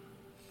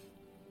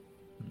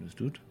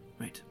 Understood.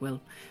 Right.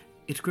 Well,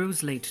 it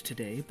grows late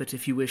today, but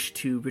if you wish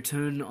to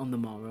return on the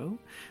morrow,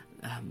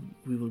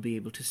 we will be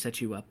able to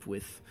set you up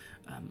with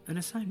an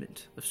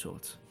assignment of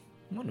sorts.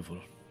 Wonderful.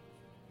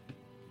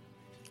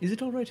 Is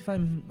it all right if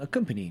I'm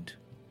accompanied?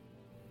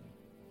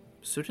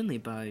 Certainly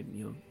by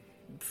your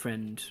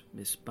friend,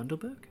 Miss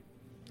Bundleberg?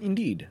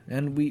 Indeed,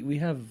 and we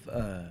have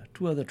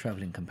 2 other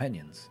traveling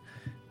companions.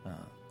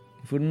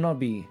 If it would not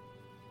be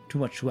too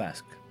much to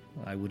ask,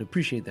 I would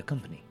appreciate their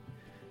company.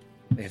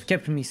 They have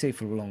kept me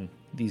safer along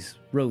these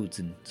roads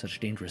in such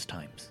dangerous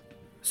times.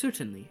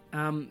 Certainly.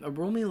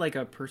 Roll me like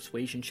a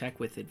persuasion check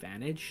with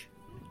advantage.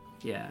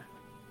 Yeah.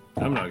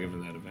 I'm not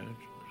giving that advantage.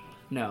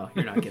 No,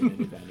 you're not getting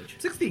an advantage.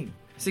 16.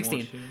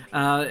 16.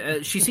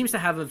 She seems to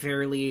have a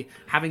fairly,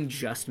 having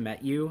just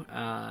met you,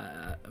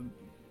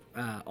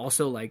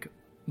 also like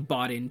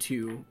bought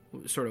into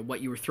sort of what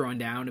you were throwing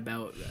down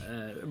about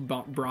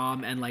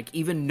Brahm, and like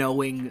even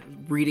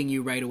reading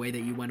you right away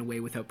that you went away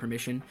without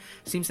permission,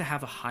 seems to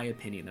have a high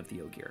opinion of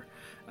the Ogier.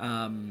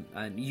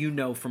 And you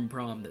know from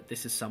Brahm that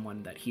this is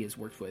someone that he has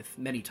worked with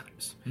many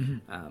times.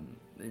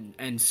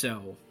 And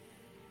so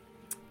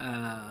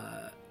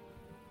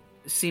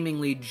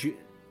seemingly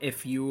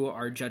if you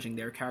are judging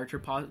their character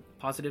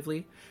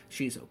positively,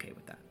 she's okay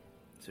with that.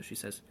 So she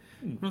says,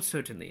 well,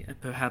 certainly,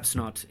 perhaps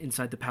not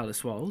inside the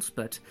palace walls,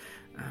 but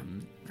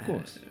of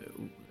course.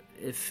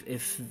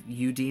 If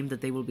you deem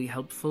that they will be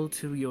helpful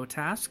to your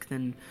task,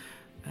 then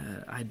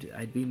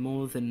I'd be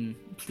more than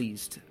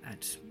pleased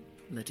at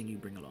letting you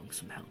bring along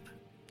some help.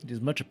 It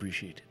is much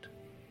appreciated.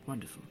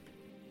 Wonderful.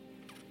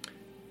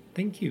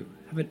 Thank you.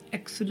 Have an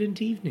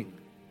excellent evening.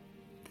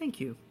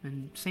 Thank you,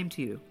 and same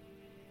to you.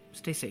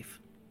 Stay safe.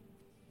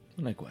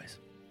 Likewise.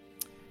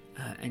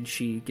 And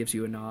she gives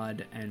you a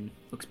nod and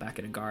looks back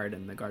at a guard,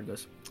 and the guard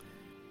goes,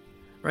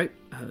 right,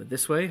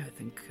 this way. I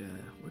think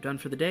we're done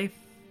for the day.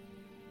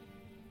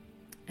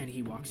 And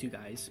he walks you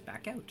guys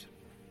back out.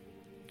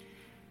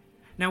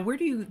 Now, where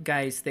do you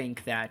guys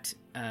think that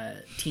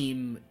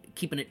team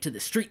keeping it to the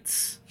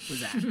streets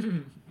was at?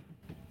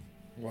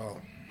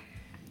 Well,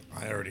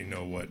 I already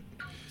know what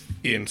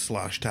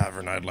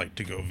inn/tavern I'd like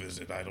to go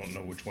visit. I don't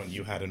know which one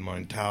you had in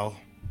mind, Tal.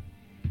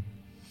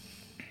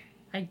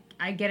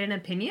 I get an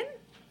opinion?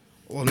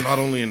 Well, not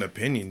only an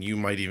opinion, you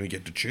might even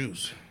get to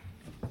choose.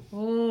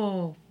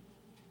 Oh.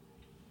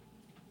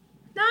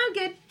 No, I'm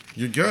good.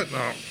 You're good?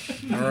 No.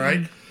 All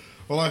right.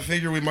 Well, I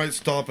figure we might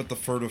stop at the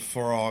Furtive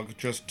Frog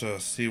just to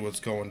see what's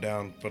going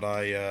down, but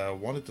I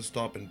wanted to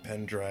stop in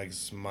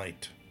Pendrag's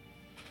Might.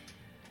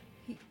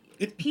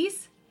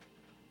 Peace?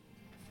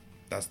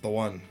 That's the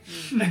one.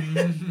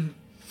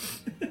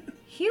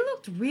 He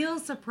looked real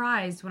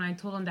surprised when I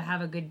told him to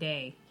have a good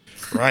day.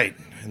 Right,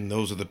 and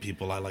those are the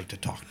people I like to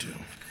talk to.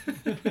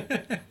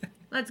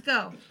 Let's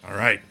go. All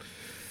right.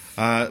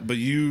 But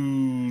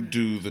you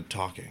do the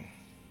talking.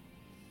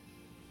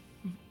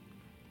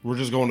 We're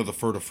just going to the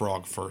Furtive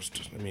Frog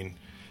first. I mean,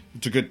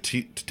 it's a good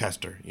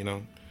tester, you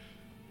know?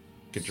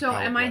 Get your So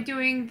palate am I wet.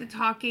 doing the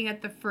talking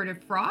at the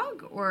Furtive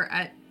Frog or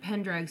at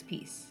Pendrag's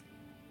Peace?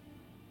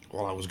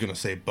 Well, I was going to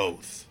say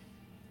both.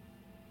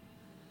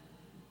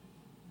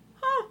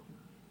 Huh.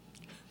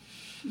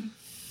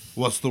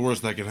 What's the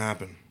worst that can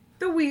happen?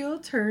 The wheel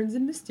turns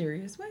in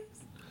mysterious ways.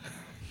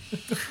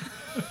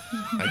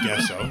 I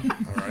guess so.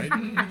 All right.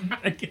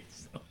 I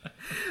guess so.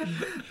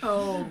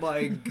 Oh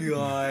my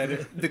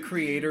god. The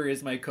creator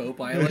is my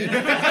co-pilot.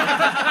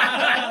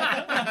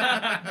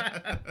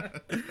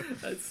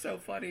 That's so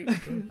funny.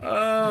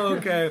 Oh,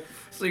 okay.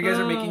 So you guys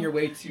are making your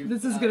way to...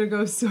 This is gonna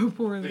go so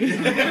poorly. You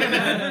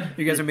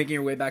guys are making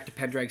your way back to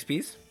Pendrag's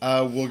Peace?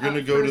 We're going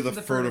to go to first the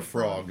the Furtive Furtive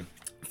Frog.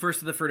 First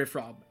to the Furtive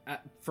Frog.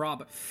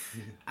 Frob.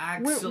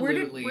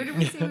 Absolutely. Where did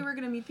we say we were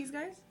gonna meet these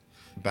guys?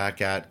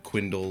 Back at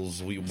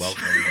Quindle's, we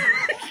welcome.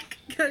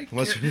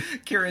 What's-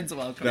 Kieran's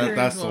welcome.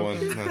 That's the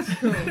one. That's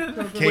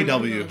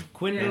KW.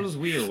 Quindle's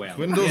Wheel Well.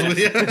 Quindle's with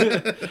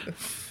you.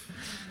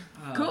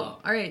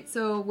 Cool. All right,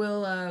 so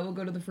we'll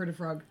go to the Furtive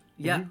Frog.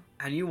 Yeah,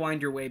 and you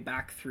wind your way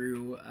back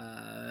through,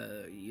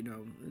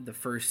 the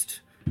first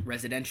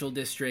residential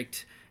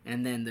district,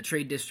 and then the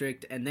trade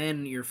district, and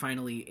then you're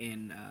finally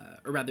in,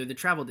 the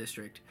travel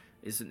district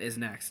is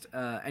next.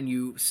 And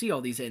you see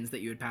all these inns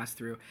that you had passed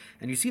through,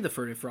 and you see the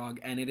Furtive Frog,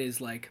 and it is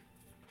like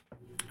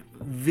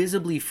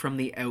visibly from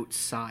the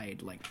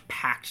outside, like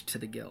packed to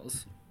the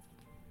gills,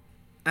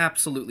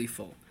 absolutely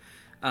full.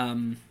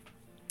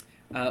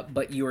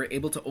 But you are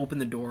able to open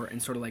the door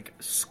and sort of like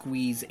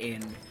squeeze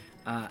in,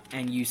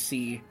 and you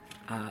see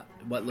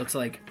what looks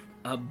like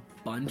a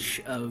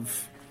bunch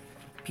of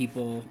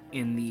people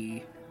in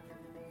the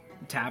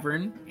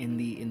tavern in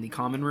the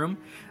common room.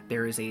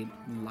 There is a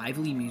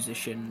lively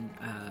musician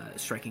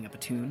striking up a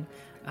tune.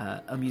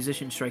 A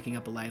musician striking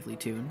up a lively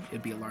tune.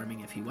 It'd be alarming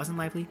if he wasn't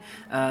lively.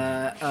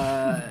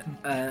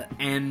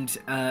 And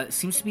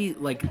seems to be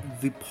like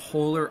the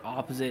polar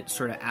opposite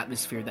sort of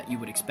atmosphere that you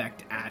would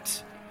expect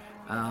at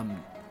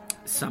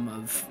some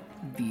of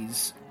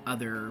these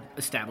other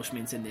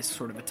establishments in this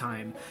sort of a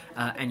time.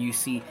 And you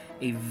see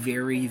a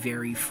very,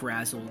 very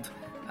frazzled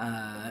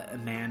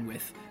man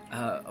with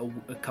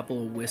a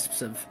couple of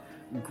wisps of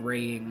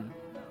graying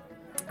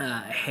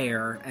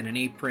hair and an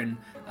apron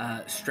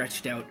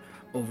stretched out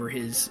over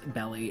his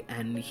belly,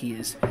 and he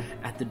is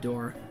at the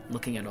door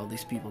looking at all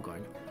these people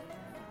going,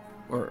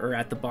 or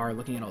at the bar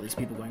looking at all these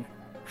people going.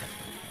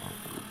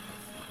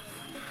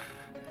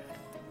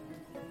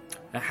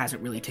 That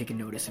hasn't really taken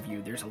notice of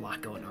you. There's a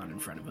lot going on in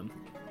front of him.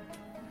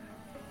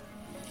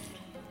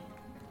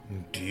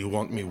 Do you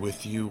want me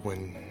with you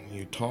when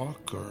you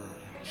talk, or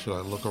should I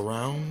look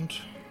around?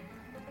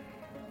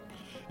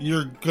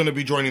 You're going to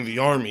be joining the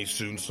army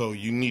soon, so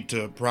you need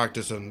to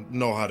practice and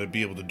know how to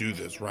be able to do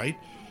this, right?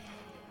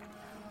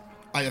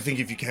 I think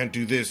if you can't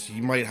do this,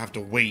 you might have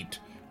to wait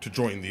to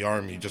join the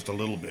army just a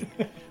little bit.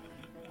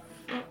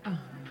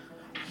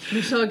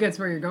 Michelle gets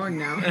where you're going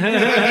now.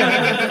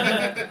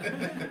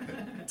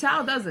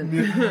 Tal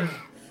doesn't.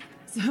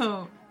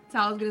 So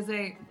Tal's gonna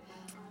say,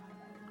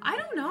 I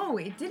don't know.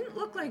 It didn't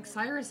look like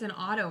Cyrus and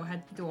Otto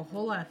had to do a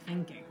whole lot of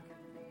thinking.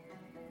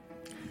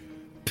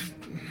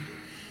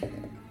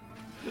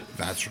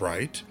 That's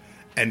right.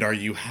 And are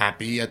you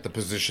happy at the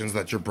positions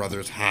that your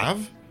brothers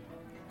have?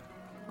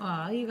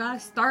 Well, you gotta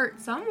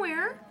start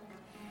somewhere.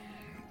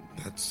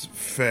 That's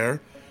fair.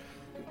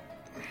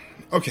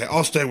 Okay,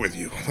 I'll stay with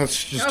you.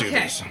 Let's just do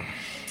this.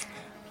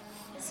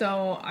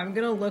 So I'm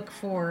gonna look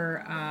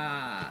for,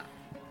 I'll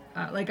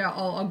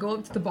go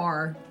up to the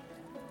bar,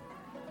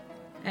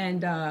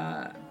 and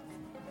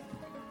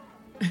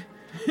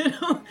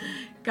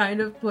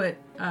kind of put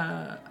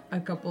a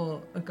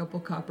couple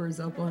coppers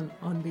up on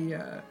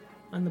the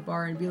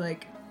bar and be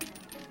like,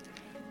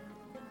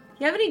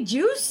 "You have any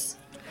juice?"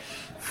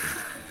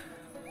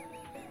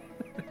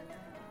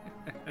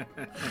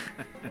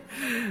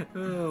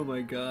 Oh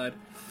my god.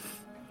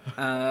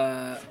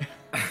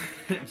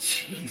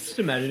 Jeez. Just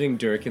imagining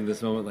Dirk in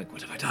this moment, like,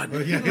 what have I done?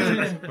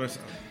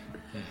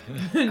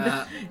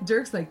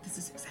 Dirk's like, "This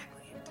is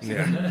exactly it."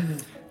 Yeah.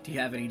 Do you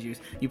have any juice?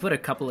 You put a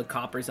couple of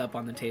coppers up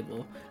on the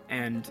table,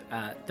 and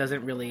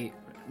doesn't really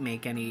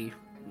make any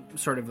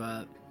sort of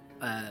a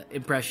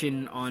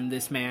impression on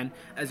this man.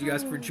 As you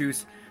ask for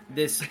juice,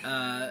 this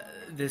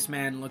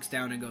man looks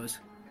down and goes,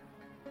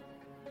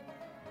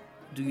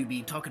 "Do you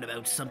be talking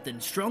about something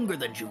stronger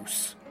than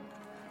juice?"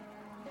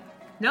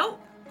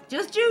 Nope,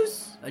 just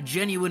juice. A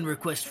genuine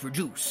request for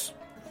juice.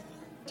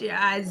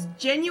 As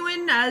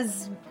genuine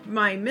as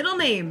my middle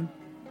name.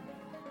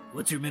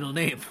 What's your middle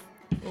name?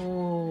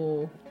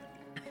 Oh.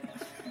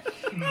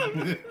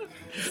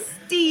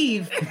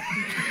 Steve.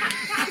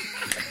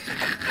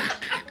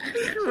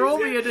 Roll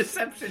me a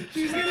deception.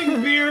 She's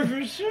getting beer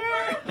for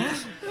sure.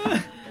 As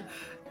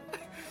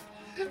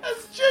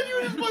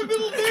genuine as my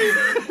middle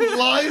name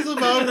lies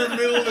about her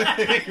middle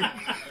name.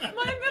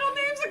 My middle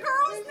name's a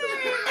girl's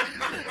name.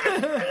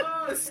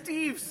 Oh,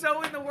 Steve,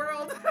 so in the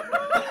world.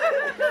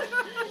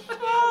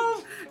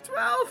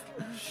 12.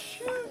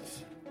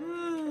 Shoot.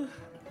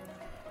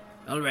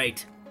 All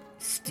right,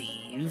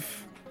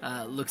 Steve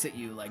looks at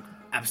you like,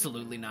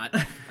 absolutely not.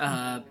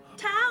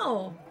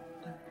 Tal.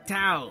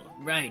 Tal,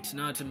 right,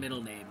 not a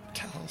middle name.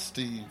 Tell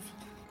Steve.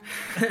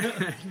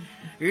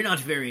 You're not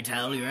very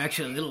tall, you're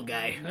actually a little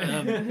guy.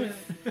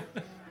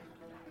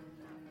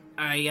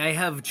 I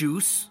have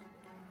juice.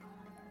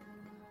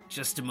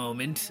 Just a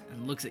moment.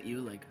 And looks at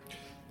you like,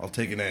 I'll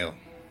take an ale.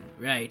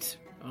 right,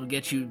 I'll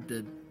get you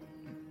the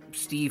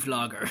Steve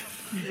Lager.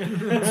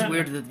 It's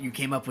weird that you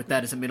came up with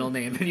that as a middle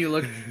name. And you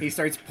look, he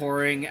starts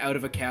pouring out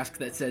of a cask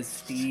that says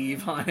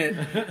Steve on it.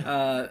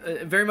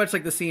 Very much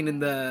like the scene in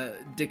The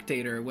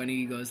Dictator when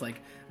he goes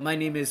like, "My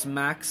name is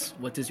Max,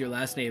 what is your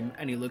last name?"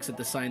 And he looks at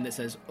the sign that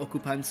says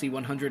Occupancy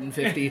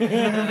 150.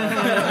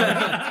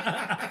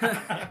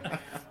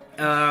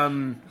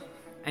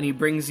 And he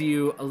brings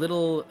you a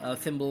little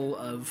thimble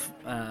of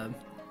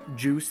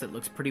juice that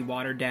looks pretty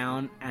watered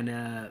down and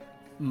a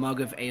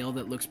mug of ale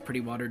that looks pretty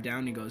watered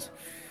down. He goes,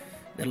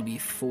 "That'll be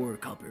 4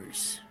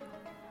 coppers."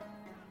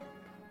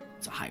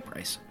 It's a high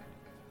price.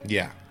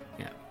 Yeah.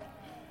 Yeah.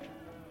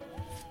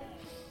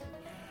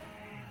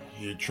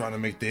 You're trying to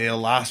make the ale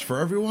last for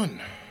everyone?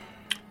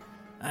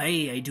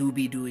 I do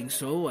be doing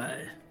so.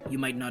 You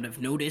might not have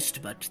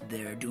noticed, but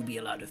there do be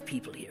a lot of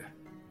people here.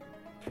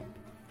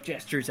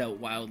 Gestures out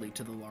wildly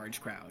to the large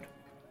crowd.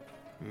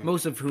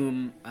 Most of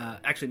whom,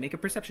 actually make a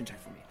perception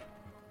check for me.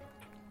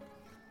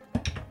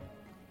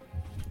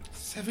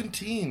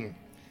 17.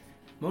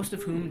 Most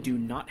of whom do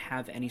not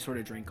have any sort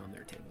of drink on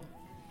their table.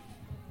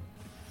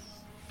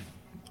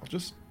 I'll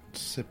just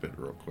sip it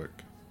real quick.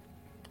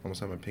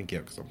 Almost have my pinky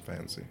out because I'm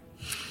fancy.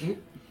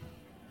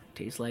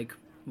 Tastes like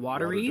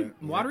watery,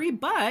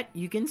 but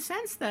you can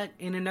sense that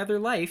in another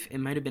life, it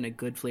might have been a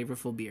good,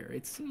 flavorful beer.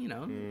 It's,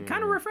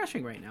 kind of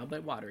refreshing right now,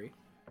 but watery.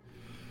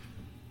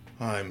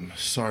 I'm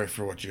sorry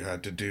for what you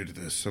had to do to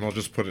this, and I'll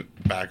just put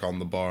it back on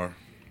the bar.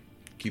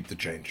 Keep the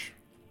change.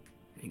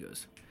 He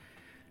goes,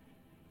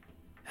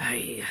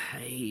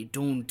 I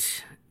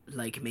don't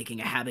like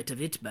making a habit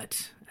of it,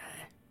 but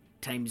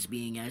times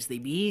being as they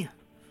be.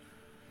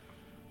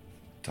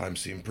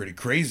 Times seem pretty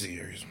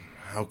crazy.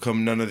 How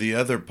come none of the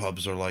other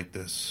pubs are like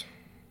this?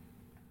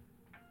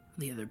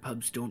 The other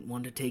pubs don't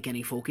want to take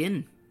any folk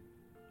in.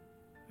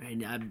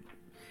 And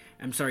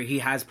I'm sorry, he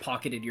has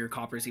pocketed your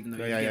coppers even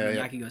though you've given them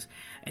back. He goes,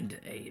 and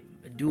I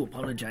do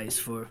apologize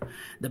for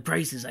the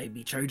prices I'd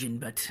be charging,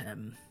 but,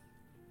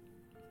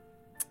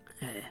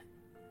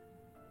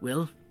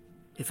 well,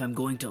 if I'm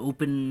going to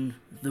open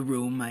the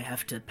room, I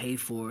have to pay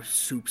for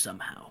soup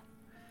somehow.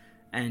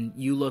 And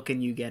you look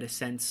and you get a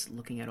sense,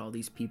 looking at all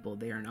these people,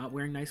 they are not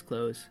wearing nice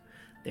clothes.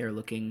 They are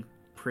looking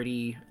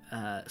pretty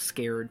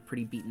scared,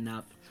 pretty beaten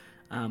up,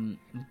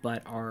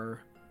 but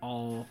are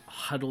all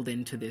huddled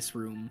into this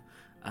room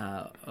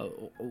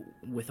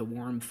with a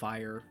warm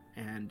fire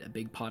and a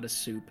big pot of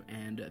soup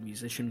and a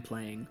musician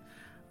playing.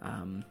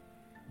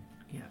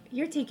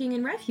 You're taking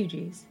in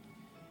refugees.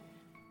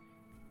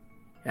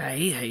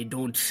 I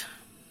don't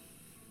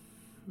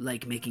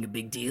like making a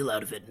big deal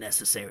out of it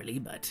necessarily,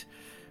 but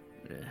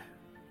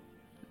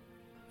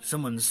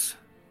someone's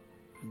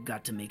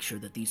got to make sure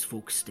that these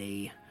folks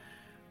stay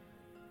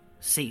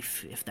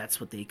safe if that's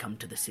what they come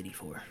to the city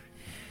for.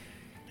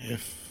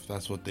 If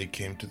that's what they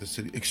came to the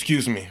city...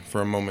 Excuse me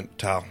for a moment,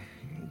 Tal.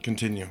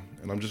 Continue.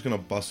 And I'm just going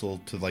to bustle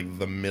to,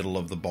 the middle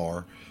of the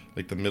bar,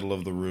 the middle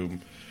of the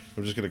room.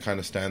 I'm just going to kind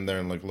of stand there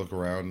and, look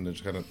around and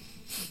just kind of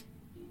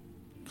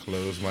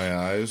close my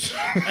eyes.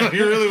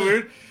 You're really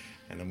weird.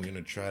 And I'm going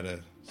to try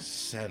to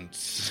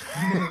sense...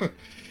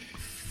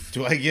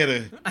 Do I get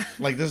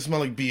does it smell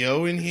like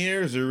BO in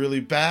here? Is it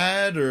really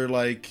bad? Or,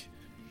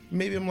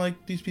 maybe I'm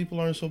like, these people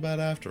aren't so bad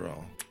after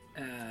all.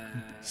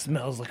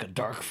 Smells like a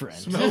dark friend.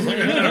 Smells like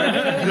a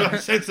dark... Do I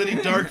sense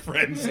any dark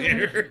friends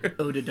here?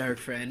 Oh, the dark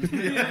friend.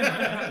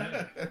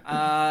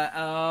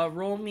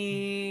 Roll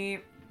me...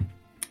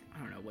 I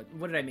don't know,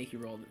 what did I make you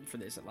roll for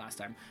this at last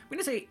time? I'm going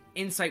to say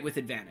insight with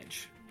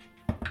advantage.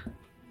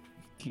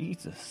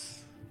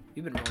 Jesus.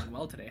 You've been rolling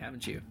well today,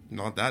 haven't you?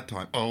 Not that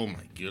time. Oh,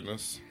 my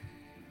goodness.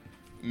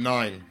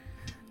 9.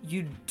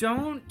 You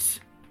don't...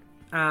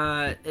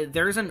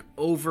 there's an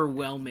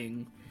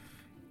overwhelming...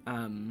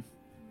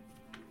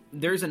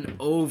 there's an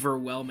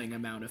overwhelming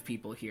amount of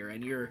people here,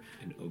 and you're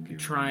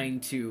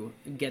trying to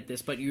get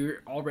this, but you're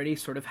already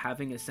sort of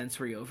having a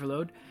sensory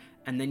overload,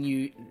 and then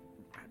you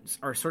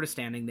are sort of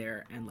standing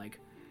there and,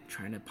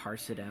 trying to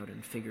parse it out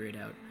and figure it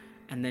out,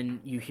 and then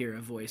you hear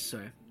a voice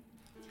say,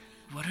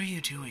 "What are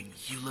you doing?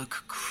 You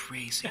look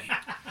crazy.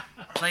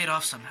 Play it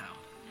off somehow.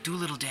 Do a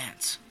little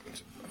dance."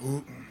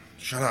 Ooh,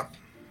 shut up.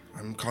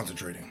 I'm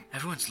concentrating.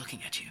 Everyone's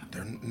looking at you.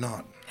 They're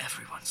not.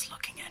 Everyone's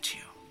looking at you.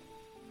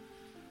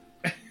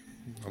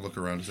 I'll look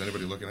around. Is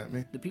anybody looking at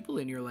me? The people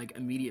in your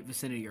immediate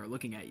vicinity are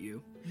looking at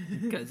you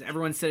because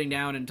everyone's sitting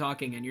down and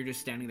talking, and you're just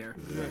standing there.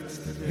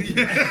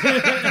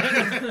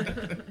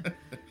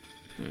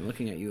 They're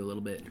looking at you a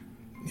little bit.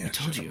 Yeah, I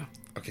told you.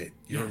 Okay,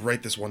 you're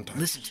right this one time.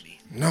 Listen to me.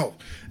 No.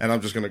 And I'm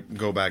just gonna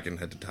go back and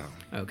head to town.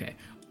 Okay.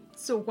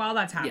 So while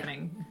that's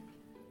happening,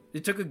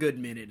 It took a good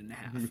minute and a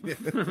half.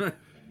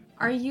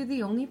 are you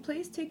the only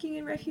place taking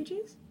in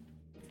refugees?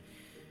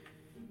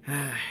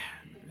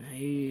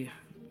 I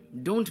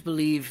don't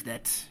believe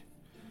that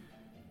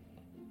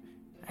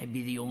I'd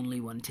be the only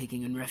one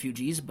taking in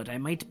refugees, but I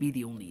might be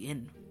the only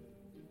inn.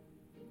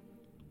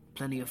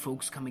 Plenty of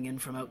folks coming in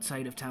from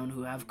outside of town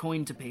who have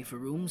coin to pay for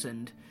rooms,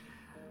 and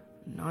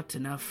not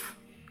enough...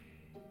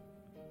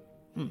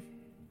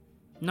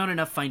 Not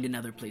enough find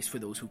another place for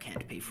those who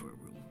can't pay for a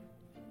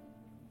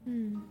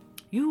room.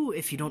 You,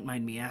 if you don't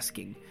mind me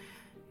asking,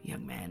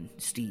 young man,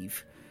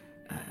 Steve...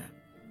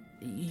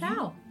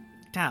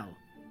 Tal.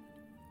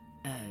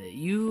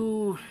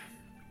 You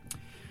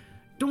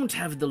don't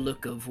have the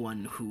look of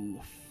one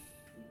who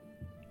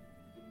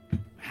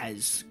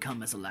has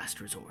come as a last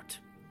resort,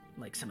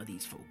 like some of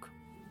these folk.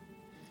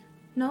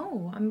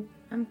 No,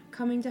 I'm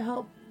coming to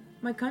help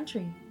my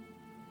country.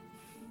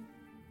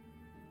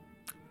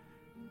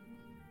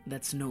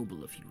 That's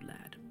noble of you,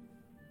 lad.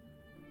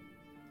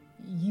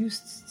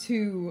 Used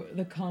to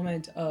the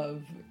comment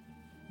of,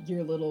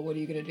 "You're little, what are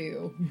you gonna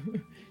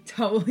do?"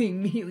 Totally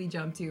immediately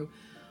jumped to,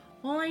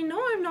 Well, I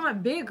know I'm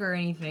not big or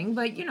anything,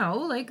 but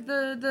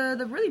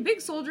the really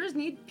big soldiers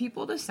need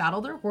people to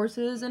saddle their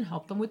horses and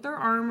help them with their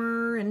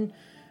armor and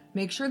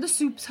make sure the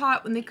soup's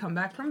hot when they come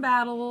back from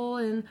battle,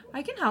 and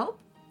I can help.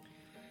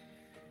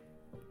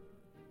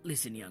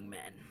 Listen, young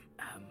man,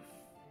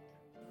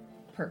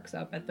 perks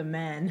up at the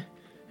men.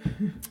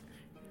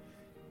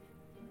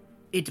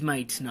 it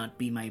might not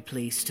be my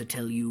place to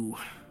tell you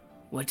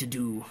what to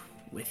do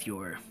with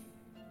your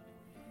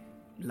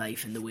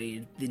life and the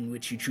way in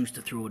which you choose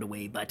to throw it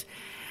away, but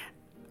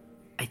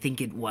I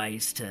think it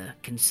wise to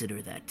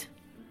consider that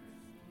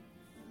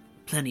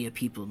plenty of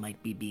people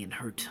might be being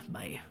hurt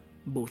by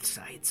both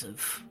sides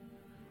of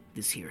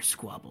this here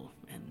squabble,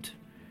 and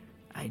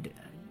I'd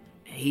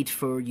hate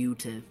for you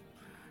to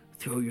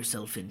throw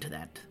yourself into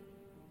that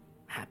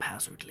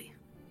haphazardly.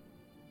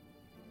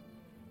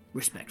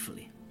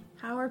 Respectfully.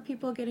 How are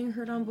people getting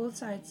hurt on both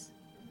sides?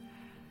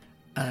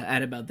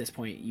 At about this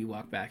point, you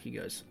walk back. He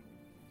goes,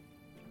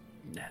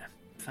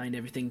 find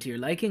everything to your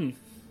liking.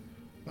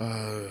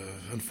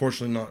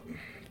 Unfortunately, not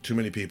too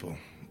many people.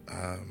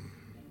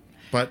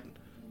 But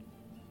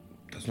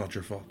that's not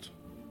your fault.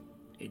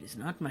 It is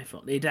not my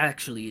fault. It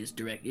actually is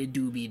direct. It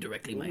do be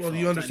directly my fault. Well,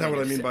 you understand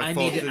what I mean by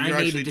fault. I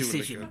made a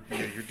decision.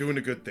 You're doing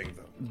a good thing,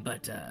 though.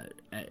 But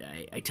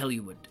I tell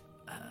you what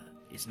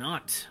is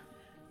not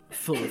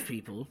full of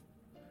people.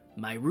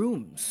 My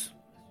rooms.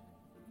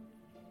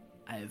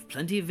 I have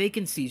plenty of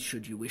vacancies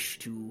should you wish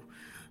to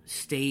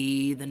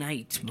stay the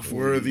night before.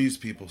 Where are these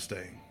people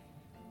staying?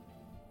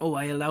 Oh,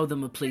 I allow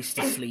them a place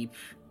to sleep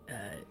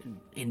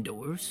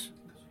indoors.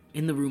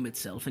 In the room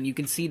itself, and you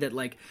can see that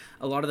like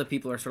a lot of the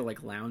people are sort of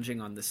like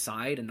lounging on the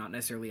side and not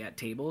necessarily at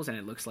tables, and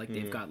it looks like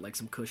they've got like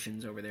some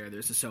cushions over there.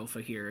 There's a sofa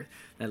here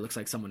that looks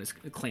like someone has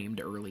claimed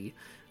early.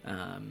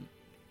 How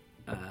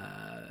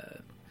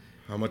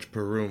much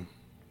per room?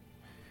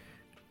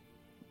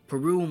 Per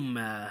room,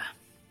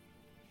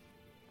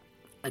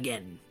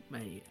 again,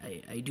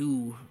 I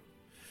do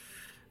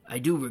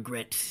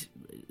regret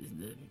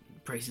the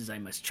prices I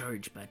must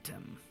charge, but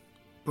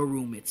per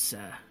room it's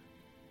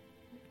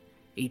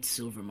 8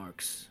 silver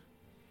marks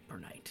per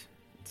night.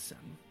 It's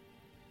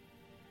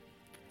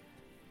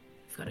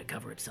I've got to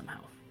cover it somehow.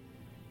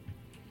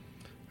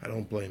 I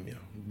don't blame you,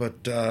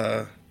 but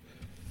I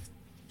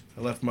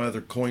left my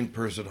other coin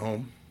purse at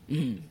home.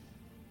 Mm.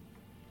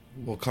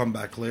 We'll come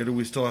back later.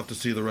 We still have to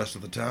see the rest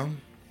of the town.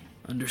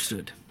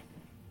 Understood.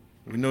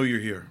 We know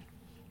you're here.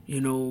 You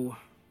know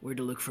where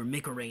to look for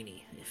Mick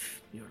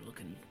if you're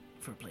looking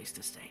for a place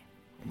to stay.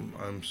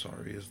 I'm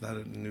sorry, is that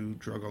a new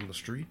drug on the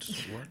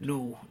streets? What?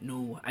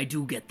 No, I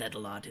do get that a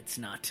lot. It's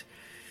not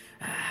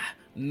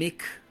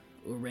Mick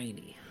or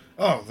Rainey.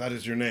 Oh, that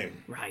is your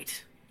name.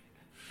 Right.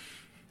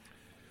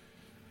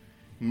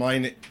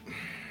 Mine.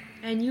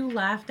 And you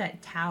laughed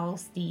at Towel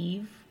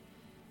Steve.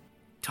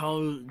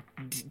 Tall.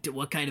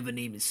 What kind of a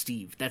name is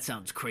Steve? That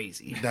sounds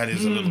crazy. That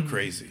is a little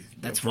crazy.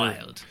 That's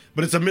wild.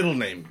 But it's a middle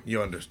name,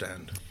 you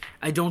understand.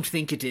 I don't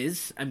think it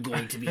is. I'm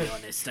going to be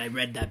honest. I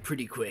read that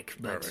pretty quick,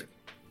 but. All right.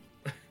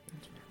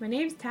 My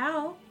name's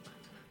Towel.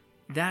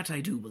 That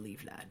I do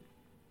believe that.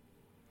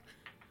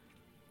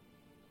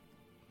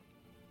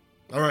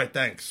 All right,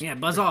 thanks. Yeah,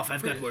 buzz off.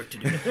 I've got work to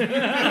do.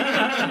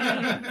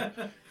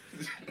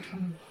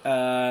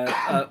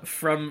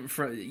 From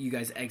you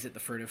guys exit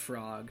the Furtive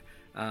Frog.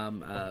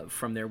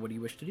 From there, what do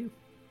you wish to do?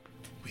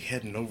 We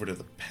heading over to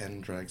the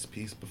Pendrag's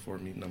Piece before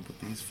meeting up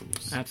with these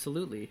fools.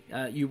 Absolutely.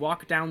 You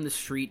walk down the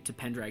street to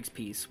Pendrag's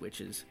Piece,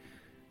 which is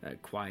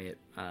quiet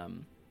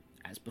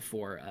as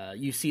before.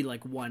 You see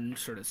like one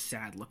sort of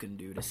sad-looking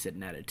dude is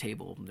sitting at a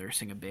table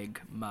nursing a big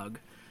mug.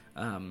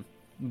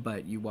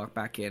 But you walk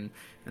back in,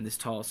 and this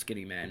tall,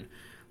 skinny man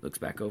looks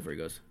back over. He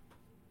goes,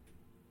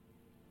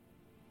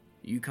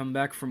 "You come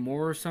back for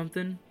more or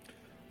something?"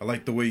 I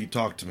like the way you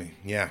talk to me.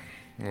 Yeah.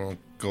 I'll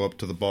go up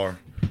to the bar.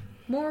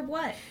 More of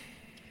what?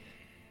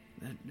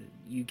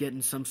 You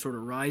getting some sort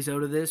of rise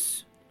out of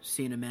this?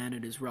 Seeing a man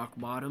at his rock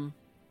bottom?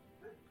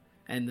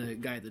 And the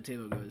guy at the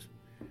table goes,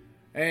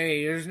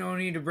 "Hey, there's no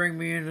need to bring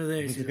me into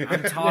this.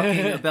 I'm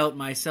talking about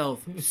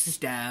myself,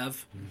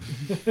 Stav."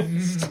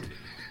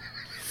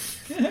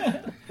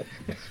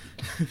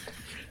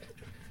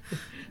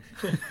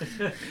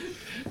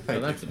 Oh,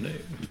 that's a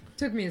name.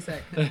 Took me a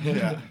sec.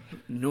 Yeah.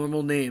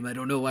 Normal name. I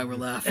don't know why we're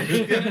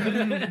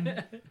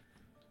laughing.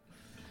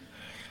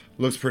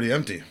 Looks pretty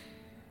empty.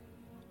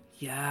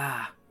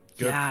 Yeah.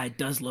 Good. Yeah, it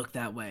does look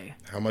that way.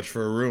 How much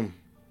for a room?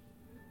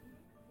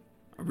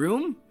 A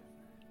room?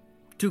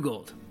 2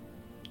 gold.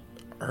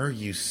 Are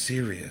you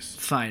serious?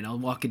 Fine, I'll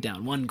walk it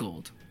down. 1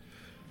 gold.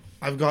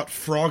 I've got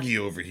Froggy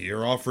over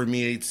here offering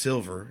me 8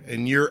 silver,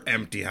 and your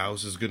empty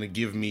house is going to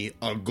give me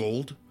a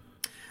gold?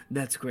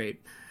 That's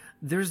great.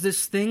 There's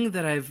this thing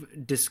that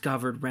I've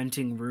discovered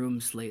renting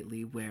rooms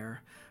lately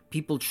where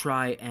people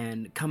try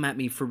and come at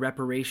me for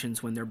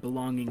reparations when their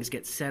belongings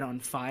get set on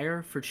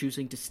fire for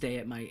choosing to stay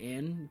at my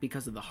inn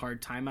because of the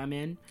hard time I'm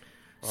in.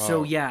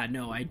 So yeah,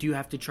 no, I do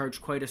have to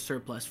charge quite a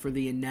surplus for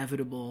the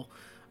inevitable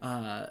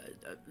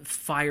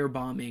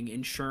firebombing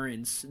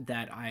insurance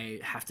that I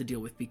have to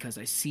deal with because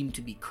I seem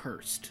to be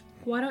cursed.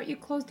 Why don't you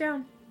close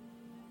down?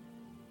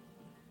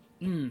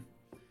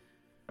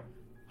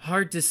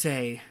 Hard to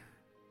say.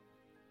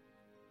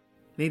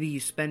 Maybe you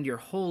spend your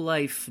whole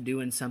life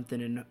doing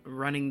something and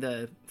running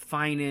the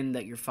fine inn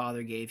that your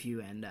father gave you,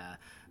 and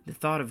the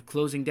thought of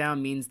closing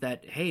down means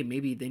that, hey,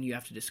 maybe then you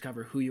have to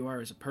discover who you are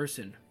as a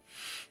person.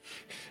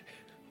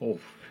 Oh.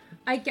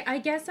 I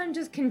guess I'm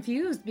just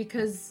confused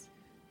because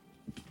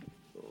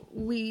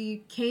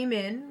we came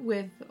in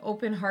with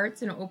open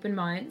hearts and open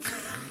minds,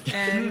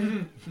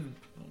 and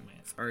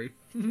Sorry.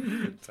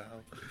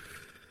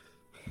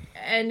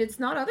 And it's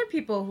not other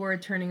people who are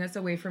turning us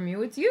away from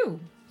you, it's you.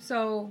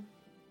 So...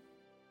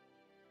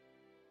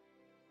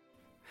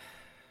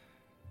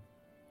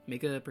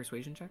 Make a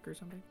persuasion check or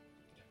something?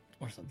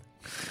 Or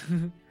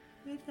something.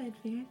 With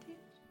advantage?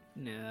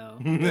 No.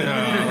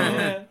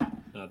 No.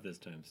 Not this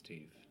time,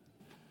 Steve.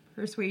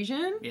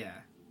 Persuasion? Yeah.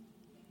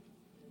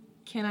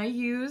 Can I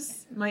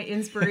use my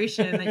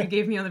inspiration that you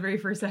gave me on the very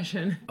first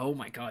session? Oh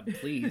my god,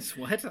 please.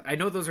 What? I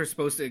know those are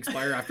supposed to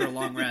expire after a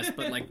long rest,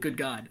 but like, good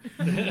god.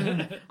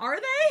 Are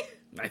they?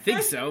 I think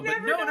I've so, but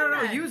never no, done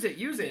that. use it.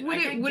 Would I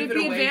it, can't would give it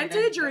be away and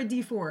advantage then- or a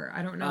D4?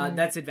 I don't know.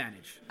 That's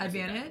advantage. That's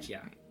Advantage?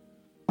 Yeah.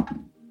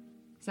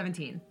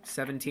 17.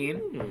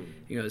 17.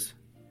 He goes,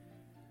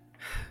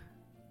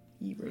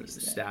 Erase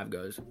that. Stav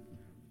goes,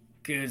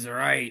 Kid's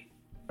right.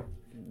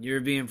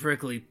 You're being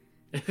prickly.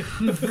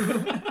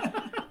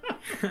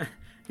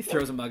 He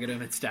throws a mug at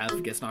him and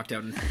Stav gets knocked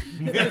out.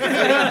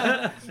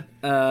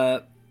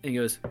 And he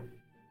goes,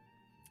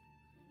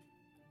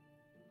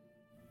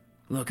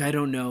 look, I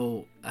don't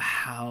know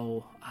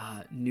how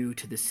new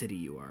to the city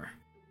you are.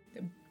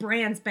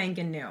 Brand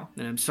spanking new.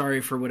 And I'm sorry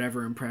for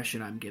whatever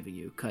impression I'm giving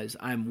you, because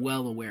I'm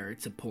well aware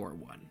it's a poor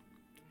one.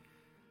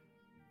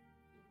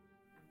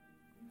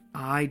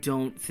 I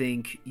don't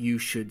think you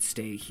should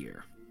stay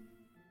here.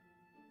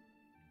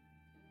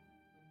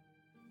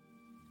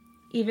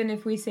 Even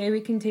if we say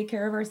we can take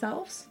care of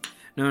ourselves?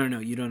 No,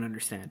 you don't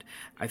understand.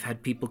 I've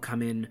had people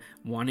come in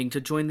wanting to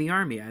join the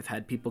army. I've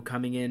had people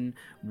coming in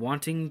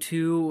wanting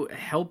to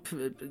help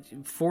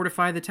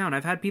fortify the town.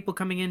 I've had people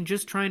coming in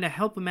just trying to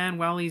help a man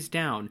while he's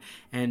down.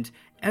 And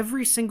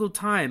every single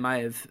time I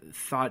have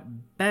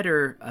thought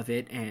better of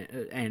it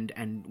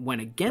and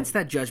went against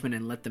that judgment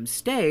and let them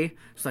stay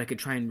so I could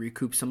try and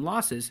recoup some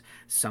losses,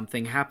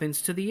 something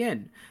happens to the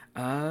inn.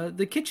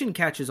 The kitchen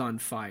catches on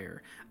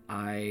fire.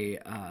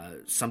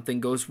 Something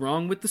goes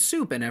wrong with the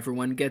soup and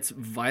everyone gets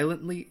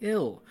violently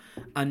ill.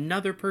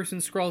 Another person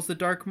scrawls the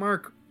dark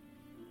mark.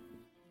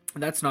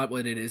 That's not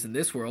what it is in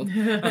this world.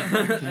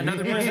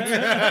 Another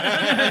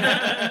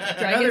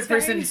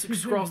person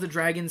scrawls the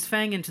dragon's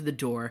fang into the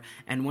door,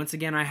 and once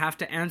again I have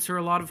to answer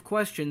a lot of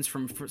questions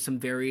from some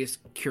various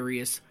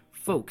curious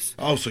folks.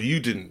 Oh, so you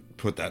didn't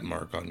put that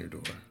mark on your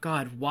door?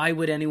 God, why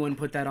would anyone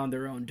put that on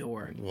their own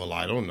door? Well,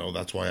 I don't know.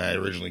 That's why I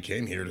originally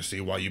came here, to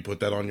see why you put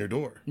that on your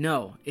door.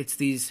 No, it's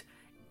these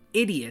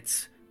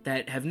idiots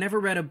that have never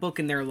read a book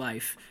in their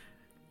life.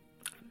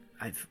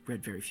 I've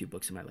read very few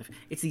books in my life.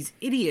 It's these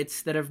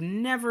idiots that have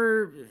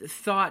never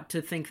thought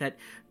to think that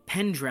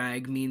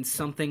Pendrag means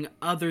something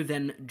other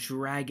than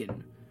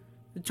dragon.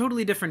 A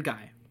totally different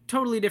guy.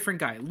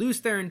 Luce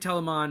Theron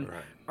Telemon,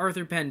 Right.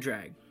 Arthur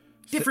Pendrag.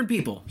 Different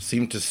people.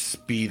 Seem to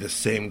be the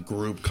same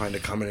group kind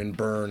of coming and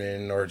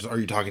burning, or are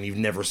you talking you've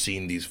never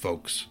seen these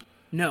folks?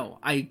 No,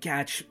 I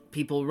catch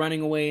people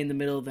running away in the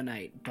middle of the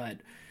night, but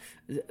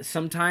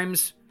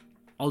sometimes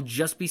I'll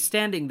just be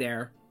standing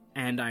there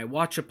and I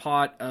watch a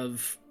pot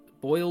of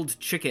boiled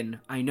chicken.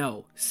 I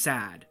know,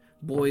 sad.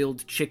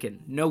 Boiled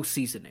chicken, no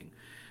seasoning.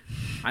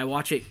 I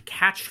watch it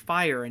catch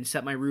fire and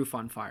set my roof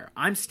on fire.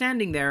 I'm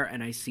standing there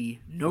and I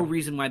see no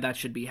reason why that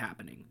should be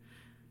happening.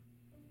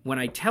 When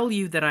I tell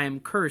you that I am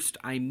cursed,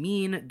 I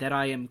mean that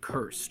I am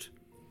cursed.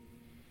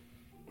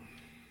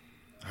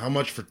 How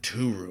much for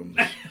 2 rooms?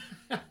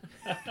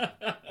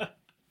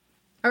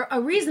 A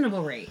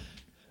reasonable rate.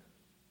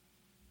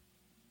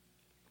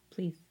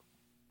 Please.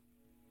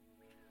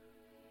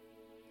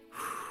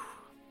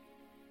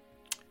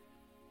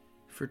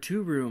 For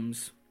 2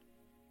 rooms,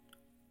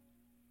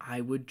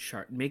 I would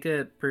make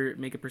a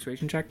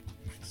persuasion check.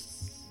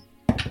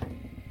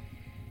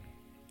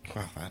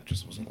 Wow, that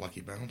just wasn't a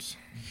lucky bounce.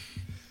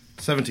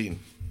 17.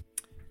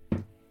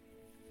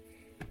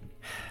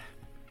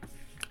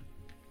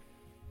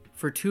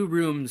 For 2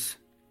 rooms,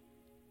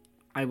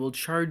 I will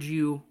charge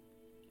you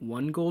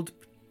 1 gold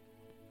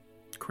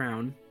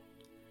crown.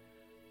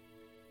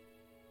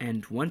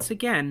 And once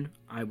again,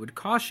 I would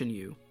caution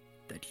you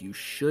that you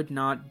should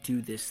not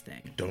do this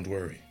thing. Don't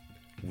worry.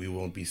 We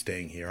won't be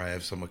staying here. I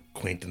have some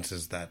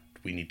acquaintances that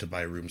we need to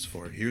buy rooms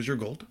for. Here's your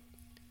gold.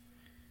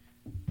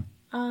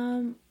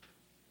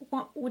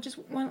 Just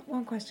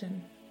one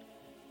question.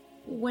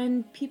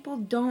 When people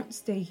don't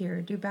stay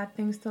here, do bad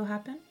things still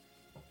happen?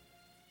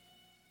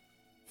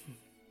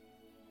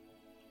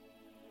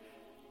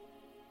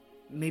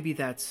 Maybe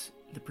that's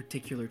the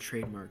particular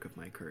trademark of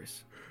my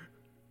curse.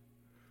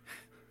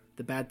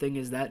 The bad thing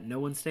is that no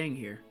one's staying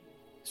here.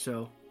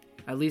 So,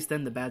 at least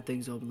then the bad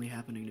thing's only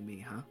happening to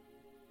me, huh?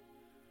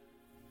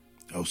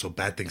 Oh, so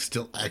bad things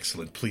still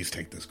excellent. Please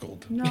take this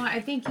gold. No,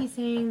 I think he's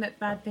saying that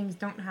bad things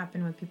don't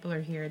happen when people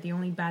are here. The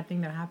only bad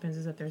thing that happens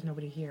is that there's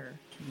nobody here.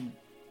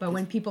 But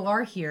when people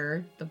are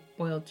here, the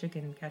boiled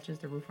chicken catches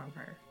the roof on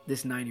fire.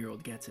 This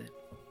 9-year-old gets it.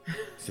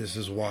 This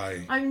is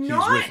why I'm he's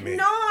not with me.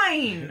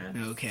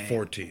 9! Okay.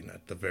 14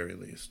 at the very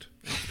least.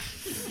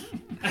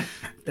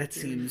 That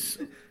seems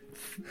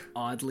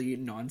oddly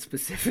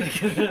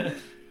non-specific.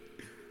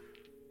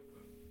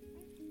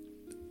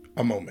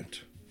 A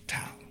moment.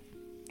 Tal.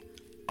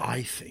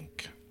 I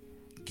think,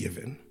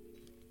 given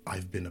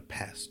I've been a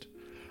pest,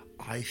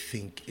 I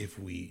think if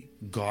we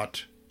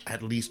got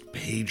at least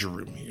Paige a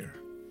room here,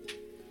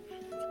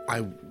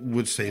 I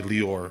would say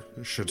Lior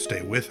should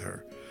stay with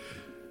her.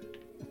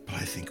 But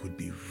I think it would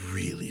be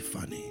really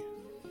funny.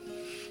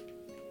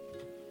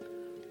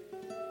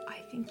 I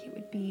think it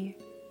would be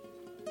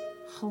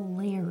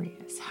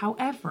hilarious.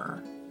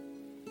 However,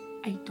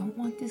 I don't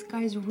want this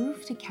guy's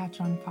roof to catch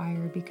on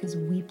fire because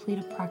we played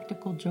a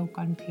practical joke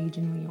on Paige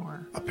and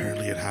Lior.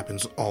 Apparently it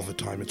happens all the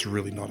time. It's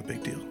really not a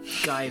big deal.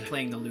 Guy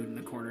playing the lute in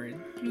the corner,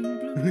 and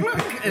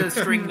the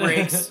string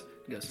breaks.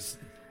 He goes,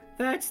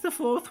 "That's the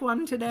fourth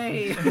one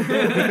today."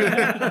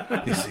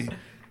 You see?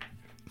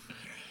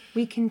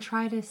 We can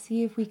try to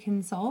see if we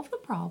can solve the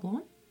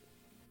problem.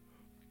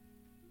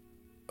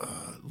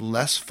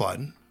 Less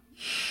fun.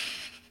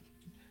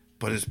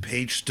 But is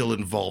Paige still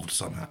involved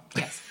somehow?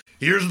 Yes.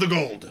 Here's the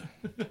gold.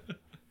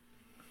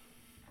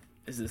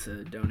 Is this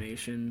a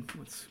donation?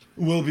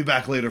 We'll be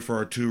back later for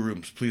our 2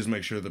 rooms. Please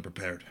make sure they're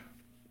prepared.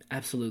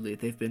 Absolutely,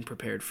 they've been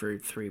prepared for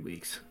 3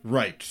 weeks.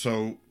 Right,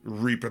 so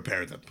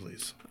re-prepare them,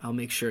 please. I'll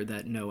make sure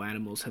that no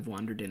animals have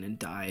wandered in and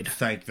died.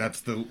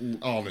 That's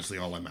honestly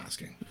all I'm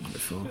asking.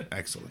 Wonderful.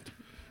 Excellent.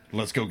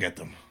 Let's go get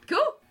them.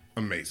 Cool.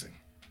 Amazing.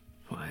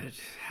 What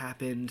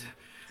happened?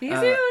 See you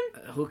soon.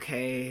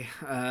 Okay.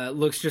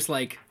 Looks just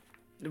like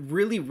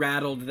really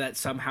rattled that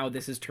somehow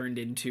this has turned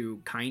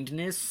into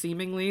kindness,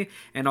 seemingly,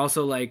 and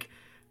also like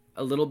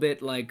a little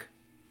bit like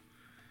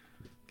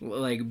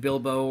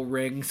Bilbo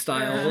Ring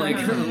style, like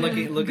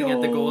looking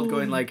at the gold,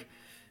 going like,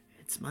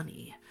 it's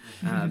money.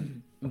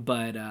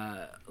 But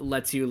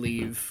lets you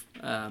leave.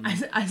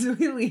 As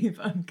we leave,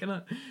 I'm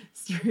gonna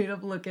straight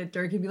up look at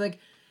Dirk and be like,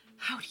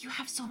 "How do you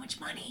have so much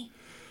money?"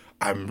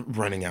 I'm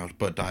running out,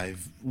 but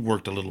I've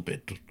worked a little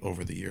bit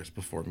over the years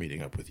before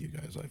meeting up with you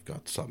guys. I've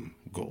got some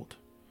gold.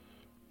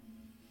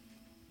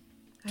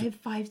 I have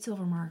 5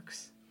 silver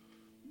marks.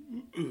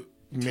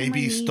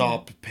 Maybe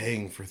stop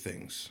paying for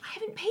things. I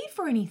haven't paid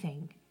for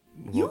anything.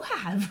 You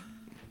have.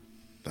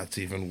 That's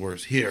even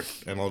worse. Here,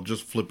 and I'll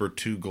just flip her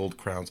 2 gold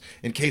crowns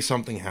in case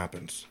something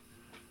happens.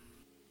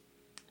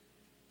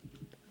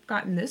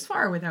 Gotten this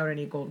far without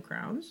any gold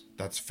crowns.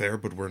 That's fair,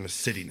 but we're in a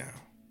city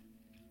now.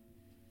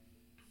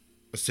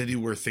 A city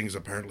where things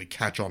apparently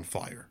catch on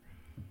fire.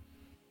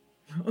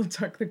 I'll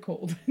tuck the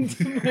gold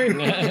into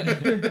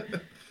my...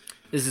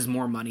 This is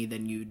more money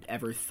than you'd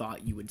ever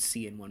thought you would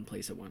see in one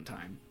place at one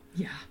time.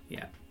 Yeah.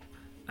 Yeah.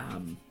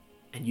 And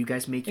you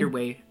guys make your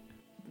way.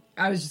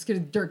 I was just gonna...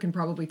 Dirk can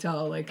probably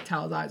tell, like,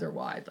 Tal's eyes are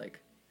wide, like,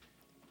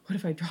 what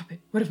if I drop it?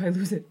 What if I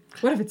lose it?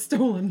 What if it's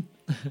stolen?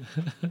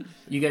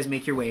 You guys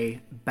make your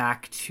way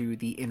back to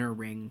the inner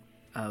ring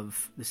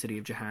of the city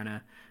of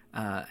Jehannah,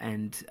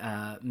 and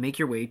make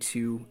your way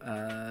to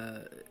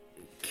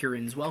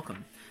Kieran's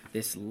Welcome.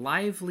 This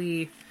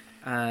lively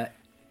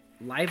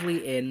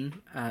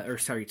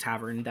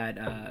tavern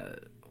that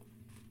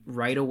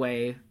right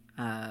away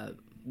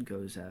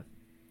goes,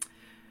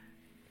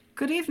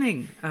 "Good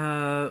evening.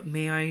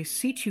 May I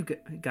seat you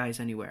guys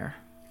anywhere?"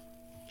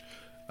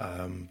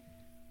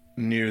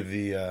 Near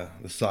the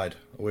side,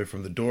 away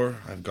from the door.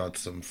 I've got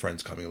some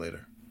friends coming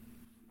later.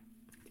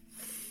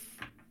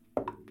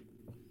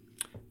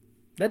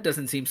 That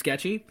doesn't seem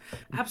sketchy.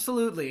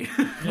 Absolutely.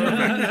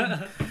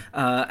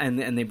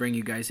 And they bring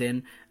you guys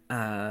in.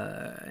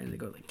 And they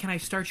go, like, "Can I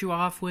start you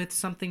off with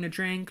something to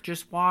drink?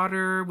 Just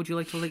water? Would you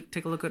like to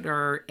take a look at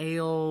our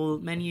ale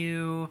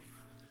menu?"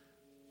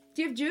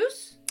 Do you have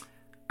juice?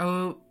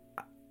 "Oh,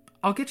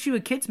 I'll get you a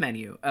kid's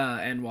menu."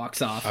 And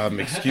walks off.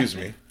 Excuse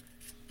me.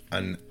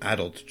 An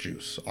adult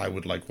juice. I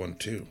would like one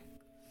too.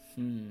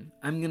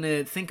 I'm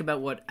gonna think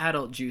about what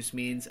adult juice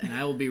means, and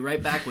I will be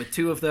right back with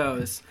 2 of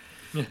those.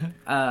 Big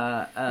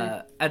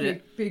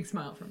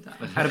smile from Tal.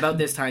 At about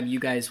this time, you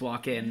guys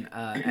walk in,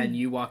 and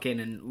you walk in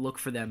and look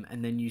for them,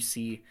 and then you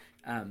see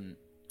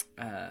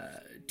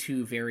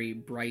 2 very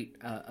bright,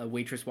 a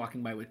waitress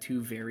walking by with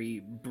 2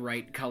 very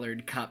bright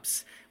colored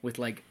cups with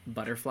like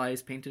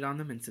butterflies painted on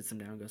them, and sits them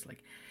down and goes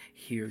like,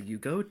 "Here you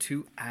go,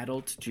 2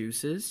 adult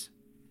juices."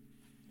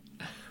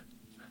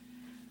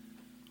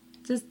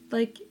 Just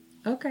like,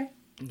 okay.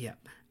 Yeah.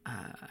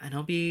 And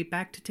I'll be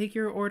back to take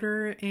your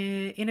order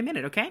in a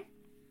minute, okay?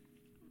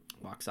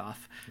 Walks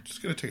off. I'm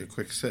just gonna take a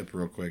quick sip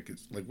real quick.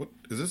 It's like, what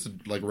is this,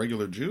 like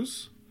regular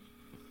juice?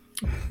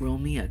 Roll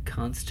me a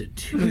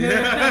constitution.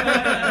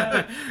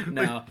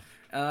 No.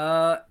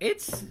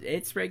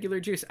 It's regular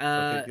juice.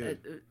 Okay,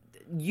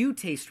 You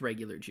taste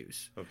regular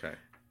juice. Okay.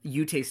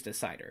 You taste a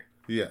cider.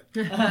 Yeah.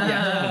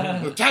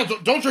 Yeah.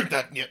 Don't drink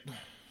that yet.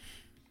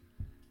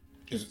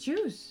 It's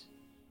juice.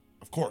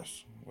 Of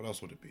course. What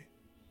else would it be?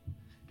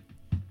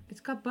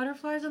 It's got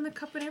butterflies on the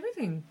cup and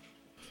everything.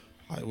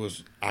 I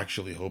was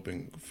actually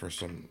hoping for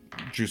some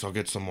juice. I'll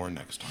get some more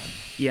next time.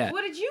 Yeah.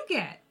 What did you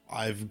get?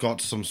 I've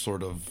got some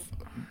sort of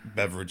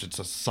beverage. It's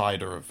a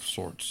cider of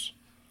sorts.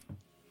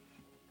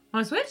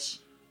 Want to switch?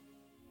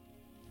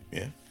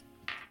 Yeah.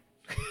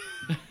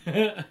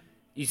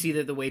 You see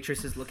that the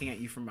waitress is looking at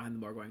you from behind the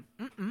bar going,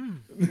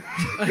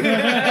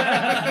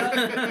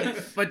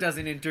 but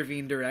doesn't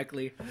intervene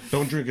directly.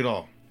 Don't drink it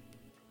all.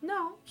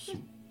 No.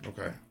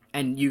 Okay.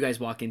 And you guys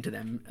walk into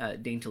them,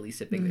 daintily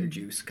sipping their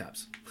juice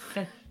cups.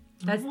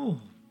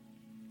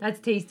 That's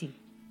tasty.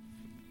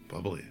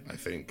 Bubbly, I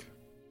think.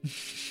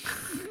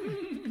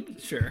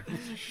 Sure.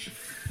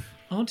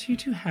 Aren't you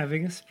two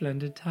having a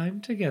splendid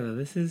time together?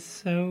 This is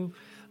so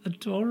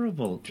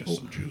adorable. Just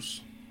some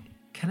juice.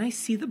 Can I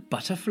see the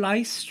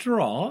butterfly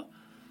straw?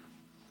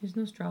 There's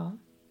no straw.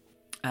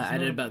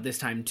 At about this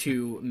time,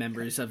 2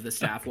 members of the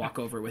staff walk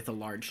over with a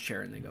large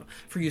chair and they go,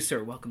 "For you,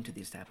 sir, welcome to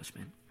the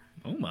establishment."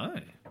 Oh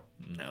my.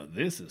 Now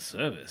this is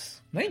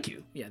service. Thank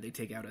you. Yeah, they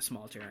take out a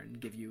small chair and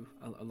give you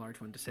a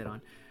large one to sit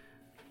on.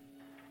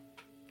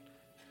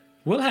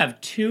 We'll have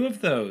 2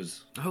 of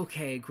those.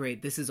 Okay,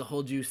 great. This is a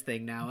whole juice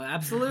thing now.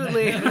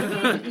 Absolutely.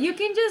 You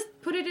can just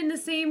put it in the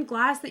same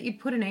glass that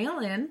you'd put an ale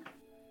in.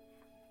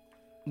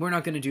 We're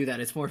not going to do that.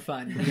 It's more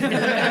fun.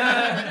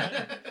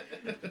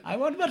 I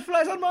want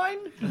butterflies on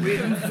mine.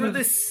 For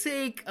the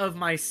sake of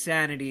my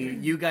sanity,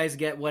 you guys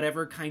get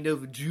whatever kind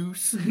of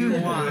juice you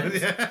want.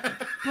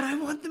 But I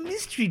want the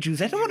mystery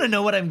juice. I don't want to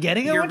know what I'm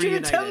getting. I You're want you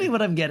to tell reunited. me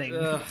what I'm getting.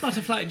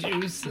 Butterfly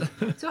juice.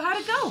 So how'd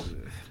it go?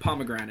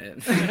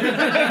 Pomegranate.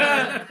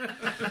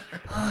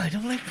 I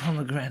don't like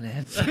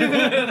pomegranate.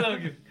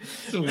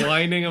 So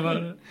whining about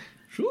it.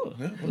 Sure.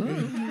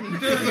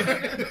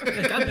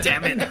 God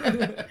damn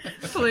it.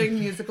 Playing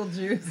musical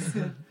juice.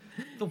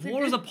 The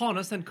war is upon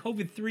us and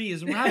COVID-3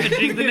 is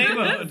ravaging the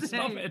neighborhood.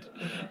 Stop it.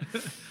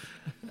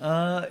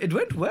 It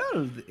went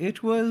well.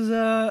 It was,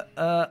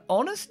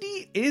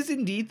 honesty is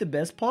indeed the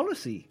best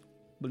policy.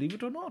 Believe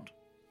it or not.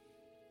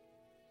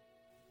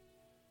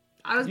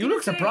 I was You gonna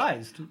look say-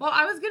 surprised. Well,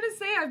 I was gonna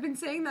say I've been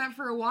saying that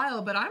for a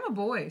while, but I'm a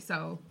boy,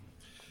 so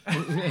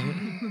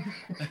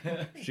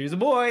She's a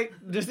boy.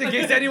 Just in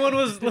case anyone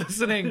was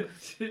listening.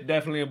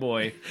 Definitely a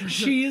boy.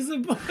 She is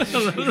a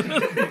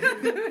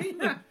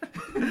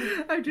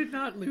I did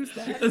not lose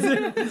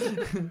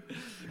that.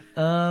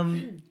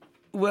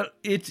 Well,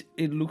 it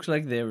looks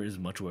like there is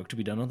much work to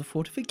be done on the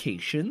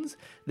fortifications.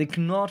 They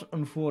cannot,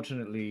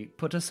 unfortunately,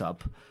 put us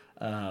up.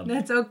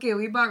 that's okay.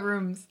 We bought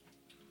rooms.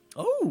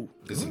 Oh,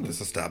 Isn't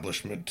this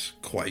establishment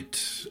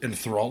quite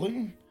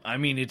enthralling? I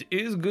mean, it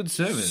is good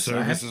service.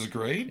 Service is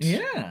great.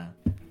 Yeah.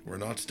 We're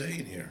not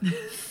staying here.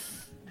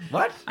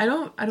 What? I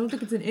don't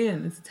think it's an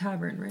inn. It's a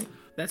tavern, right?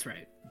 That's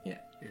right. Yeah.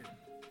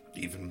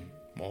 Even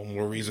all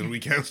more reason we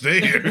can't stay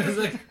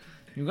here.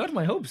 You got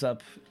my hopes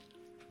up.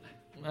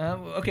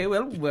 Okay,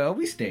 well, where are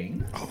we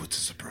staying? Oh, it's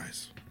a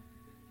surprise.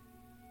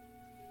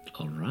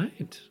 All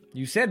right.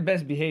 You said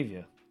best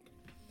behavior.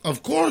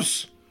 Of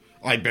course.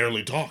 I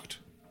barely talked.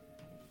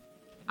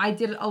 I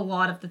did a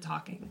lot of the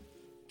talking.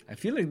 I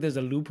feel like there's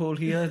a loophole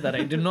here that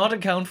I did not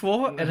account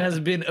for and has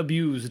been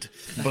abused.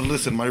 But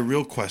listen, my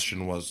real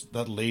question was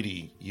that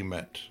lady you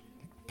met,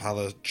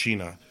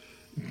 Palachina.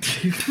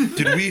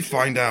 Did we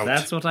find out?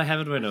 That's what I have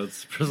in my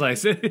notes,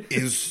 precisely.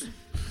 Is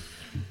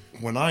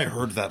when I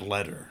heard that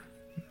letter.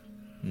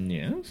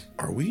 Yes?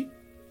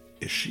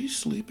 Is she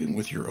sleeping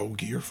with your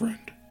Ogier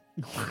friend?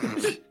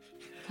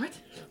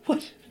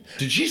 What?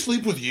 Did she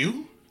sleep with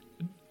you?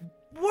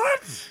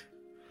 What?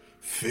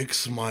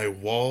 Fix my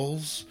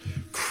walls,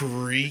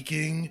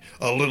 creaking,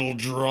 a little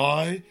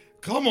dry.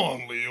 Come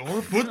on,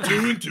 Leor, put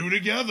 2 and 2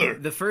 together.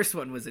 The first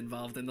one was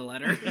involved in the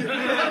letter.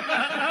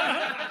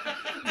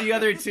 The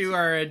other 2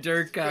 are a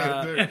Dirk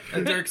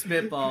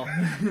spitball.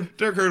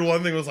 Dirk heard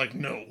one thing and was like,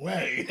 no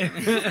way.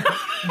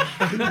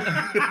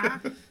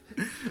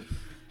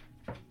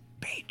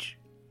 Paige,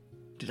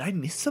 did I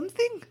miss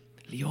something?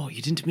 Leo,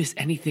 you didn't miss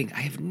anything.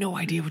 I have no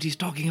idea what he's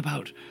talking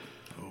about.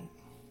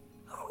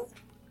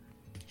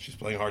 She's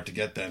playing hard to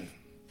get then.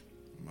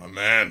 My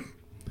man.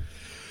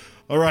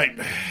 All right.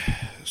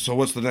 So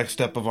what's the next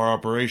step of our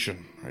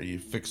operation? Are you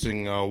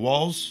fixing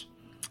walls?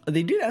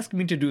 They did ask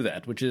me to do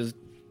that, which is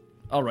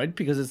all right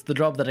because it's the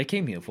job that I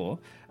came here for.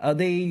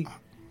 I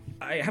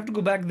have to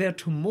go back there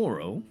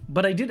tomorrow,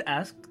 but I did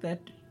ask that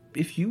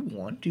if you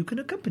want, you can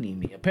accompany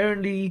me.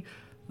 Apparently,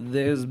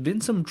 there's been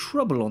some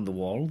trouble on the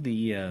wall.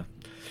 It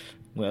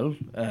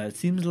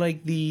seems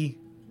like the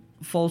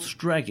false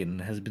dragon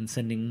has been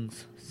sending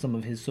some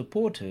of his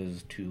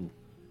supporters to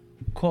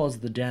cause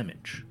the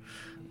damage.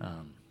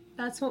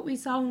 That's what we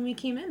saw when we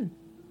came in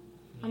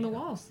on the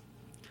walls.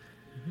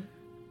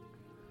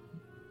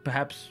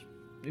 Perhaps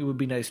it would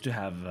be nice to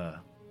have,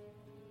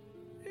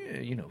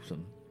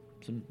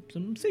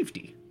 some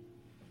safety.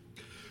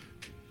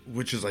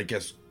 Which is, I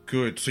guess,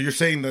 good. So you're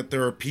saying that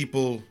there are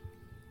people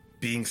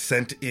being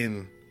sent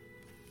in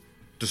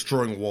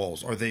destroying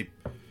walls. Are they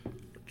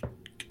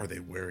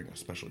wearing a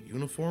special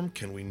uniform?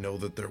 Can we know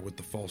that they're with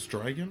the false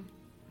dragon?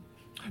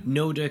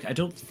 No, Dirk, I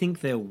don't think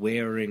they're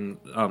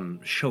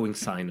showing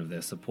sign of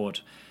their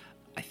support.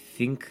 I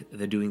think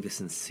they're doing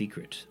this in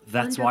secret.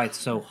 That's why it's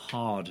so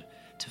hard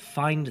to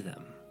find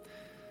them.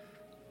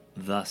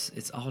 Thus,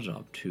 it's our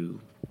job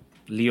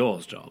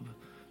Leor's job,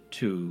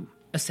 to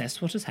assess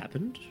what has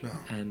happened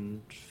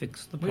and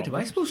fix the problem. Wait, am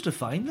I supposed to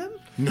find them?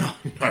 No,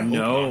 I hope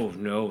not.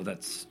 No,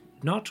 that's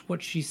not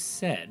what she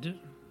said.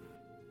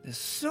 There's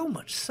so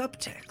much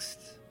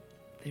subtext.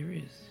 There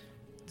is.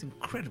 It's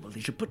incredible.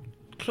 They should put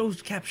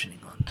closed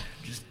captioning on.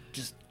 Just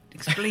just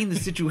explain the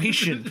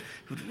situation.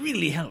 It would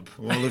really help.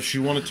 Well, if she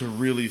wanted to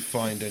really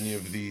find any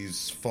of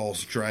these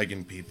false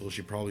dragon people,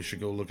 she probably should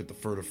go look at the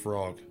Furtive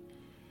Frog.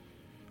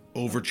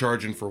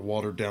 Overcharging for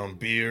watered-down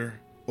beer,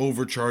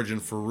 overcharging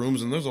for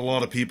rooms, and there's a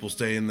lot of people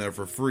staying there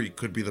for free.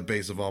 Could be the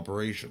base of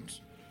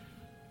operations.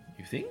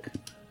 You think?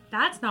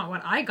 That's not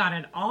what I got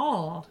at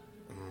all.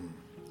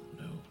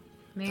 No.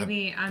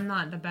 Maybe I'm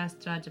not the best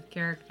judge of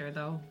character,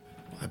 though.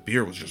 That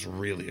beer was just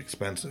really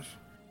expensive.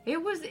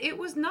 It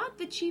was not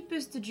the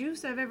cheapest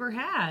juice I've ever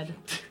had.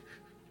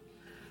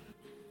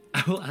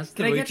 I will ask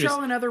the Can I get waitress.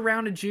 y'all another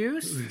round of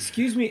juice?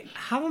 Excuse me,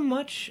 how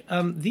much,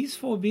 these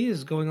 4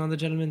 beers going on the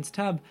gentleman's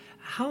tab,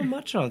 how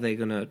much are they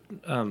gonna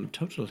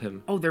total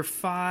him? Oh, they're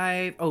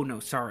 5. Oh, no,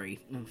 sorry.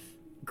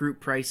 Group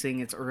pricing,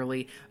 it's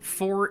early.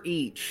 4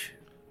 each.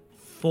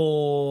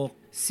 4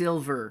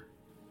 Silver.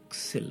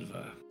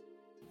 silver.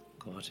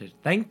 Got it.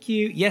 Thank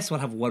you. Yes, we'll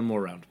have one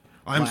more round.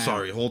 I'm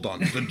sorry, hold on.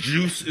 The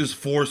juice is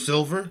 4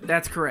 silver?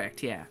 That's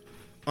correct, yeah.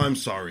 I'm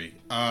sorry.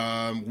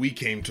 We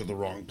came to the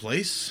wrong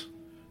place.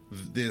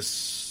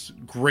 This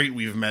great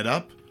we've met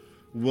up.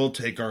 We'll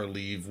take our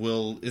leave.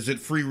 Is it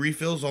free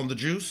refills on the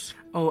juice?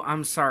 Oh,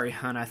 I'm sorry,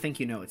 hun. I think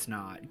you know it's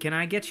not. Can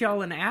I get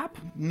y'all an app?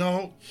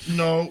 No.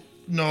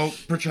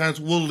 Perchance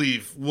we'll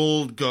leave.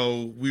 We'll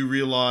go. We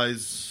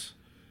realize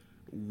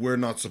we're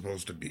not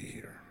supposed to be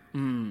here.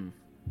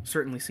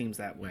 Certainly seems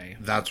that way.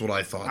 That's what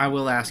I thought. I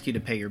will ask you to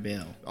pay your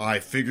bill. I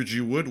figured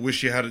you would.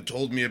 Wish you hadn't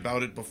told me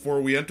about it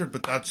before we entered,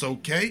 but that's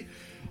okay.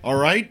 All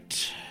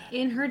right.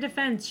 In her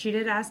defense, she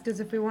did ask us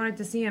if we wanted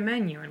to see a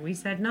menu, and we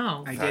said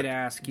no. I did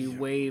ask. You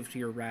waived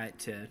your right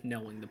to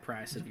knowing the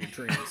price of your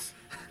drinks.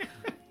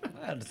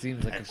 That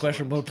seems like a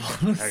questionable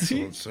policy.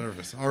 Excellent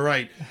service. All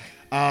right.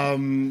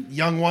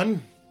 Young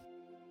one?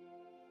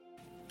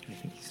 I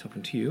think he's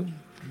talking to you.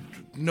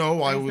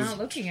 No, I He's was not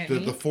looking at the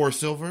me. 4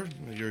 silver.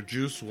 Your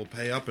juice will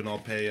pay up, and I'll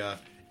pay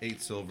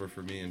 8 silver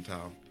for me and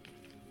Tao.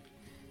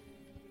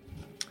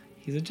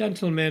 He's a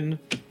gentleman.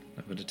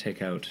 I'm going to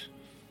take out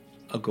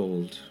a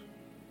gold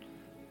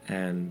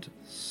and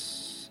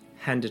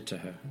hand it to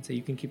her and say,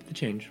 you can keep the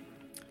change.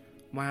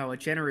 Wow, a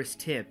generous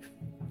tip.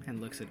 And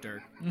looks at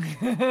Dirk.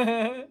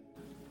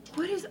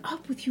 What is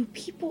up with you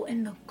people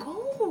and the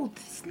gold?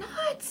 It's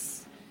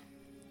nuts.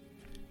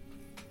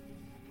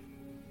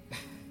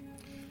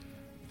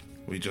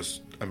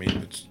 It's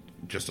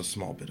just a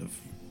small bit of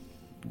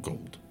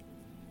gold.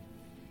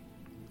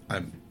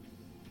 I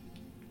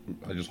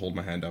just hold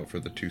my hand out for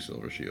the 2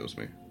 silver she owes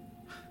me.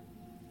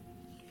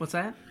 What's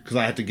that? Because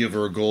I had to give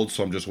her a gold,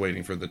 so I'm just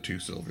waiting for the 2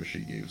 silver she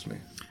gives me.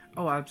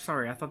 Oh, I'm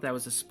sorry. I thought that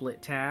was a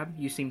split tab.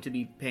 You seem to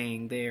be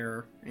paying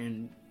there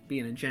and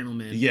being a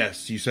gentleman.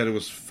 Yes, you said it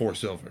was 4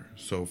 silver.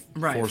 So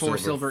Right, 4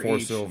 silver 4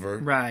 each. silver.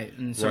 Right.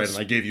 And so Right, and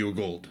I gave you a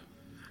gold.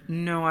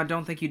 No, I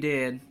don't think you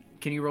did.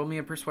 Can you roll me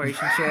a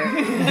persuasion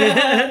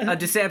check? A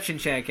deception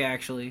check,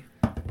 actually.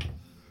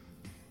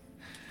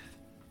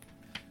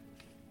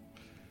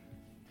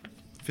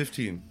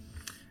 15.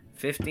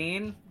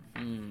 15?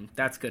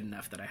 That's good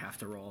enough that I have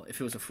to roll. If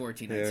it was a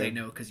 14, I'd Yeah. say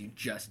no because you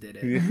just did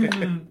it.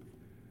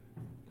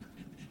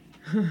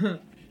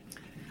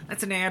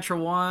 That's a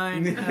natural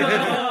one.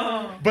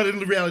 But in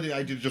reality,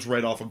 I did just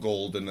write off a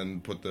gold and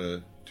then put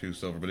the 2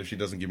 silver. But if she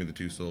doesn't give me the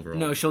 2 silver,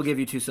 No, she'll give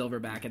you 2 silver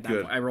back at that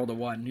Good. point. I rolled a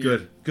 1. Yeah.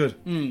 Good.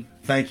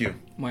 Thank you.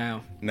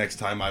 Wow. Next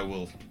time I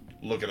will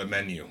look at a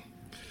menu.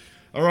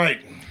 All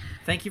right.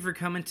 Thank you for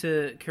coming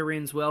to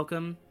Corinne's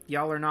Welcome.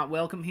 Y'all are not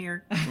welcome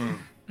here.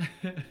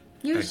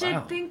 You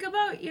should think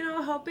about,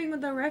 helping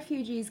with the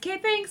refugees. Okay,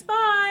 thanks,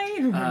 bye.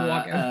 And we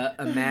walk out.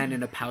 A man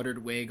in a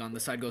powdered wig on the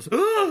side goes,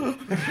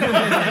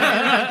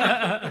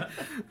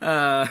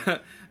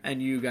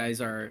 and you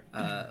guys are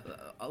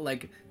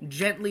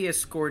gently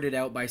escorted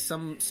out by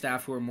some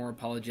staff who are more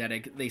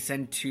apologetic. They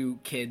send 2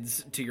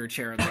 kids to your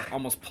chair and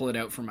almost pull it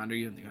out from under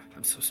you. And they go,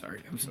 I'm so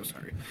sorry. I'm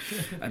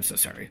so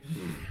sorry.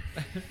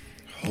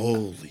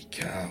 Holy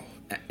cow.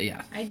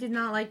 Yeah. I did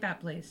not like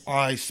that place.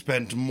 I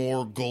spent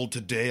more gold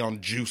today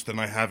on juice than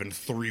I have in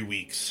 3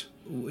 weeks.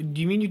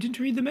 Do you mean you didn't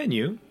read the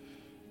menu?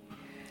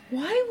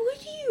 Why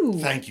would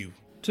you? Thank you.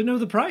 To know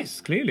the price,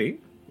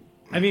 clearly.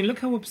 I mean, look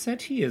how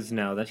upset he is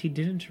now that he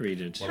didn't read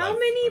it. How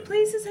many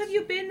places have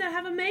you been that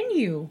have a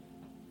menu?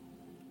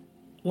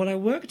 Well, I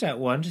worked at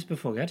one just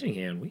before getting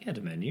here, and we had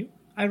a menu.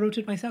 I wrote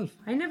it myself.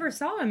 I never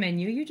saw a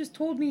menu. You just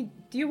told me,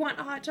 do you want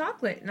a hot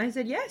chocolate? And I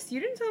said, yes. You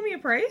didn't tell me a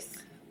price.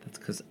 That's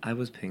because I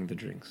was paying the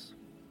drinks.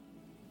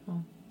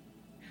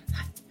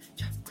 Hot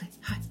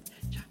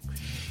chocolate.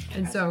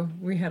 And so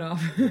we head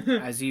off.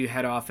 As you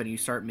head off and you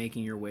start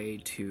making your way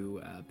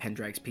to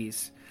Pendrag's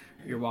Piece,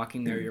 you're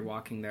walking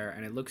there,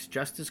 and it looks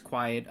just as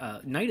quiet.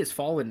 Night has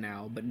fallen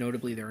now, but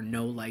notably there are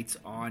no lights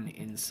on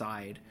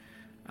inside.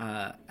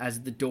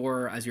 As the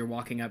door, as you're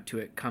walking up to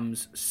it,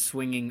 comes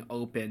swinging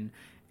open,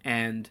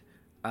 and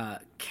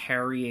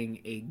carrying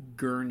a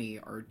gurney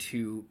are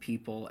 2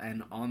 people,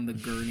 and on the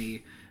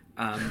gurney,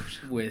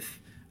 with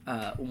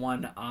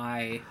one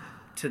eye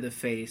to the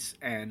face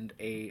and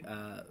a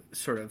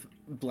sort of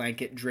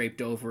blanket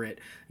draped over it,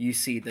 you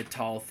see the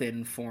tall,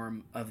 thin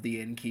form of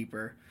the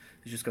innkeeper.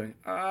 He's just going,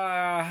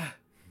 I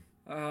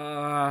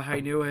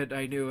knew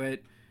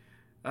it.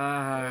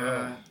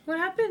 What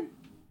happened?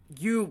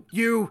 You,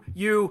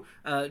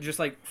 just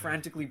like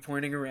frantically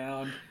pointing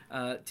around,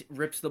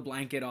 rips the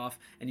blanket off,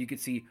 and you could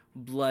see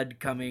blood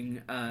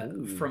coming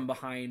from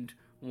behind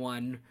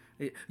one.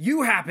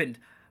 You happened!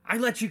 I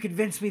let you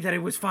convince me that it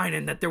was fine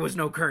and that there was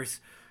no curse.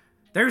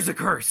 There's a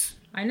curse!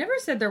 I never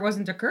said there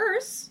wasn't a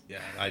curse. Yeah,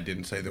 I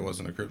didn't say there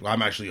wasn't a curse.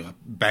 I'm actually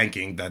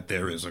banking that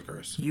there is a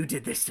curse. You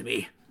did this to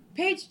me.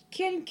 Paige,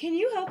 can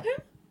you help him?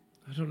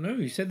 I don't know.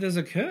 You said there's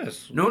a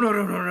curse. No.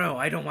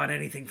 I don't want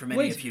anything from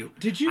any of you.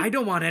 Did you? I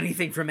don't want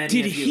anything from any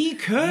Did of you. he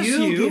curse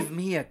you? you? Give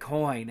me a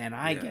coin, and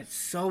I get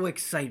so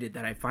excited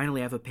that I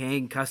finally have a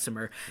paying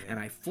customer, and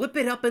I flip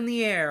it up in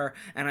the air,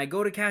 and I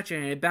go to catch it,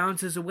 and it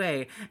bounces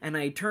away, and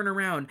I turn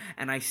around,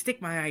 and I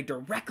stick my eye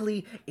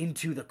directly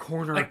into the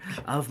corner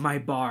of my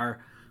bar.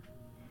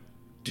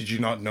 Did you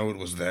not know it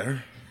was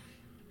there?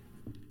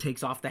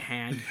 Takes off the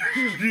hand.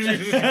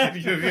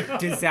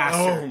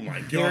 Disaster. Oh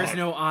my god. There's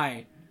no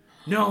eye.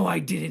 No, I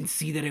didn't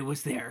see that it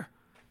was there.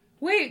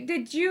 Wait,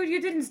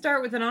 you didn't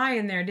start with an eye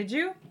in there, did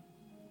you?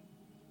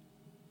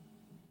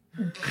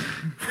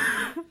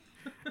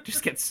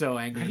 Just gets so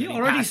angry. Have you that he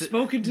already passes-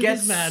 spoken to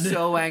gets this man?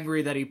 so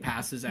angry that he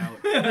passes out.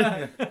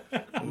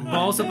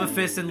 Balls up a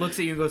fist and looks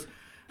at you and goes,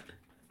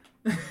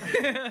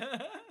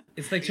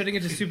 It's like turning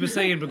into Super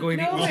Saiyan but going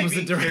the No, like-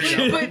 opposite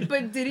direction.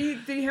 But did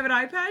he have an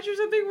eye patch or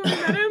something when we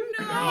met him?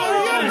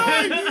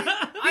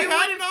 I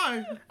had an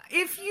eye.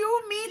 if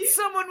you meet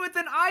someone with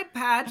an eye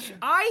patch,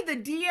 I, the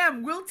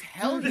DM, will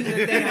tell you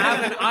that they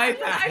have an eye I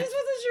patch. just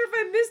wasn't sure if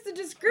I missed the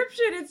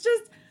description. It's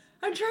just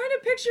I'm trying to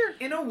picture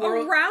In a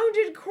world-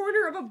 rounded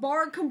corner of a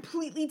bar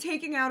completely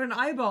taking out an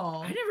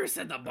eyeball. I never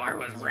said the bar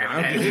was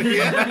rounded.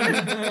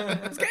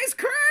 This guy's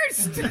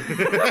cursed.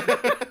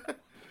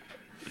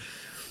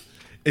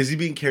 Is he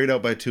being carried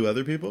out by two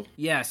other people?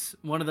 Yes,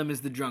 one of them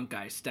is the drunk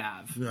guy,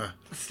 Stav. Yeah.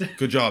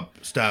 Good job,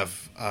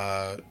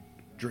 Stav.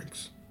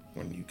 Drinks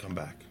when you come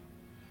back.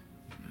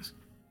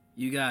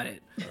 You got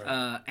it.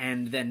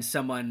 And then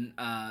someone,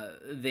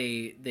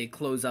 they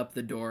close up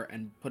the door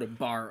and put a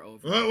bar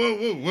over.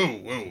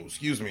 Whoa.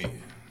 Excuse me.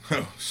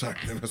 Oh, sorry.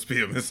 There must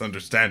be a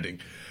misunderstanding.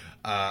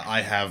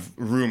 I have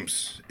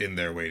rooms in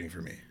there waiting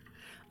for me.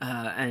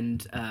 And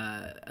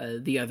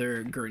the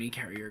other gurney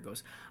carrier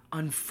goes,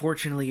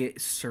 unfortunately,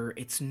 sir,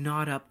 it's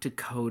not up to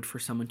code for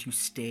someone to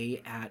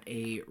stay at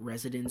a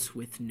residence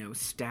with no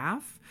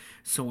staff.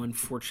 So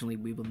unfortunately,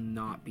 we will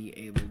not be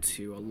able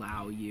to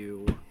allow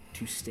you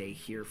to stay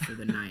here for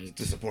the night.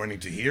 Disappointing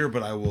to hear,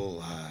 but I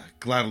will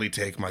gladly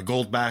take my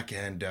gold back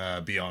and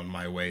be on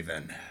my way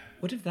then.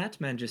 What if that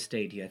man just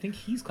stayed here? I think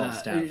he's called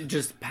Staff.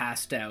 Just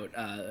passed out.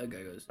 A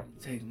guy goes,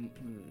 take,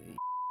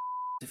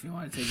 if you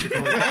want to take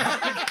your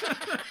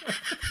gold.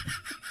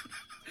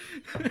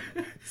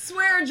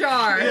 Swear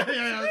jar.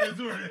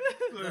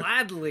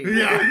 Gladly.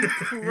 Yeah.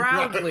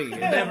 Proudly.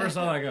 Never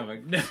saw that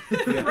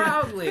coming.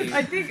 Proudly.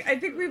 I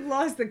think we've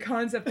lost the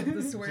concept of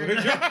the swear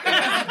jar.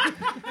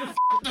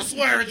 The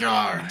swear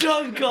jar!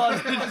 Oh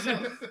God!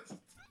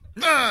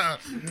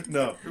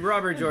 No.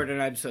 Robert Jordan,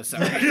 I'm so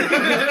sorry.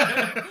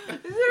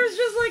 There's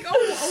just like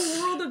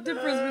a world of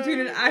difference between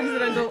an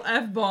accidental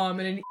F-bomb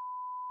and an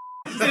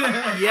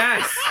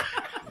Yes.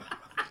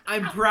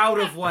 I'm proud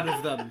of one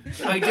of them.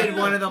 I did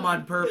one of them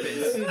on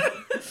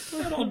purpose.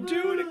 I'll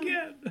do it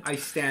again. I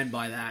stand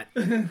by that.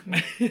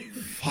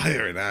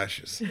 Fire and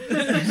ashes.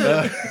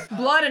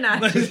 blood and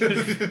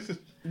ashes.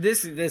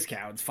 This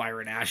counts.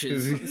 Fire and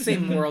ashes.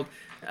 Same world.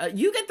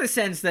 You get the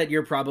sense that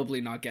you're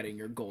probably not getting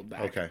your gold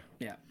back. Okay.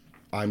 Yeah.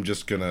 I'm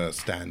just gonna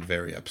stand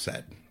very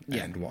upset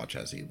Yeah. and watch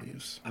as he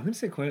leaves. I'm going to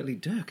say quietly,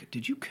 Dirk,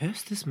 did you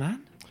curse this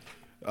man?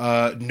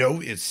 No,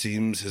 it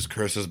seems his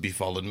curse has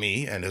befallen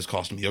me and has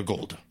cost me a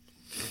gold.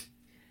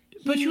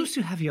 But you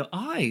still have your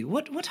eye.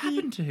 What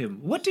happened to him?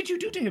 What did you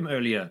do to him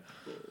earlier?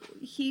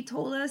 He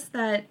told us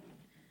that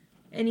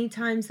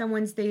anytime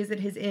someone stays at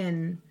his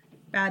inn,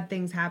 bad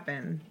things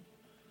happen.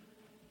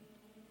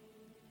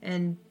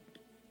 And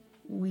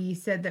we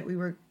said that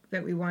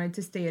we wanted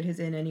to stay at his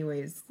inn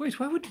anyways. Wait,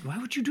 why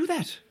would you do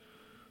that?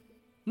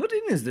 What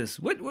inn is this?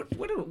 Where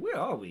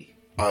are we?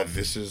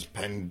 This is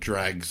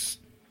Pendrag's.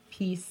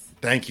 Peace.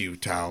 Thank you,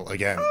 Tal,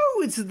 again.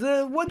 Oh, it's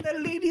the one that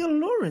Lady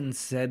Lawrence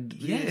said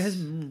Yes. has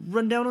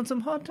run down on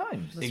some hard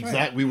times.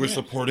 Exactly. We were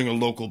supporting a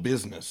local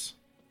business.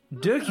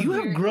 Dirk, you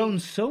have grown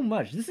so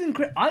much. This is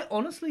incredible. I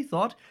honestly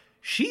thought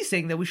she's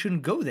saying that we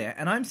shouldn't go there,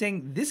 and I'm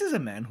saying this is a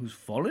man who's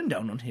fallen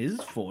down on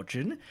his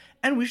fortune,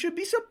 and we should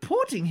be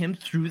supporting him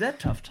through that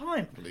tough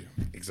time.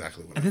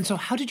 Exactly what And then, so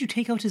how did you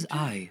take out his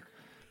eye?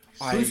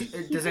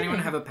 Does anyone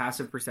have a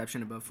passive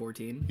perception above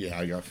 14? Yeah,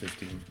 I got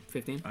 15.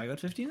 15? I got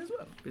 15 as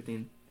well.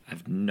 15. I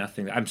have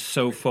nothing. I'm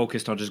so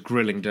focused on just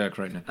grilling Dirk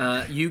right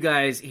now. You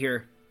guys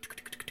hear,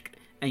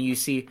 and you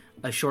see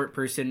a short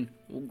person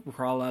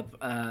crawl up.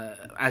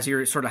 As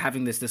you're sort of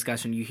having this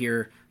discussion, you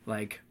hear,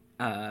 like,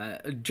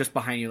 just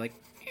behind you, like,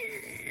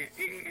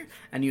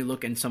 and you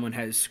look and someone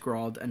has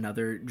scrawled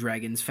another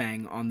dragon's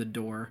fang on the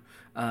door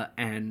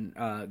and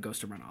goes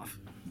to run off.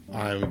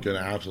 I'm gonna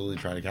absolutely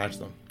try to catch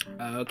them.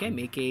 Okay,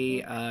 make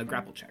a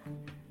grapple check.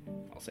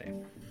 I'll say.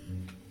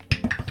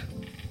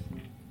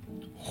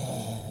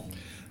 I'm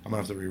gonna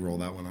have to re-roll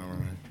that one out,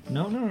 right?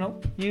 No.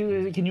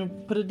 Can you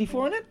put a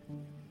D4 in it?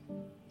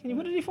 Can you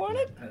put a D4 in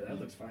it? That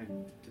looks fine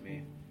to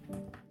me.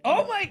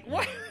 Oh my!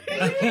 What?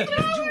 Drop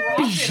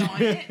it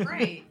on it,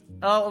 right?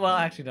 Oh well,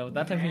 actually no.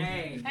 That time.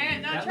 Hang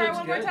on, now try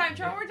one more time.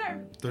 Try one more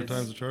time. Third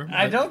time's a charm?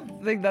 I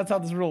don't think that's how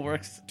this rule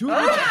works. Do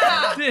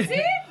it.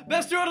 See?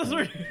 Best two out of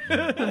three.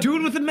 Do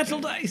it with the metal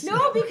dice.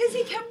 No, because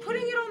he kept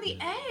putting it on the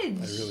edge.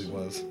 I really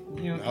was.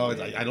 You- No,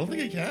 I don't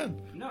think I can.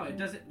 No, it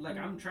doesn't. Like,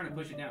 I'm trying to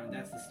push it down, and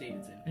that's the state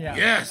it's in. Yeah.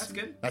 Yes! That's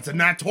good. That's a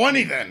nat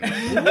 20 then!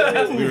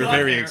 We were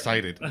very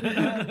excited.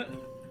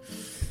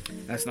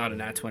 That's not a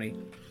nat 20.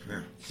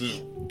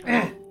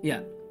 Yeah. Yeah.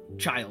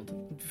 Child.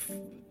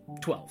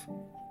 12.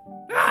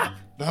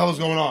 The hell is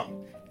going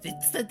on?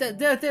 It's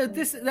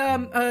this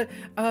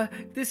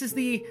is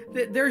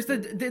there's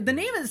the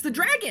name is the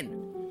dragon.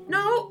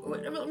 No,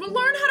 learn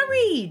how to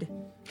read.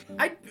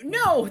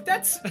 No,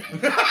 that's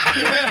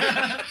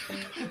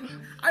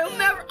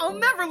I'll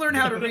never learn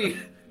how to read.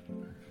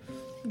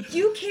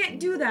 You can't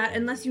do that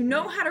unless you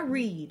know how to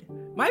read.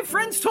 My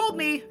friends told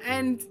me,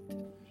 and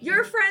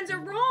Your friends are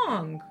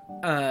wrong.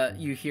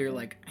 you hear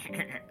like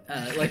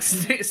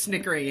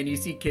snickering, and you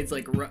see kids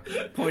like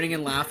pointing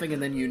and laughing,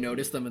 and then you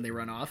notice them and they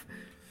run off.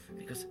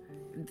 He goes,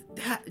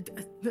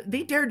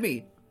 they dared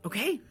me.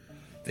 Okay.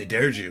 They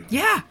dared you.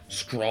 Yeah.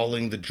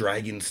 Scrawling the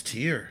dragon's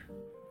tear.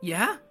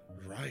 Yeah.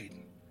 Right.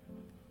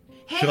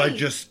 Hey, Should I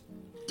just...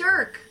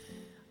 Dirk,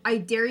 I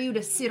dare you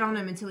to sit on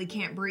him until he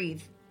can't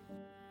breathe.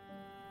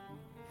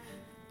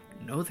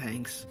 No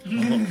thanks.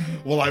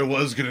 Well, I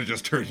was gonna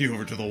just turn you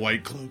over to the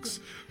White Cloaks.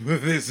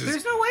 This is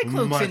There's no white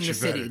cloaks much in the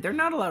city. better. They're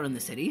not allowed in the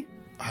city.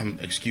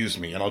 Excuse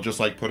me, and I'll just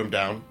like put him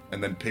down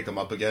and then pick him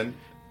up again.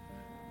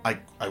 I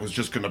was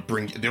just gonna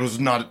bring. There was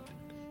not.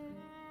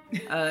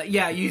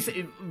 Yeah,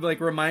 you like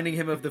reminding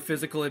him of the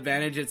physical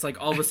advantage. It's like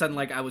all of a sudden,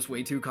 like I was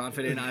way too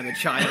confident. I'm a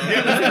child.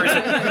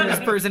 This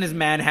person is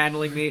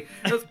manhandling me.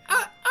 He goes,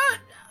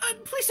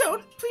 please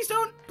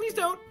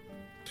don't.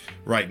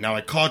 Right now,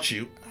 I caught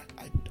you.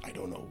 I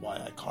don't know why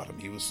I caught him.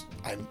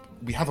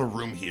 We have a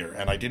room here,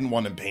 and I didn't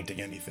want him painting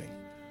anything.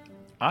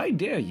 I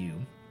dare you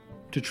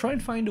to try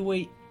and find a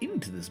way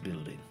into this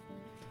building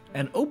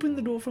and open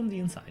the door from the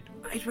inside.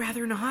 I'd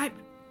rather not.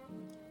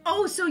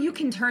 Oh, so you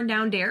can turn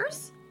down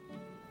dares?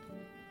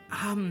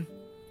 Yeah,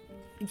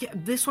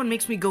 this one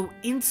makes me go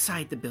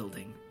inside the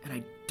building, and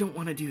I don't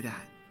want to do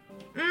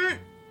that.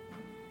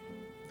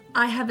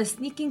 I have a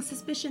sneaking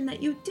suspicion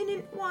that you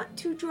didn't want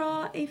to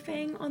draw a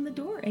fang on the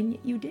door, and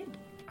you did.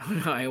 Oh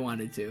no, I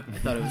wanted to. I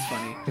thought it was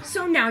funny.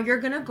 So now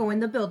you're gonna go in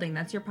the building.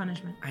 That's your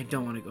punishment. I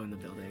don't want to go in the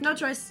building. No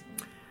choice.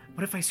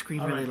 What if I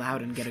scream really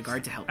loud and get a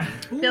guard to help me?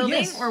 Building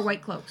yes. or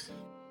white cloaks?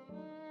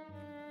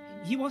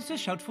 He wants to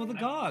shout for the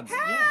gods.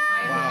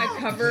 I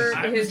cover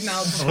his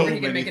mouth before he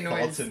can make a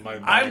noise. in my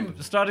mind.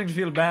 I'm starting to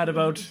feel bad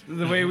about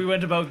the way we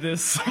went about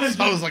this.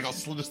 I was like, I'll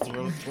just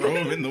throw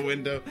him in the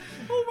window.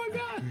 Oh my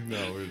god.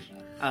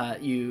 No.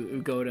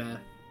 You go to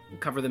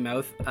cover the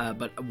mouth,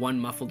 but one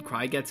muffled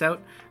cry gets out,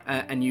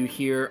 and you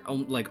hear,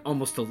 like,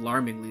 almost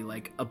alarmingly,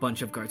 like, a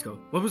bunch of guards go,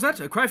 "What was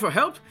that? A cry for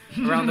help?"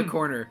 around the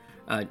corner.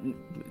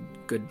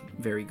 Good,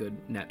 very good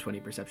nat 20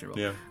 perception roll.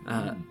 Yeah.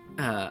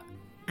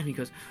 And he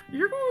goes,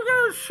 "You're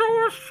gonna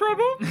show us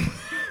trouble?"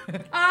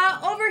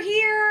 Over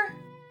here.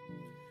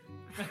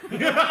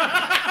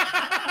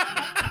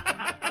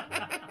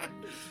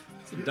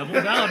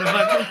 Double down.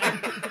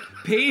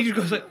 Paige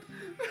goes like,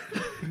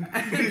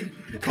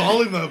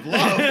 Calling the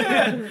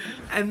bluff.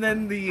 And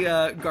then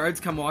the guards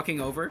come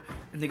walking over,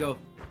 and they go,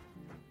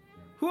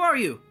 "Who are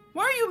you?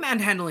 Why are you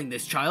manhandling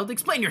this child?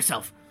 Explain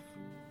yourself."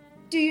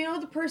 Do you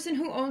know the person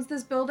who owns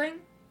this building?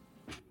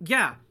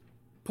 Yeah,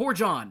 poor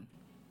John.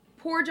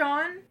 Poor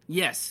John?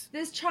 Yes.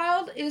 This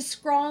child is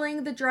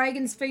scrawling the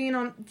dragon's fang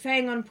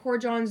on poor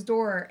John's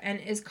door and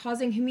is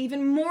causing him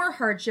even more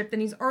hardship than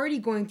he's already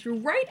going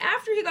through right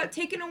after he got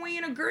taken away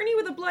in a gurney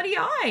with a bloody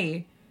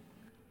eye.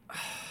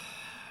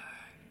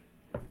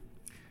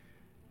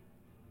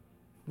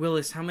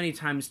 Willis, how many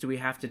times do we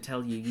have to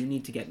tell you you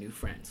need to get new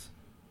friends?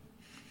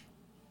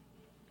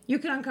 You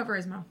can uncover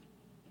his mouth.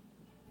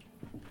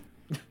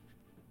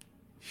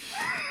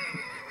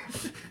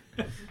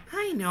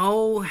 I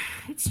know.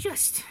 It's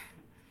just...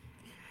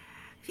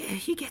 Yeah,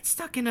 he gets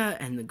stuck in a...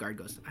 And the guard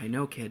goes, "I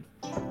know, kid.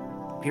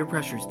 Peer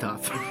pressure's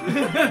tough."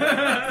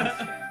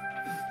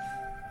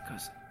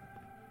 Goes,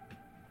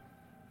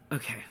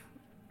 "Okay.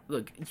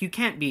 Look, you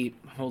can't be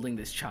holding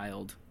this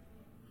child."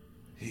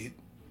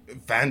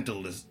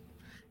 Vandal is...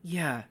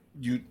 Yeah.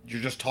 You're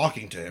just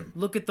talking to him.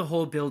 Look at the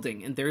whole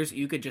building, and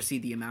you could just see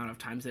the amount of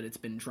times that it's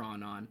been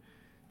drawn on.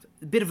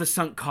 It's a bit of a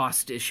sunk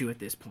cost issue at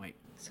this point.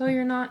 So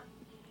you're not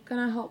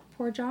gonna help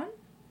poor John?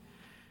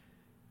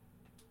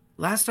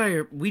 Last I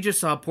heard, we just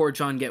saw poor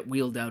John get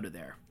wheeled out of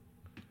there,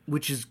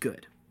 which is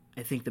good.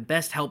 I think the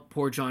best help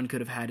poor John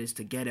could have had is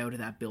to get out of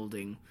that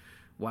building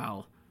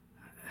well,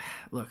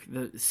 look,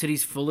 the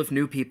city's full of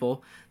new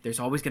people. There's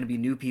always going to be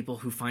new people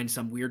who find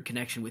some weird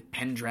connection with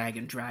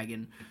Pendragon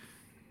Dragon.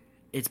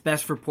 It's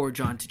best for poor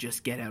John to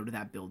just get out of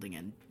that building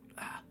and...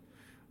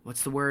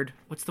 What's the word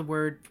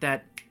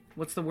that...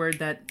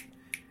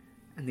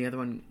 And the other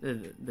one,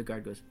 the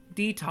guard goes,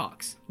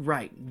 detox.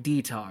 Right,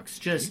 detox.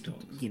 Just,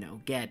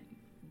 get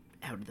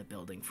out of the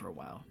building for a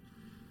while.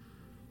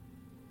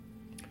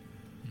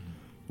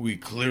 We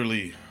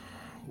clearly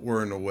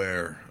weren't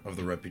aware of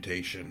the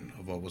reputation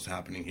of what was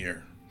happening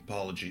here.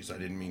 Apologies, I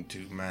didn't mean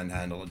to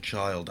manhandle a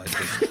child. I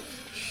just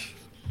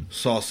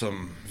saw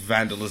some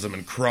vandalism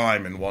and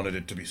crime and wanted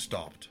it to be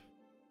stopped.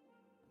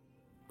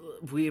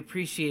 We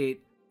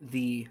appreciate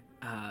the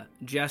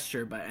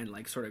gesture,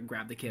 and sort of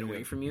grab the kid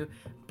away from you,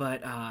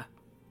 but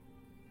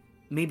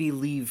maybe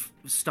leave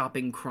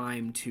stopping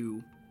crime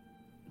to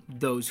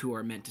those who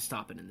are meant to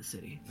stop it in the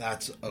city.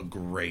 That's a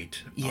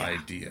great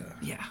idea.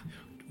 Yeah.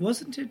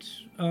 Wasn't it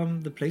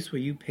the place where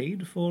you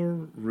paid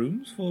for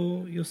rooms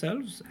for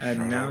yourselves? And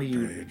Shut now up,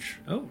 you... Paige.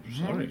 Oh,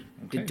 sorry.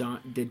 Okay.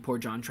 Did poor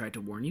John try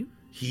to warn you?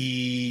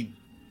 He...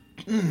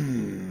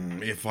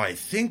 if I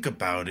think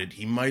about it,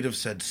 he might have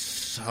said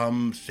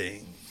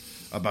something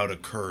about a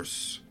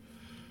curse.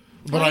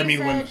 But I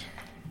mean,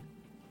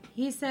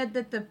 he said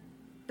that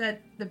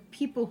the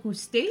people who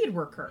stayed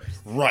were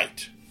cursed.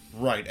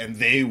 Right, and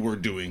they were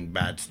doing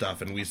bad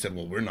stuff, and we said,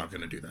 well, we're not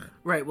going to do that.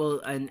 Right, well,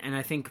 and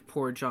I think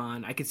poor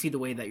John, I can see the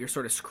way that you're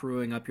sort of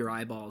screwing up your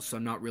eyeballs, so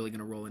I'm not really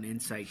going to roll an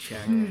insight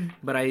check.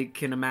 But I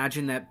can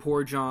imagine that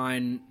poor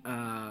John,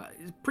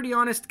 pretty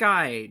honest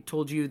guy,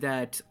 told you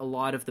that a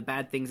lot of the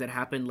bad things that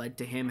happened led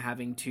to him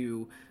having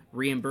to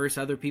reimburse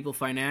other people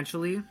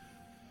financially.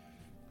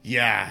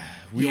 Yeah,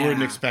 we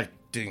weren't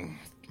expecting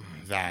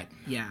that.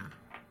 Yeah.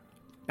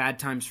 Bad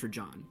times for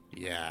John.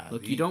 Yeah.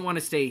 Look, you don't want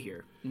to stay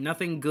here.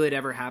 Nothing good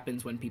ever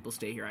happens when people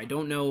stay here. I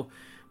don't know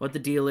what the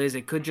deal is.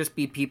 It could just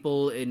be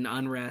people in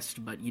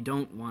unrest, but you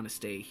don't want to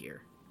stay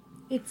here.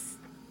 It's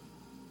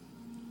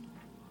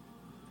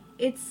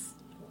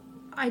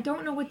I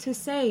don't know what to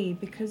say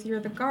because you're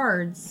the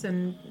guards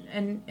and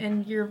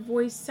your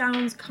voice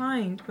sounds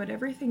kind, but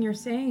everything you're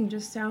saying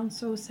just sounds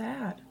so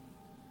sad.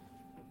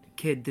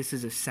 Kid, this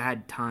is a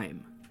sad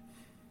time.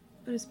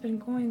 But it's been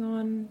going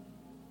on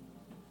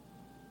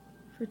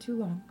for too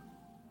long.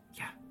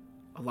 Yeah,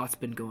 a lot's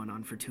been going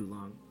on for too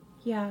long.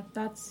 Yeah,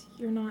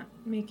 you're not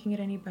making it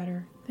any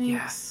better.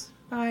 Thanks.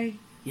 Yeah. Bye.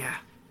 Yeah,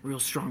 real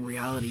strong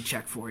reality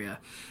check for you.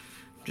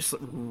 Just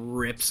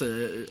rips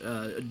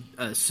a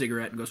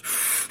cigarette and goes...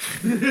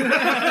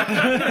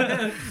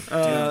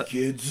 Damn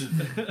kids.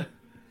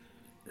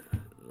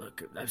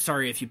 Look, I'm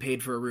sorry if you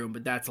paid for a room,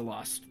 but that's a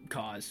lost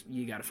cause.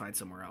 You gotta find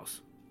somewhere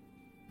else.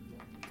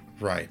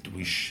 Right.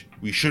 We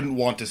shouldn't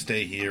want to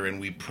stay here, and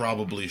we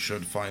probably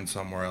should find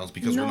somewhere else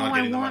because we're not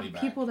getting the money back. No,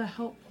 I want people to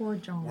help poor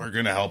John. We're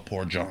going to help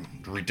poor John.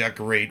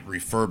 Redecorate,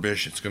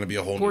 refurbish. It's going to be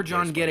a whole poor new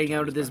John place getting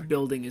out of this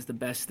building is the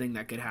best thing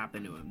that could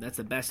happen to him. That's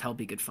the best help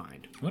he could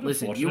find.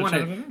 Listen, you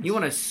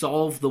want to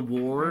solve the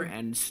war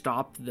and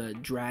stop the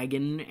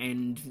dragon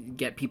and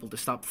get people to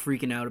stop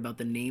freaking out about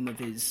the name of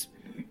his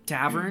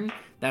tavern.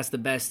 That's the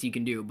best you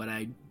can do, but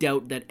I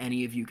doubt that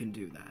any of you can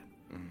do that.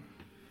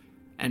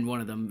 And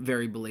one of them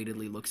very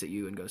belatedly looks at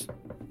you and goes,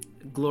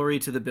 "Glory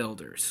to the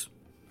builders."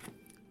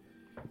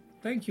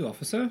 Thank you,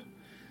 officer.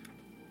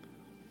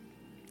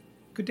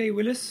 Good day,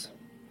 Willis.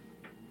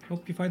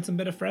 Hope you find some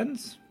better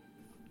friends.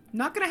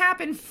 Not gonna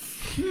happen.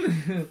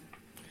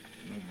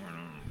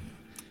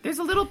 There's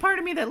a little part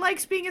of me that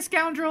likes being a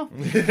scoundrel.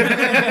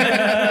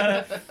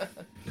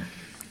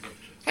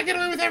 I get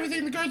away with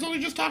everything. The guards only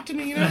just talk to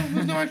me,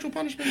 There's no actual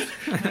punishment.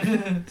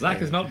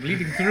 Zach is not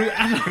bleeding through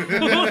at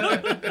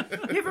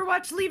all. You ever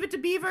watch Leave It to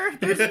Beaver?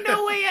 There's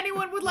no way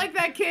anyone would like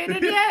that kid,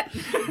 and yet...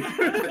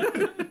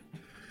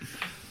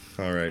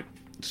 All right.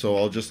 So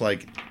I'll just,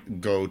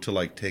 go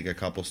to, take a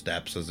couple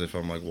steps as if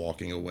I'm,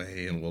 walking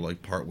away, and we'll,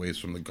 part ways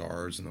from the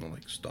guards, and then I'll,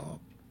 stop,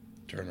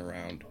 turn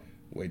around,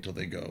 wait till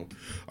they go.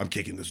 I'm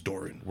kicking this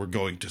door in. We're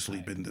going to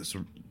sleep in this...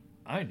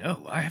 I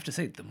know. I have to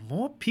say, the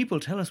more people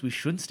tell us we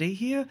shouldn't stay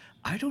here,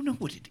 I don't know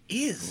what it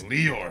is.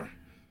 Leor.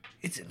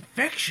 It's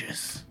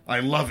infectious.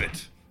 I love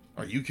it.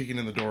 Are you kicking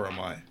in the door or am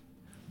I?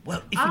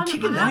 Well, if you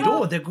kick in the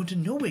door, they're going to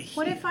know we're here.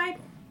 What if I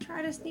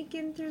try to sneak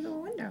in through the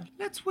window?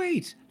 Let's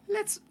wait.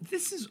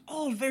 This is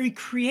all very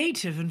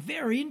creative and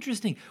very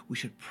interesting. We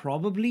should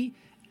probably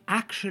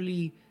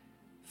actually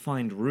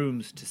find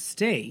rooms to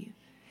stay.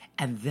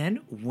 And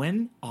then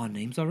when our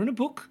names are in a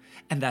book,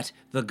 and that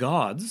the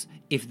guards,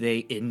 if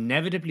they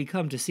inevitably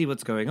come to see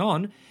what's going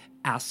on,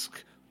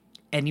 ask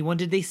anyone,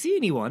 did they see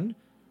anyone?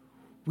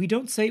 We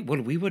don't say,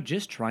 well, we were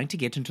just trying to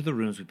get into the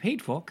rooms we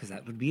paid for, because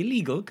that would be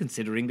illegal,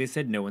 considering they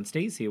said no one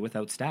stays here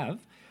without staff.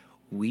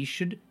 We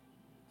should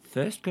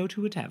first go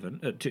to a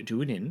tavern,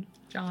 to an inn.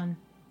 John.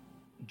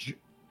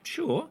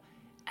 Sure.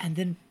 And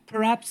then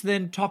perhaps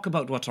talk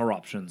about what our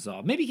options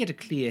are. Maybe get a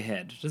clear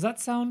head. Does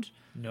that sound...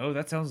 No,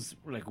 that sounds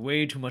like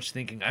way too much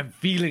thinking. I'm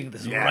feeling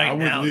this Yeah, right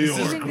now. This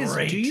is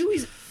great.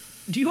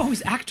 Do you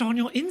always act on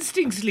your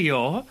instincts,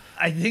 Leor?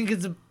 I think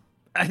it's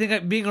I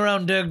think being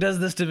around Dirk does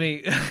this to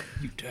me.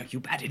 You Dirk, you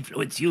bad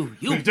influence, you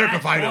bad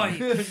Dirkified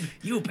boy.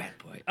 You bad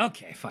boy.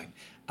 Okay, fine.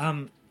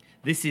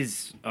 This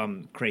is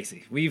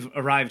crazy. We've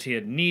arrived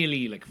here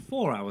nearly like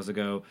 4 hours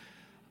ago.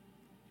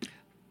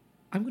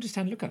 I'm going to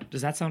stand lookout.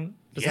 Does that sound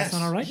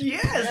all right?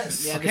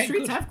 Yes. Yeah, the Okay,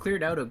 streets good. have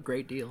cleared out a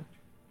great deal.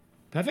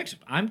 Perfect.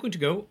 I'm going to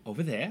go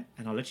over there,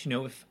 and I'll let you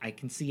know if I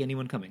can see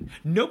anyone coming.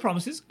 No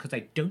promises, because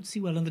I don't see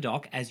well in the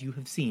dark, as you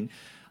have seen.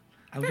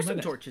 I will There's do my some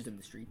best. torches in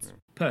the streets.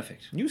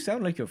 Perfect. You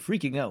sound like you're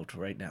freaking out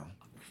right now.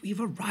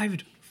 We've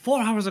arrived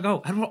 4 hours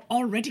ago, and we're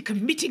already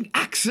committing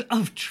acts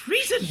of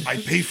treason. I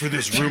paid for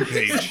this room,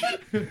 Paige.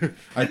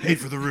 I paid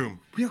for the room.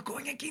 We are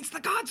going against the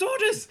guards'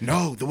 orders.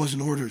 No, there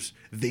wasn't orders.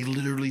 They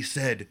literally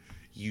said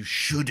you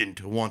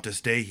shouldn't want to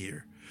stay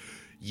here.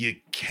 You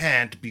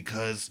can't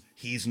because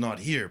he's not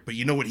here. But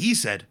you know what he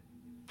said?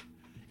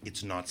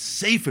 It's not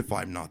safe if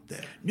I'm not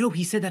there. No,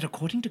 he said that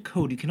according to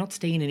code, you cannot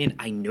stay in an inn.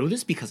 I know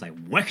this because I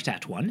worked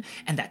at one,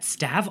 and that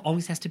Stav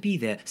always has to be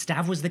there.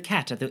 Stav was the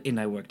cat at the inn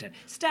I worked at.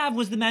 Stav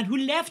was the man who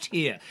left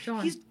here.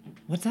 John.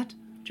 What's that?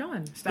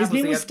 John. His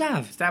name was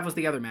Stav. Stav was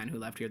the other man who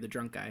left here, the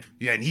drunk guy.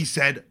 Yeah, and he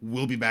said,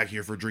 we'll be back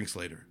here for drinks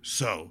later.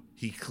 So,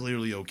 he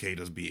clearly okayed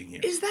us being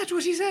here. Is that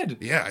what he said?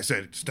 Yeah, I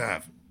said,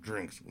 Stav,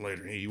 drinks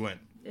later. Here you went.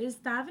 Is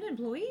Stav an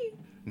employee?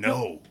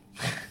 No.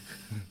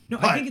 No,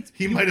 But I think it's...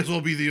 he might as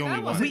well be the only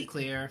That one. wasn't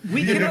clear.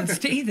 We cannot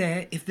stay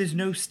there if there's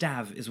no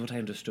Stav, is what I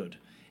understood.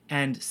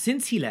 And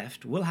since he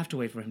left, we'll have to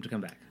wait for him to come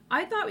back.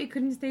 I thought we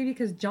couldn't stay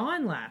because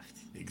John left.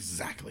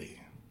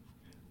 Exactly.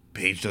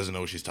 Paige doesn't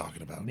know what she's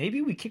talking about.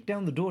 Maybe we kick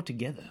down the door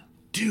together.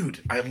 Dude,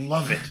 I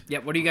love it. Yeah,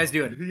 what are you guys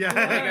doing? Yeah. What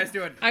are you guys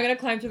doing? I'm gonna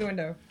climb through the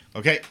window.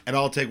 Okay, and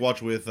I'll take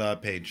watch with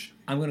Paige.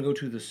 I'm going to go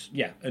to this...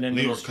 Yeah, and then...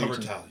 go to Leo, the streets cover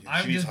and- towel.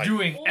 I'm She's just hype.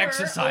 doing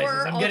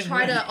exercises. I'm I'll getting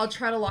try ready. to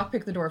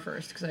lockpick the door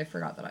first because I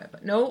forgot that I have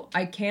it. No,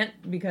 I can't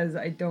because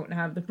I don't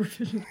have the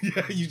proficiency.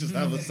 Yeah, you just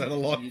have a set of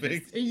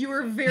lockpicks. You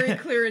were very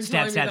clear in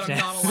Stab, telling me stab,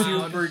 that I'm stab. not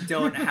allowed Super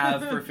don't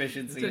have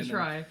proficiency to in them.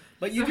 try.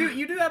 But you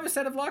do have a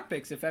set of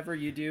lockpicks if ever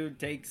you do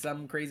take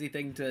some crazy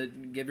thing to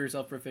give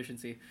yourself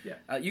proficiency.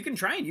 Yeah. You can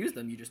try and use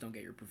them, you just don't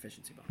get your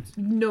proficiency bonus.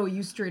 No,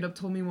 you straight up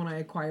told me when I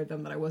acquired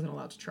them that I wasn't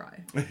allowed to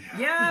try.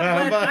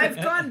 Yeah, but I've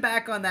gone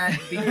back on that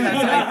because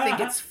I think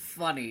it's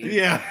funny.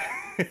 Yeah.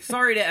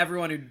 Sorry to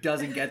everyone who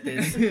doesn't get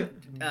this.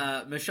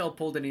 Michelle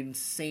pulled an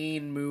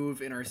insane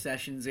move in our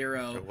session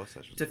 0 what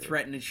session to 0?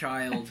 threaten a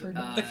child.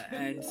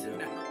 And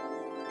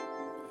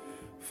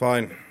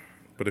Fine.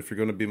 But if you're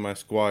going to be my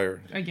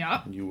squire,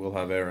 Yeah. you will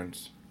have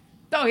errands.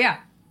 Oh,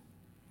 yeah.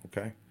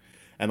 Okay?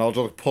 And I'll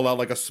just pull out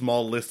like a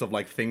small list of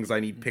like things I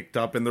need picked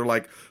up, and they're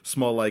like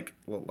small like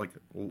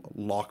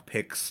lock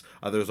picks.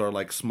 Others are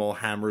like small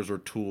hammers or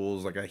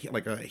tools, like a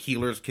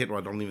healer's kit. Well,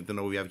 I don't even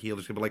know we have a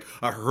healer's kit, but like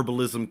a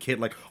herbalism kit,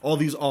 like all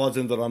these odds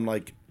and that I'm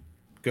like,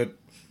 good,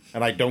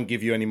 and I don't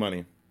give you any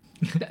money.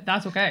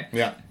 That's okay.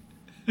 Yeah.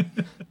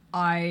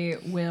 I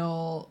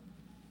will,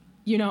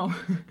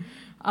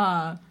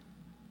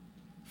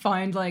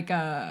 find like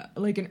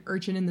an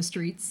urchin in the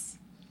streets,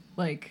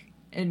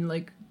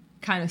 and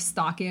kind of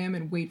stalk him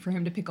and wait for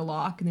him to pick a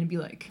lock, and then be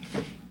like,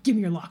 "Give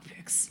me your lock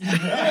picks," or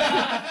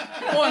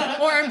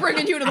I'm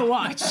bringing you to the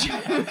watch. you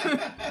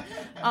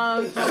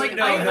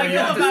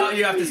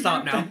have to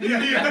stop now.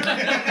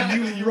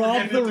 You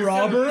rob the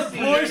robber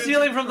or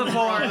stealing from the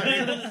bar.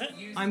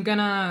 I'm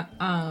gonna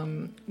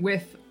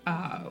with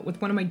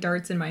one of my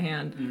darts in my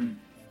hand,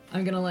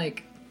 I'm gonna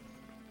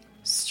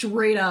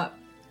straight up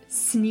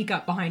sneak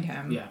up behind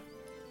him. Yeah.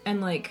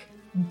 And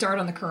dart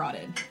on the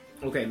carotid.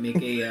 Okay,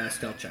 make a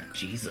stealth check.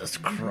 Jesus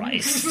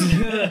Christ.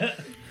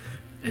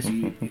 As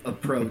you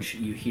approach,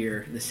 you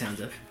hear the sounds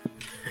of...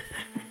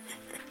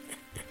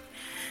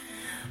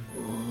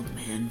 Old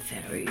man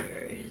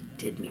Farrier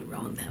did me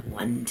wrong that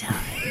one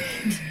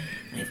time.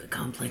 I have a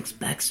complex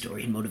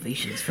backstory and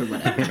motivations for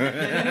what I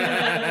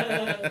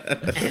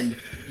And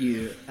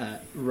you,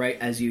 right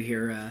as you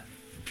hear a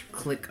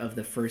click of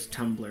the first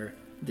tumbler,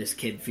 this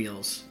kid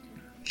feels...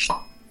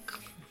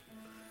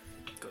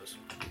 Goes...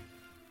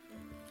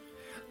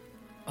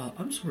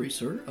 I'm sorry,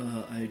 sir.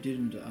 I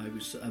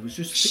was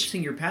just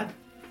fixing your pad...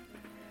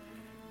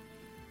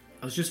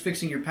 I was just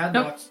fixing your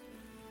padlocks.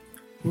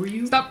 Who are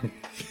you? Stop.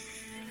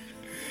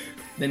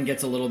 Then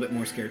gets a little bit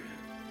more scared.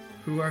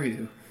 Who are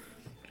you?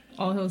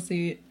 All he'll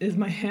see is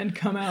my hand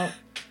come out.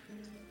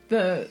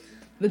 The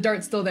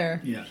dart's still there.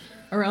 Yeah.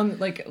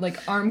 Around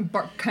arm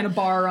bar, kind of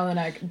bar around the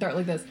neck. Dart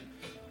like this.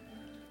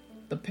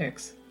 The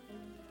picks.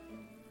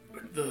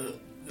 The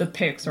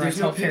picks, or I there's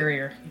tell no pick.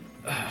 Farrier.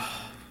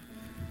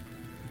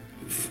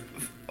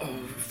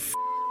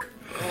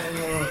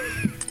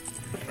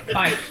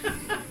 Five.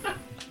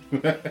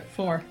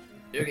 4.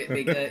 Okay,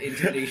 make an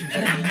intimidation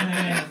check.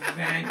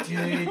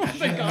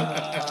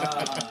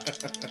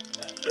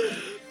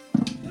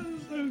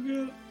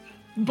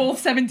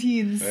 Both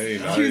 17s. Hey,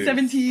 nice. 2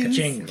 17s.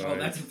 Ching. Oh,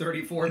 that's a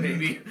 34,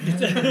 baby.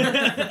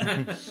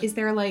 Is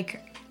there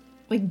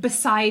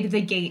beside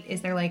the gate,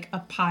 is there a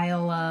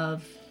pile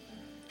of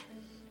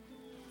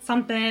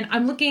something?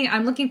 I'm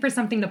looking for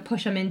something to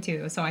push him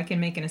into so I can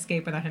make an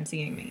escape without him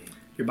seeing me.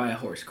 You're by a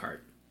horse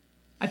cart.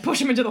 I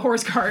push him into the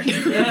horse cart.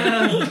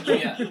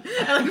 Yeah.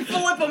 I like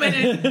flip him in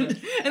it, and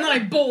then I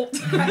bolt.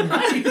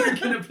 You're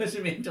gonna push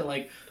him into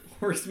like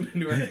horse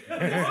manure.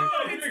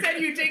 Instead,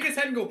 you take his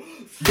head and go,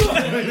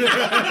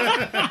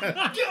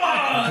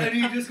 and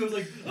he just goes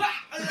like,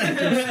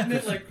 and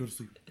it's like, Go to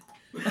sleep.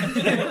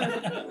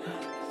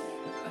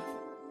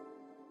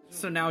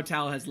 So now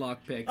Tal has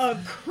lockpicks. A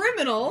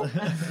criminal.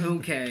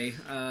 Okay,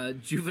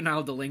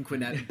 juvenile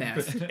delinquent at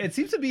best. It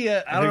seems to be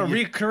a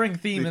recurring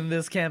theme in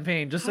this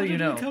campaign, just so you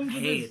know.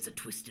 Hey, it's a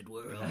twisted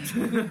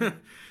world.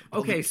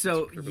 Okay,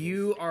 so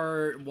you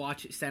are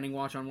standing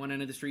watch on one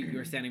end of the street. You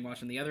are standing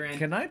watch on the other end.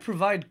 Can I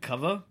provide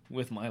cover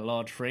with my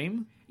large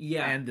frame?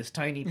 Yeah. And this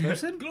tiny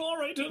person?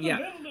 Glory to the Yeah.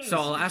 builders. So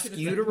I'll ask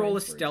you to roll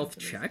a stealth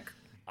check.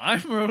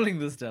 I'm rolling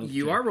the stealth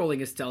You check. are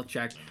rolling a stealth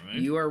check.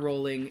 You are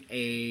rolling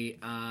a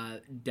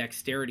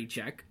dexterity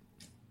check.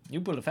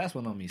 You pulled a fast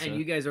one on me, sir. And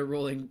you guys are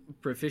rolling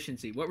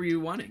proficiency. What were you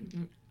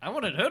wanting? I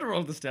wanted her to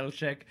roll the stealth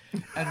check,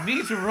 and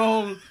me to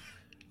roll...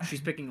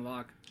 She's picking a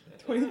lock.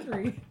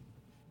 23.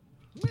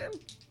 Well,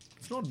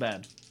 it's not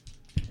bad.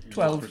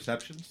 12.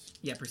 Perceptions.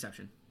 Yeah,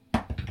 perception.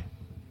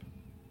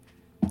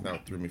 Now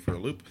it threw me for a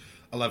loop.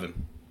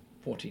 11.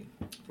 14.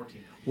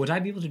 Would I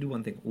be able to do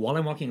one thing? While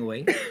I'm walking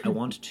away, I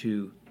want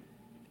to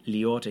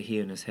Lior to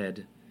hear in his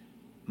head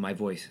my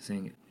voice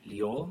saying,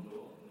 Lior,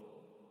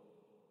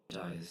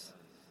 dies.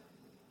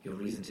 Your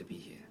reason to be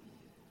here.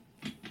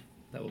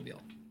 That will be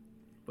all.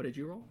 What did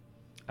you roll?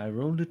 I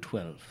rolled a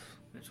 12.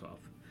 A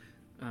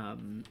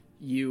 12.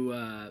 You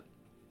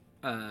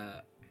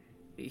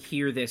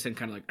hear this and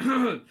kind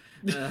of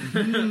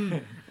like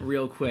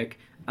real quick.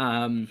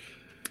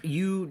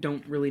 You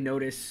don't really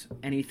notice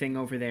anything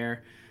over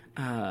there.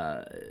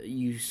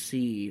 You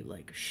see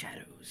like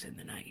shadows in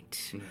the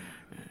night.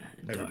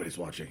 Everybody's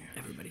watching.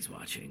 Everybody's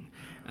watching.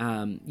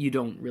 You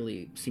don't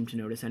really seem to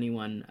notice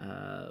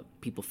anyone.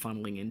 People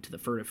funneling into the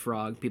Furtive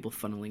Frog. People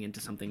funneling into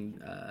something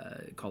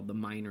called the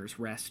Miner's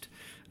Rest.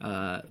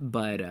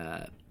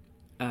 But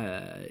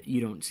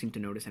you don't seem to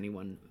notice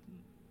anyone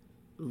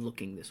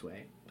looking this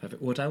way.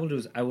 Perfect. What I will do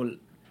is I will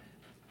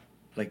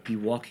like be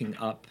walking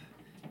up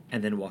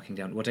and then walking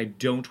down. What I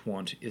don't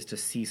want is to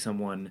see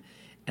someone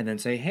and then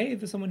say, hey,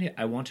 there's someone here.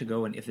 I want to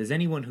go, and if there's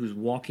anyone who's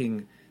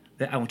walking,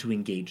 I want to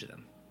engage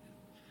them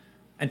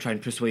and try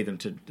and persuade them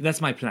to...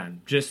 That's my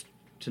plan, just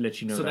to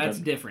let you know. So that that's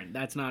I'm different.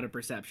 That's not a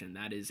perception.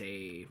 That is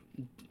a,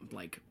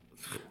 like...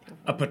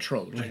 a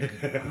patrol.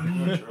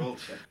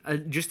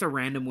 Just a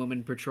random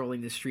woman patrolling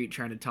the street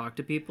trying to talk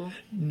to people?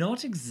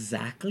 Not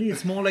exactly.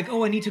 It's more like,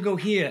 oh, I need to go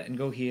here, and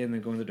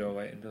then go in the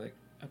doorway, and be like,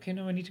 okay,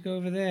 no, I need to go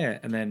over there.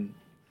 And then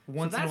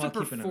once So that's in a a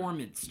while, keep an eye.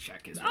 performance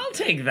check. Is what I'll that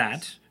take is.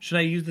 that. Should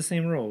I use the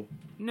same roll?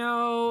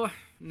 No.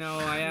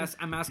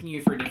 I'm asking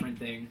you for a different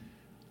thing.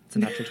 It's a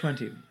natural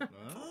 20.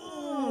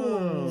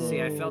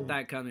 See, I felt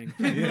that coming.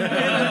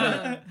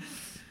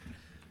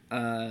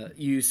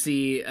 You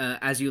see,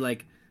 as you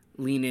like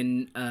lean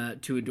in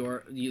to a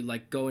door, you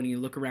like go and you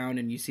look around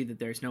and you see that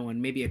there's no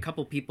one. Maybe a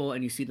couple people,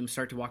 and you see them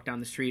start to walk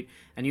down the street,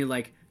 and you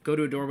like go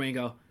to a doorway and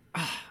go,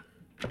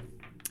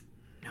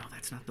 no,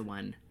 that's not the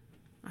one.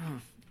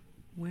 Oh,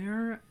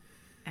 where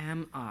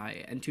am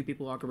I? And two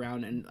people walk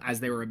around, and as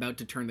they were about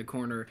to turn the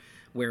corner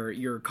where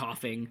you're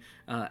coughing,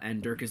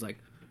 and Dirk is like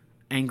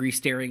angry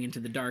staring into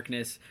the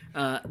darkness,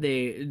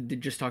 they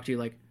just talk to you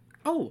like,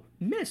 oh,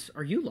 miss,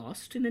 are you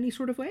lost in any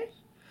sort of way?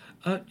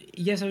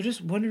 Yes, I was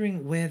just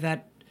wondering where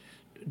that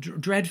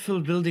dreadful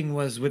building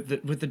was with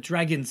the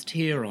dragon's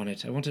tear on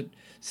it. I want to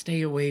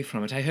stay away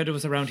from it. I heard it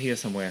was around here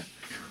somewhere.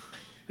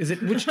 Is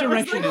it? Which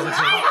direction is it?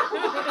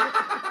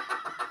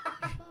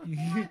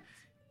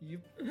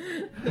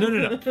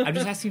 No. I'm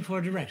just asking for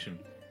a direction.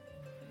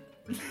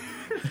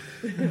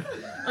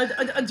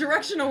 A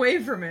direction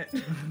away from it.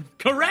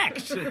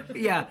 Correct.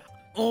 Yeah,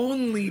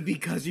 only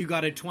because you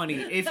got a 20.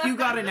 If you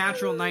got a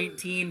natural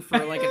 19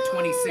 for like a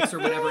 26 or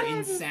whatever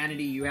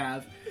insanity you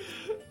have,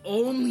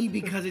 only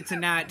because it's a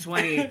nat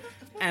 20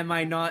 am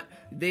I not...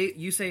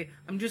 You say,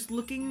 I'm just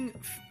looking...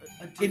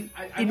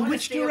 In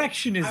which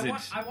direction is it?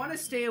 I want to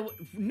stay away...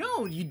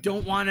 No, you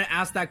don't want to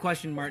ask that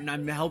question, Martin.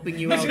 I'm helping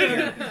you out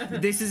here.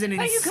 This is an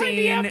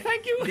insane...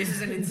 Thank you. This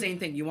is an insane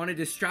thing. You want to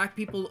distract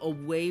people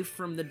away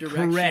from the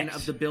direction Correct.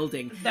 of the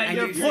building. That And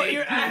you're you put say,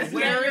 your ass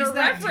where there, is you're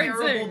that referencing.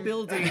 terrible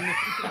building?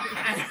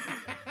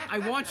 I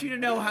want you to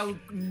know how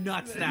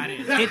nuts that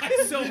is.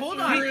 So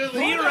hold on.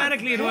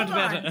 Theoretically, it went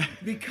Hold on. better.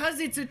 Because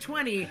it's a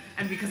 20,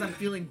 and because I'm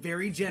feeling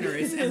very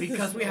generous, and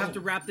because we have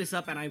to wrap this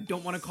up, and I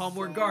don't want to call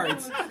more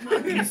guards,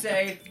 you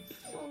say,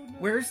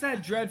 where's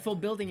that dreadful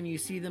building? And you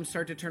see them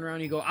start to turn around,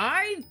 and you go,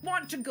 I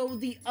want to go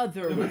the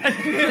other way.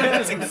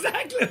 That's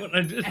exactly what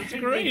I did. It's And they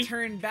great.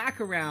 turn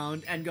back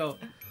around and go,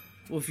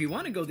 well, if you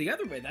want to go the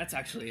other way, that's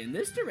actually in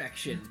this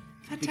direction.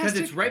 Because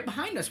it's right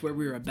behind us where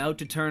we were about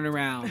to turn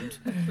around.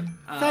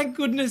 Thank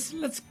goodness.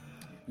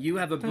 You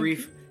have a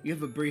brief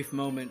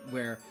moment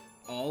where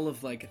all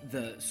of like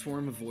the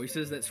swarm of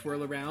voices that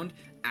swirl around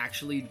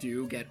actually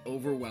do get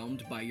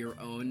overwhelmed by your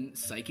own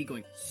psyche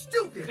going,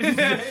 stupid!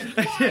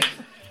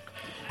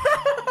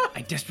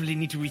 I desperately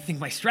need to rethink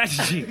my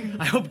strategy.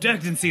 I hope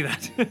Dirk didn't see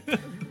that.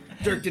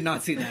 Dirk did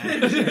not see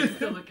that.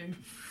 Still looking.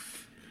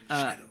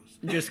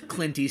 Just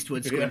Clint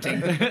Eastwood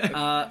squinting.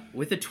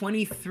 With a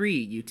 23,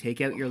 you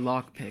take out your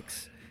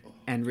lockpicks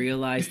and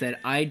realize that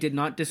I did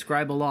not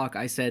describe a lock.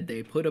 I said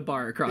they put a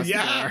bar across the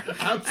door.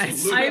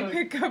 Absolutely. I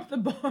pick up the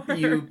bar.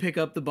 You pick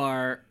up the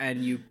bar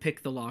and you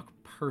pick the lock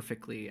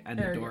perfectly, and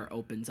the door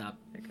opens up.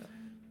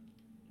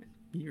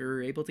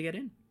 You're able to get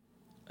in.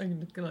 I'm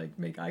just gonna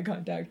make eye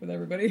contact with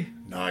everybody.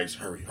 Nice.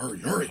 Hurry.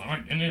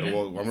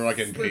 Well, we're not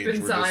getting Slip paged. We're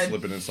just inside.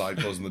 slipping inside,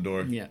 closing the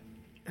door. Yeah.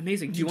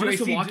 Amazing. Do you want us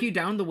to walk you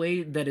down the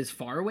way that is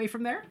far away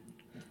from there?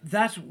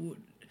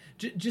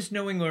 Just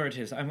knowing where it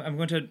is, I'm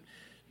going to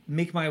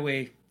make my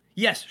way.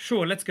 Yes,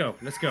 sure, let's go.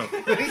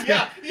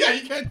 yeah,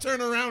 you can't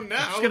turn around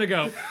now. Just gonna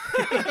go.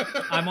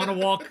 I'm on a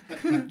walk.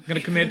 I'm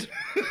gonna commit.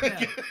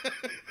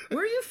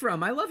 Where are you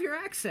from? I love your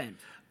accent.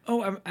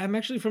 Oh, I'm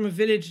actually from a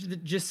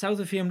village just south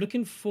of here. I'm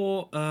looking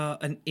for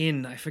an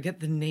inn. I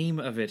forget the name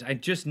of it. I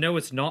just know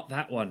it's not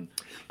that one.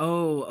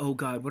 Oh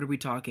God, what are we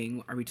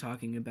talking? Are we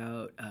talking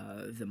about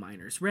the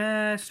Miner's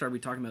Rest? Are we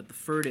talking about the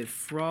Furtive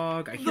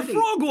Frog? The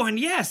frog one,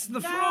 yes,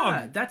 the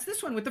frog. That's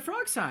this one with the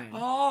frog sign.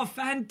 Oh,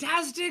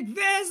 fantastic.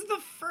 There's the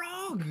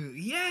frog.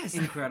 Yes.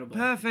 Incredible.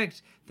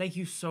 Perfect. Thank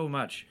you so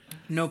much.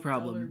 No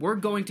problem. We're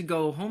going to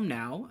go home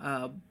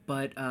now,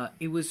 but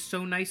it was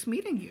so nice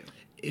meeting you.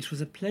 It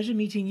was a pleasure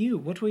meeting you.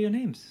 What were your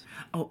names?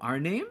 Oh, our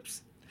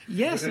names?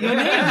 Yes, your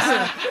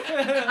names.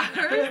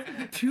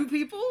 Two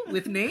people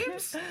with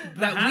names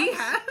that we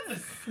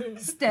have?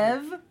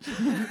 Stev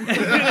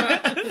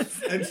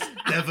And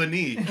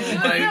Stephanie. Oh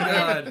my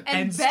God.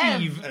 and Bev.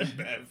 Steve. And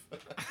Bev.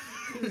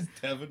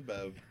 Stev and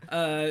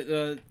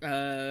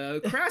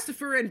Bev.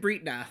 Christopher and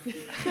Breetna.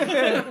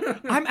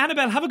 I'm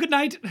Annabelle. Have a good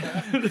night.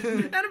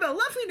 Annabelle,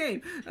 lovely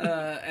name.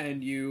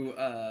 And you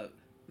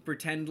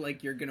pretend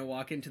like you're gonna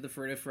walk into the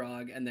Furtive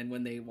Frog, and then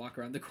when they walk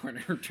around the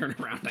corner, turn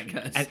around, I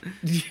guess. I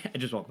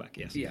just walk back,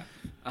 yes. Yeah.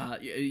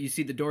 You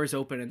see the doors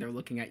open, and they're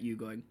looking at you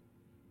going,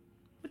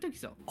 what took you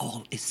so?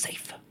 All is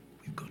safe.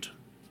 We're good.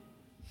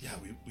 Yeah,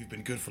 we've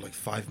been good for like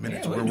 5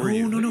 minutes. No, Where were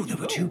you? No. There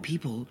were two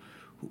people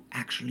who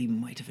actually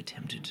might have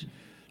attempted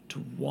to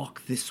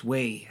walk this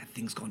way had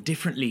things gone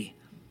differently.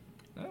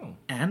 Oh.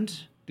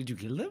 And... Did you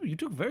kill them? You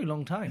took a very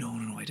long time.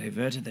 No. I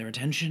diverted their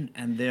attention,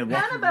 and they're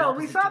walking... Annabelle,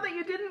 we saw that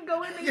you didn't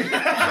go in the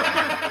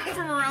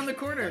From around the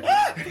corner.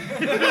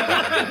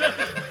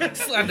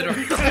 Slam the door.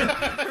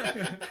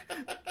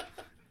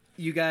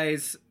 You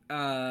guys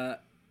are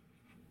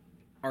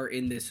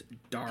in this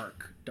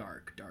dark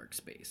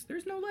space.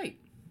 There's no light.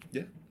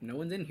 Yeah. No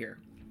one's in here.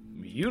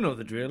 You know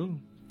the drill.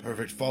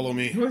 Perfect. Follow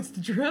me. What's the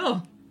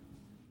drill?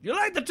 You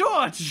light the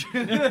torch!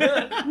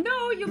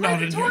 No, you Not light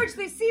the in here. torch.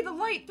 They see the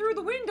light through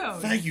the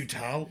windows. Thank you,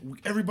 Tal.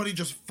 Everybody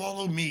just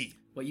follow me.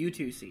 What you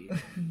two see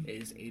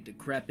is a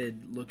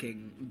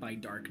decrepit-looking by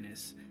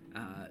darkness.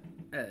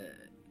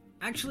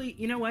 Actually,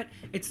 you know what?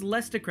 It's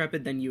less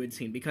decrepit than you had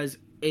seen, because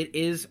it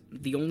is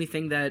the only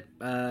thing that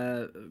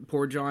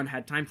poor John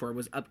had time for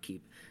was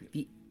upkeep.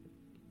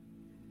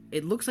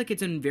 It looks like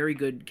it's in very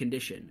good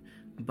condition,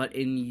 but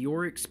in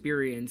your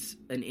experience,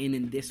 an inn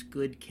in this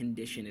good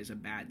condition is a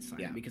bad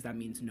sign, because that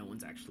means no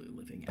one's actually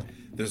living in it.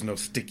 There's no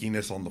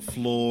stickiness on the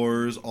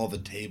floors. All the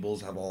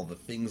tables have all the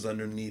things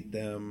underneath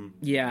them.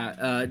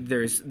 Yeah,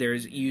 there's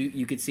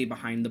you could see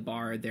behind the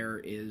bar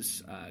there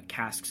is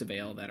casks of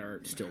ale that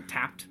are still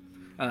tapped,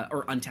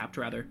 or untapped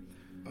rather,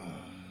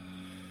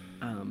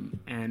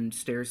 and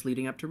stairs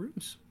leading up to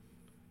rooms.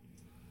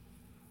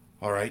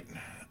 All right.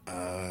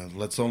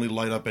 Let's only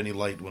light up any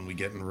light when we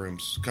get in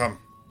rooms. Come.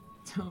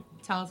 So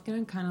Tal's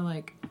gonna kind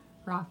of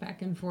rock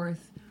back and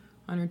forth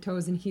on her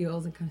toes and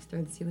heels and kind of stare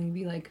at the ceiling and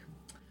be like,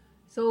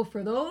 so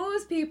for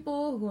those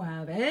people who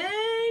have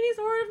any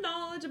sort of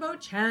knowledge about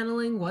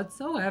channeling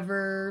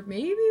whatsoever,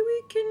 maybe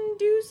we can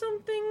do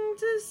something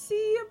to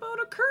see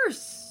about a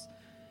curse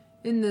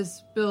in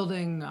this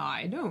building.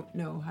 I don't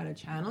know how to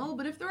channel,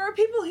 but if there are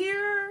people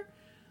here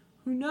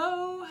who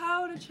know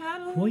how to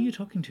channel... Who are you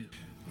talking to?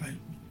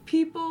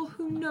 People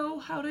who know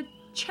how to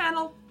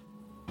channel.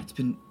 It's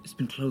been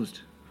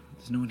closed.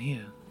 There's no one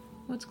here.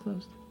 What's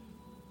closed?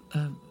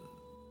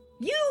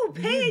 You,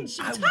 Paige!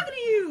 I'm talking to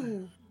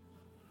you!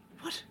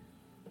 What?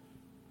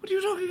 What are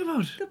you talking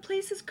about? The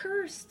place is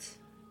cursed.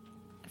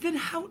 Then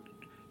how...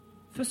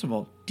 First of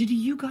all, did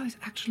you guys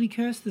actually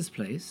curse this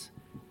place?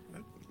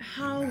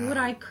 How would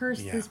I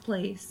curse this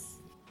place?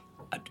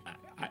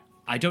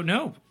 I don't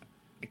know.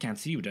 I can't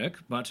see you,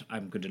 Dirk, but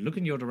I'm going to look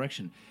in your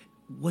direction.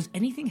 Was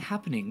anything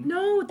happening?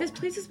 No, this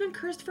place has been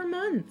cursed for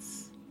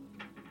months.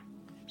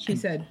 She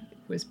said,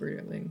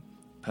 whisperingly.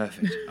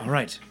 Perfect. All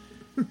right.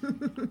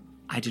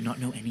 I did not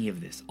know any of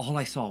this. All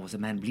I saw was a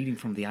man bleeding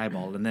from the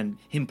eyeball and then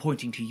him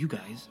pointing to you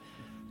guys.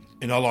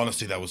 In all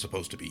honesty, that was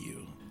supposed to be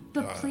you.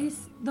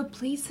 The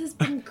place has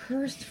been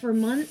cursed for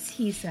months,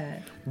 he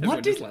said.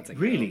 What just did... lets it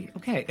go. Really?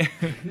 Okay.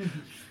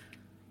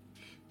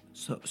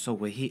 So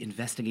we're here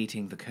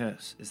investigating the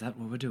curse. Is that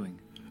what we're doing?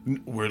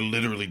 We're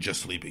literally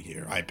just sleeping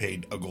here. I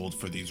paid a gold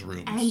for these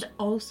rooms. And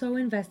also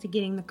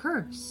investigating the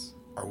curse.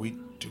 Are we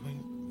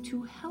doing...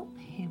 To help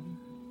him.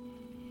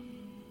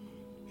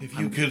 If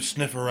you could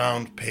sniff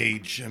around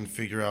Paige and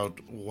figure out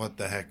what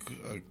the heck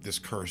this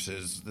curse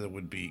is, that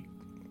would be...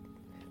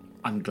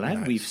 I'm glad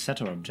Nice. we've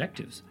set our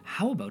objectives.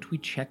 How about we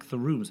check the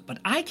rooms? But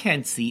I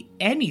can't see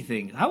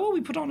anything. How about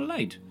we put on a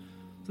light?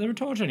 Is there a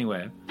torch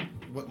anywhere?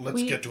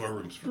 Let's get to our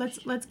rooms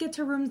first. Let's get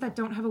to rooms that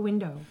don't have a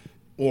window.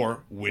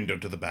 Or window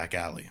to the back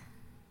alley.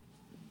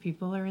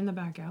 People are in the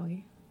back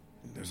alley.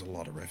 There's a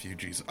lot of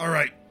refugees. All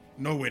right,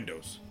 no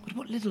windows. What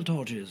about little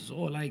torches?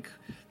 Or like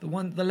the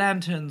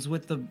lanterns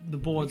with the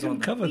boards on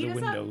them? Cover the Lead us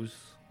up. windows.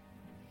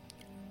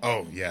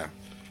 Oh, yeah.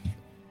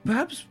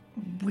 Perhaps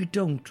we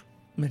don't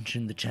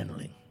mention the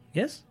channeling.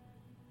 Yes?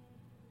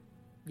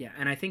 Yeah,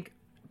 and I think,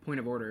 point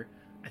of order,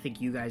 I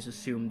think you guys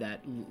assume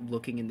that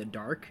looking in the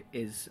dark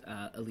is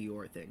a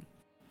Lior thing.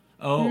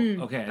 Oh,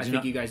 okay. I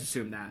think you guys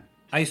assume that.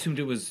 I assumed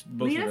it was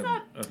both Lead of us them.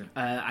 up. Okay.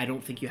 I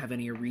don't think you have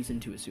any reason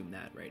to assume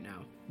that right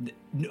now.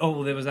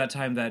 Oh, there was that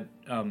time that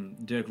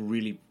Dirk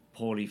really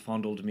poorly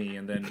fondled me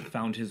and then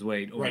found his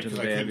way over Right, to the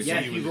 'cause I bed. couldn't see Yeah,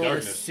 you he in the rolled a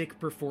darkness. sick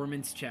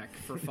performance check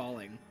for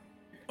falling.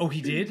 Oh, he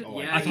did?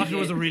 Yeah, I thought he it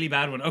was a did. really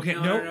bad one. Okay,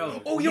 No, no. no,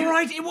 no. Oh, you're Yeah.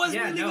 right. It was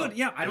Yeah, really no, good.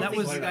 Yeah, I don't that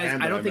think was. you like guys. hand I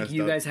that I don't think messed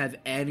you up. guys have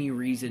any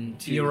reason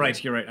to. You're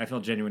right. You're right. I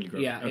felt genuinely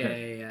gross. Yeah,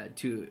 Okay. yeah.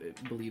 To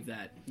believe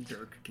that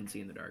Dirk can see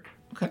in the dark.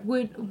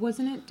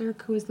 Wasn't it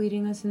Dirk who was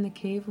leading us in the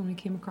cave when we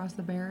came across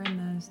the bear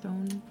and the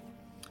stone?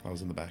 I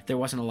was in the back. There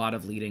wasn't a lot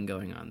of leading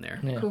going on there.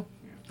 Yeah. Cool.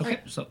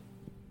 Okay, so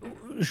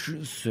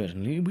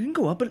Certainly, we can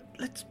go up, but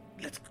let's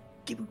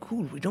keep it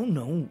cool. We don't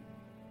know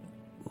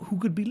who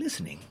could be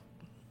listening.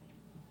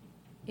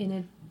 In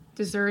a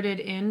deserted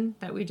inn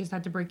that we just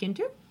had to break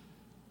into?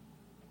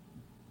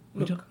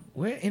 Look,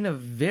 we're in a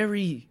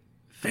very,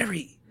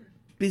 very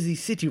busy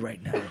city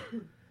right now.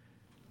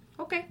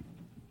 Okay.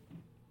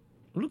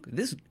 Look,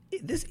 this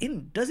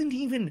inn doesn't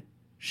even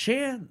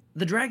share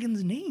the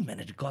dragon's name,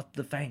 and it got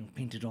the fang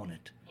painted on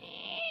it.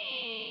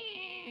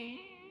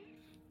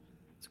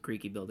 It's a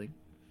creaky building.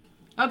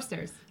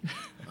 Upstairs.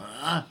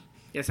 Yeah,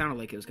 it sounded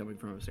like it was coming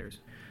from upstairs.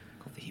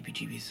 got the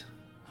heebie-jeebies.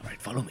 All right,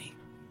 follow me.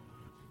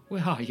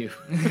 Where are you?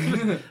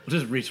 We'll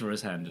just reach for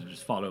his hand and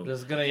just follow.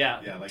 Just gonna, Yeah,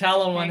 like-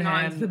 towel on one Hang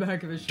on to the hand.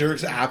 back of his shirt.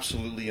 Dirk's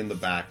absolutely in the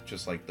back,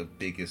 just like the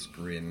biggest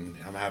grin.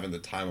 I'm having the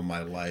time of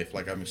my life.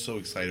 Like, I'm so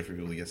excited for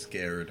people to get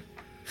scared.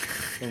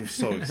 I'm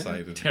so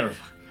excited.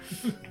 Terrifying.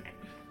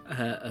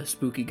 A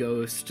spooky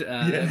ghost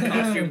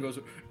costume goes,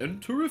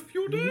 enter if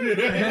you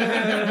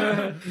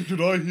dare.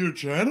 Did I hear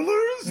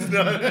channelers?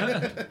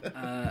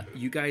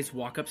 You guys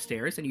walk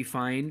upstairs and you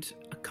find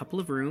a couple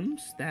of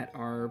rooms that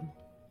are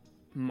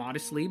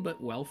modestly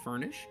but well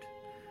furnished.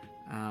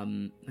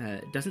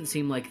 It doesn't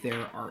seem like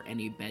there are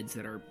any beds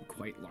that are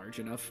quite large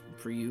enough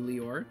for you,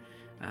 Lior.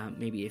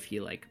 Maybe if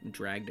you like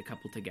dragged a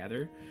couple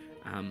together.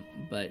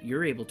 But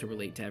you're able to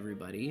relate to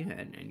everybody,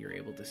 and you're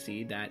able to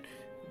see that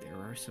there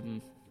are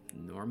some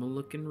normal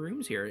looking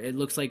rooms here. It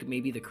looks like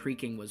maybe the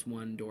creaking was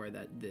one door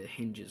that the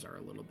hinges are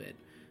a little bit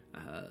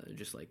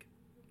just like,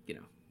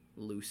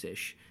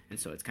 loose-ish, and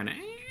so it's kind of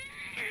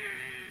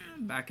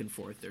back and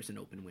forth. There's an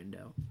open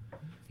window.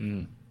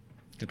 Gonna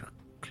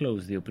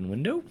close the open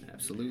window,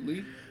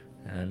 Absolutely.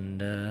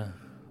 and,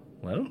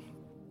 well,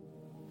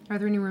 Are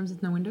there any rooms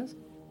with no windows?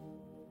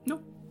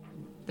 No.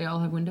 They all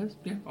have windows?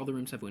 Yeah, all the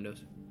rooms have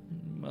windows.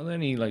 are there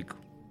any,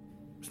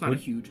 It's not a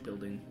huge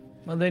building.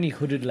 are there any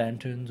hooded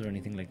lanterns or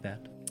anything like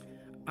that?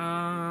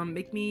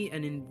 Make me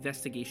an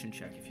investigation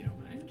check if you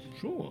don't mind.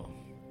 Sure.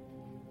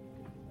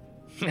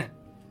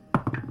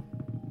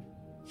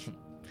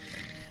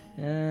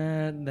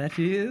 That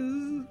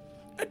is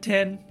a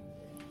 10.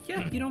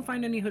 Yeah, you don't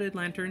find any hooded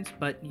lanterns,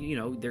 but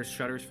there's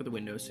shutters for the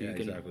windows, so Yeah, you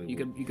can exactly.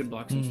 you can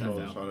block some stuff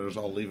out.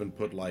 So I'll even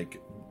put like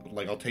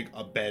I'll take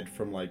a bed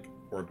from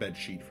or a bed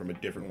sheet from a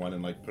different one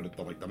and put it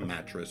the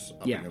mattress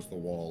up Yeah. against the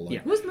wall. Yeah.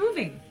 Who's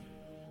moving?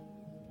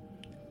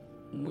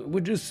 We're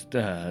just,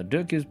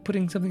 Dirk is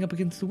putting something up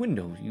against the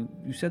window.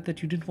 You said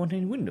that you didn't want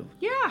any windows.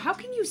 Yeah, how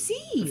can you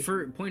see?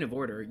 For point of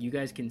order, you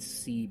guys can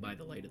see by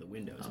the light of the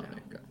windows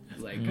now.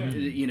 Like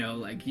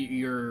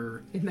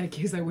you're. In that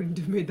case, I wouldn't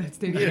have made that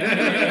statement.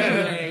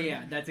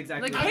 Yeah, that's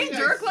exactly. Like, right. hey,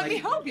 Dirk, let me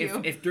help you.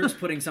 If Dirk's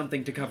putting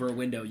something to cover a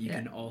window, you Yeah.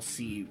 can all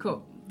see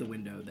Cool. the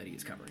window that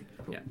he's covering.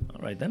 Yeah.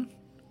 All right, then.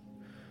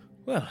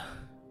 Well,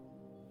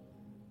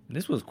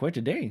 this was quite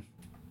a day.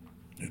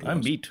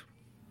 I'm beat.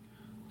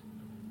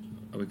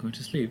 Are we going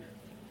to sleep?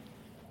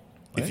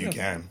 If you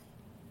can.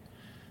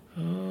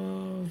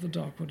 Oh, the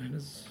Dark One and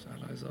his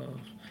allies are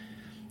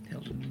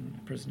held in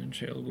prison in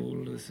Sheol.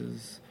 This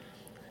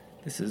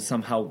is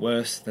somehow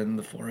worse than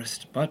the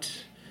forest,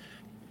 but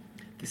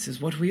this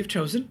is what we have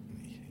chosen.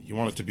 You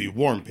want it to be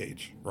warm,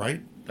 Paige,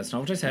 right? That's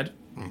not what I said.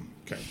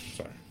 Okay,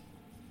 sorry.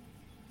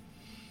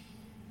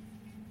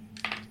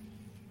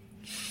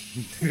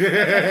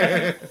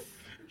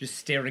 Just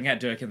staring at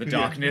Dirk in the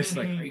darkness,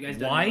 like, you guys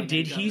done why yelling at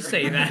did each he other?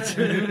 say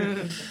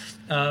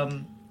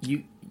that?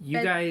 You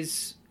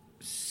guys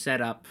set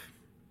up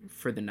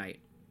for the night,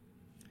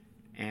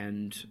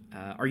 And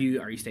are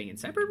you staying in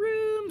separate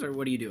rooms, or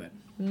what are you doing?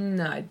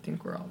 No, I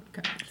think we're all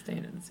kind of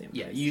staying in the same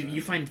Yeah, place.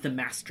 you find the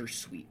master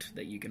suite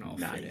that you can all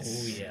fit in.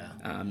 Oh,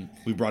 yeah.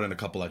 We brought in a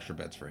couple extra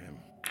beds for him.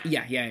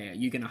 Yeah.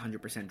 You can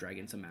 100% drag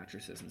in some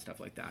mattresses and stuff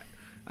like that.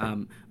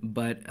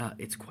 But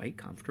it's quite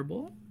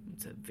comfortable.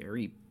 It's a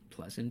very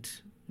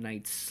pleasant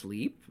night's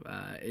sleep.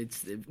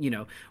 It's,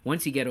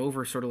 once you get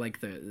over sort of like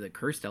the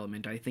cursed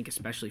element, I think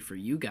especially for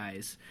you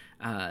guys,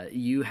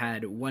 you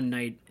had one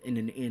night in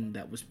an inn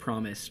that was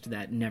promised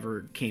that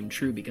never came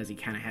true because he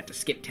kind of had to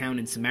skip town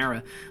in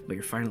Samara, but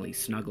you're finally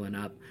snuggling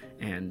up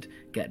and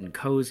getting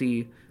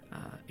cozy.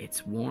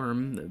 It's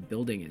warm. The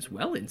building is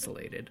well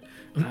insulated.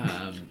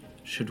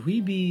 Should we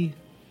be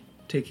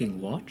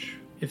taking watch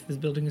if this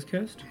building is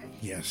cursed?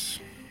 Yes.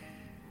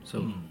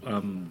 So,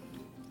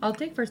 I'll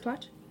take first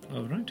watch.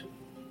 all right.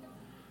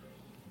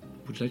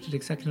 Would you like to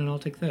take second and I'll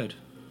take third?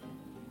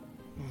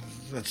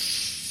 Let's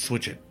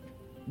switch it.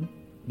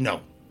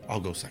 No, I'll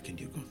go second,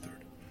 you go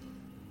third.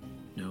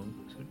 No.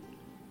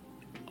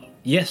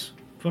 Yes.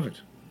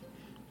 Perfect.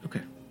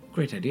 Okay.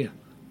 Great idea.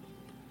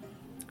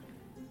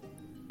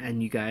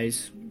 And you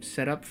guys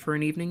set up for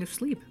an evening of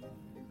sleep.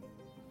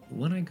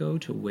 When I go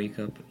to wake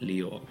up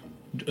Lior...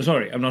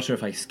 Sorry, I'm not sure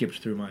if I skipped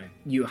through my...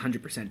 You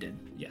 100% did.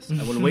 Yes,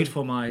 I will wait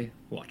for my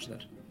watch then.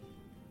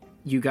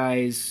 You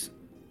guys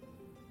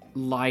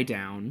lie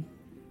down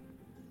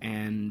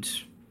and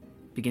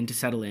begin to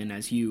settle in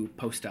as you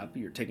post up.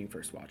 You're taking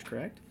first watch,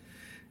 correct?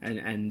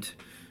 And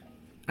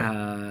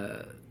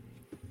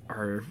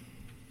are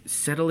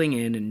settling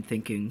in and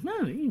thinking,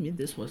 oh,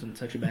 this wasn't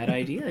such a bad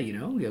idea,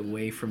 get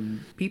away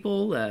from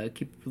people,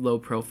 keep low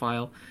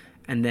profile.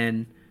 And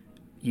then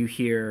you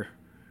hear,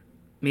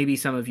 maybe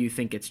some of you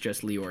think it's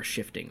just Lior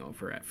shifting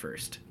over at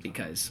first,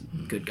 because,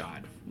 good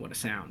God, what a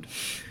sound,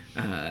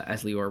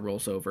 as Lior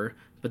rolls over.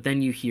 But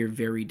then you hear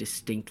very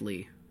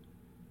distinctly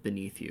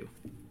beneath you,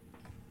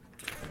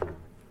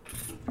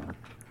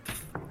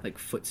 like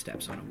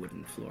footsteps on a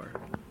wooden floor.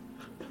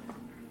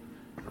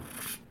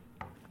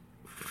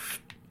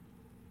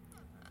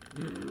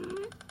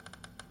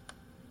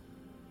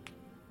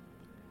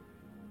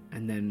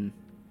 And then,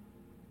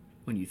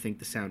 when you think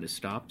the sound has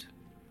stopped,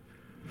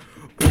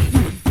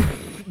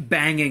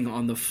 banging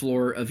on the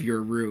floor of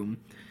your room.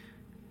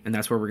 And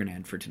that's where we're going to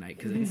end for tonight.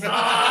 Cause it's...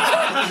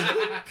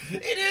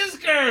 It is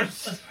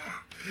cursed!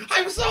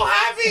 I'm so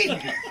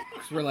happy!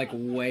 We're like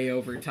way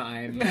over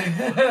time.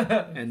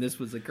 And this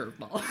was a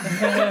curveball.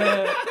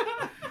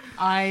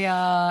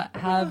 I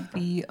have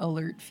the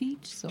alert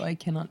feat, so I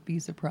cannot be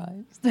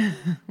surprised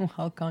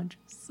while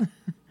conscious.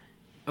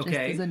 Okay.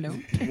 Just as a note.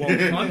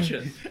 Well,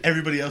 conscious.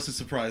 Everybody else is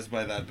surprised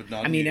by that, but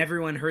not I mean, me.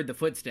 everyone heard the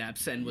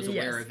footsteps and was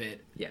aware Yes. of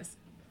it. Yes.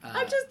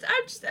 Just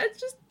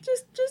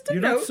a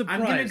You're note. not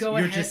surprised. I'm gonna go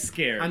You're ahead. just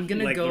scared. I'm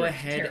gonna Like, go you're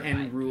ahead and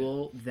terrified.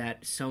 rule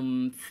that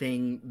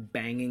something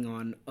banging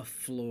on a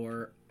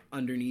floor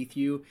underneath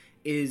you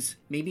is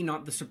maybe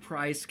not the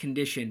surprise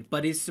condition,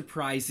 but is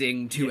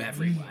surprising to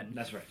everyone.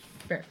 That's right.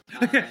 Fair.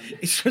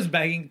 It's just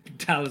banging.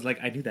 Tal is like,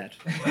 I knew that.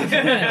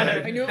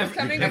 I knew it was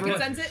coming. I could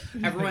sense it.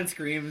 Everyone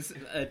screams.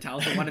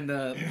 Tal's the one in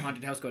the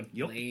haunted house going,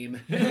 lame.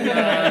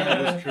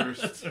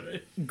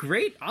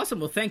 Great. Awesome.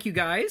 Well, thank you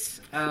guys.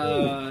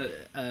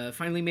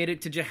 Finally made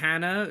it to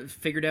Jehannah.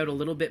 Figured out a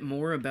little bit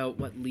more about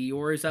what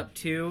Lior is up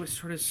to.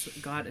 Sort of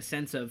got a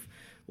sense of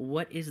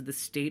what is the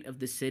state of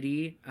the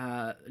city.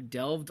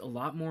 Delved a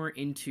lot more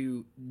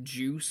into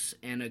juice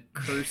and a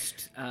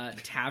cursed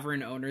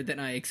tavern owner than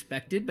I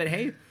expected. But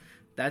hey,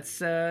 that's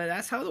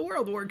how the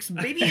world works,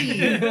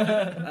 baby.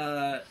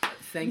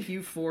 Thank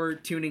you for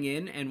tuning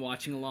in and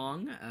watching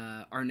along.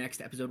 Our next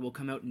episode will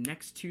come out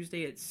next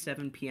Tuesday at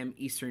 7 p.m.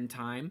 Eastern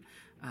Time.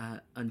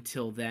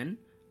 Until then,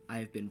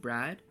 I've been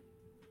Brad,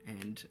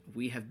 and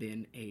we have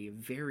been a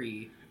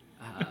very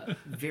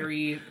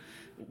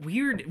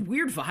weird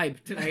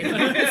vibe tonight.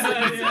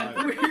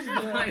 Weird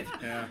vibe.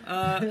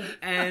 Yeah.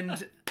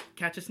 And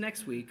catch us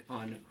next week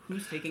on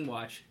Who's Taking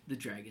Watch? The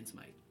Dragon's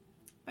Might.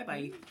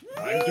 Bye-bye.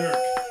 I'm Dirk.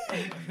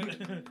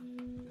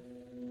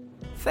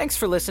 Thanks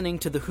for listening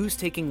to the Who's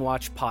Taking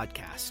Watch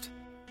podcast.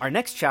 Our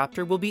next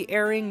chapter will be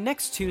airing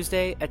next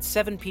Tuesday at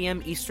 7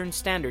 p.m. Eastern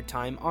Standard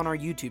Time on our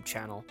YouTube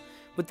channel,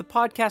 with the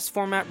podcast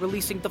format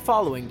releasing the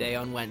following day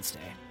on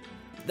Wednesday.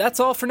 That's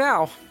all for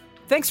now.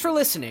 Thanks for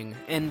listening,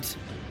 and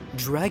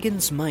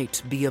dragons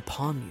might be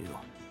upon you.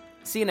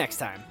 See you next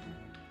time.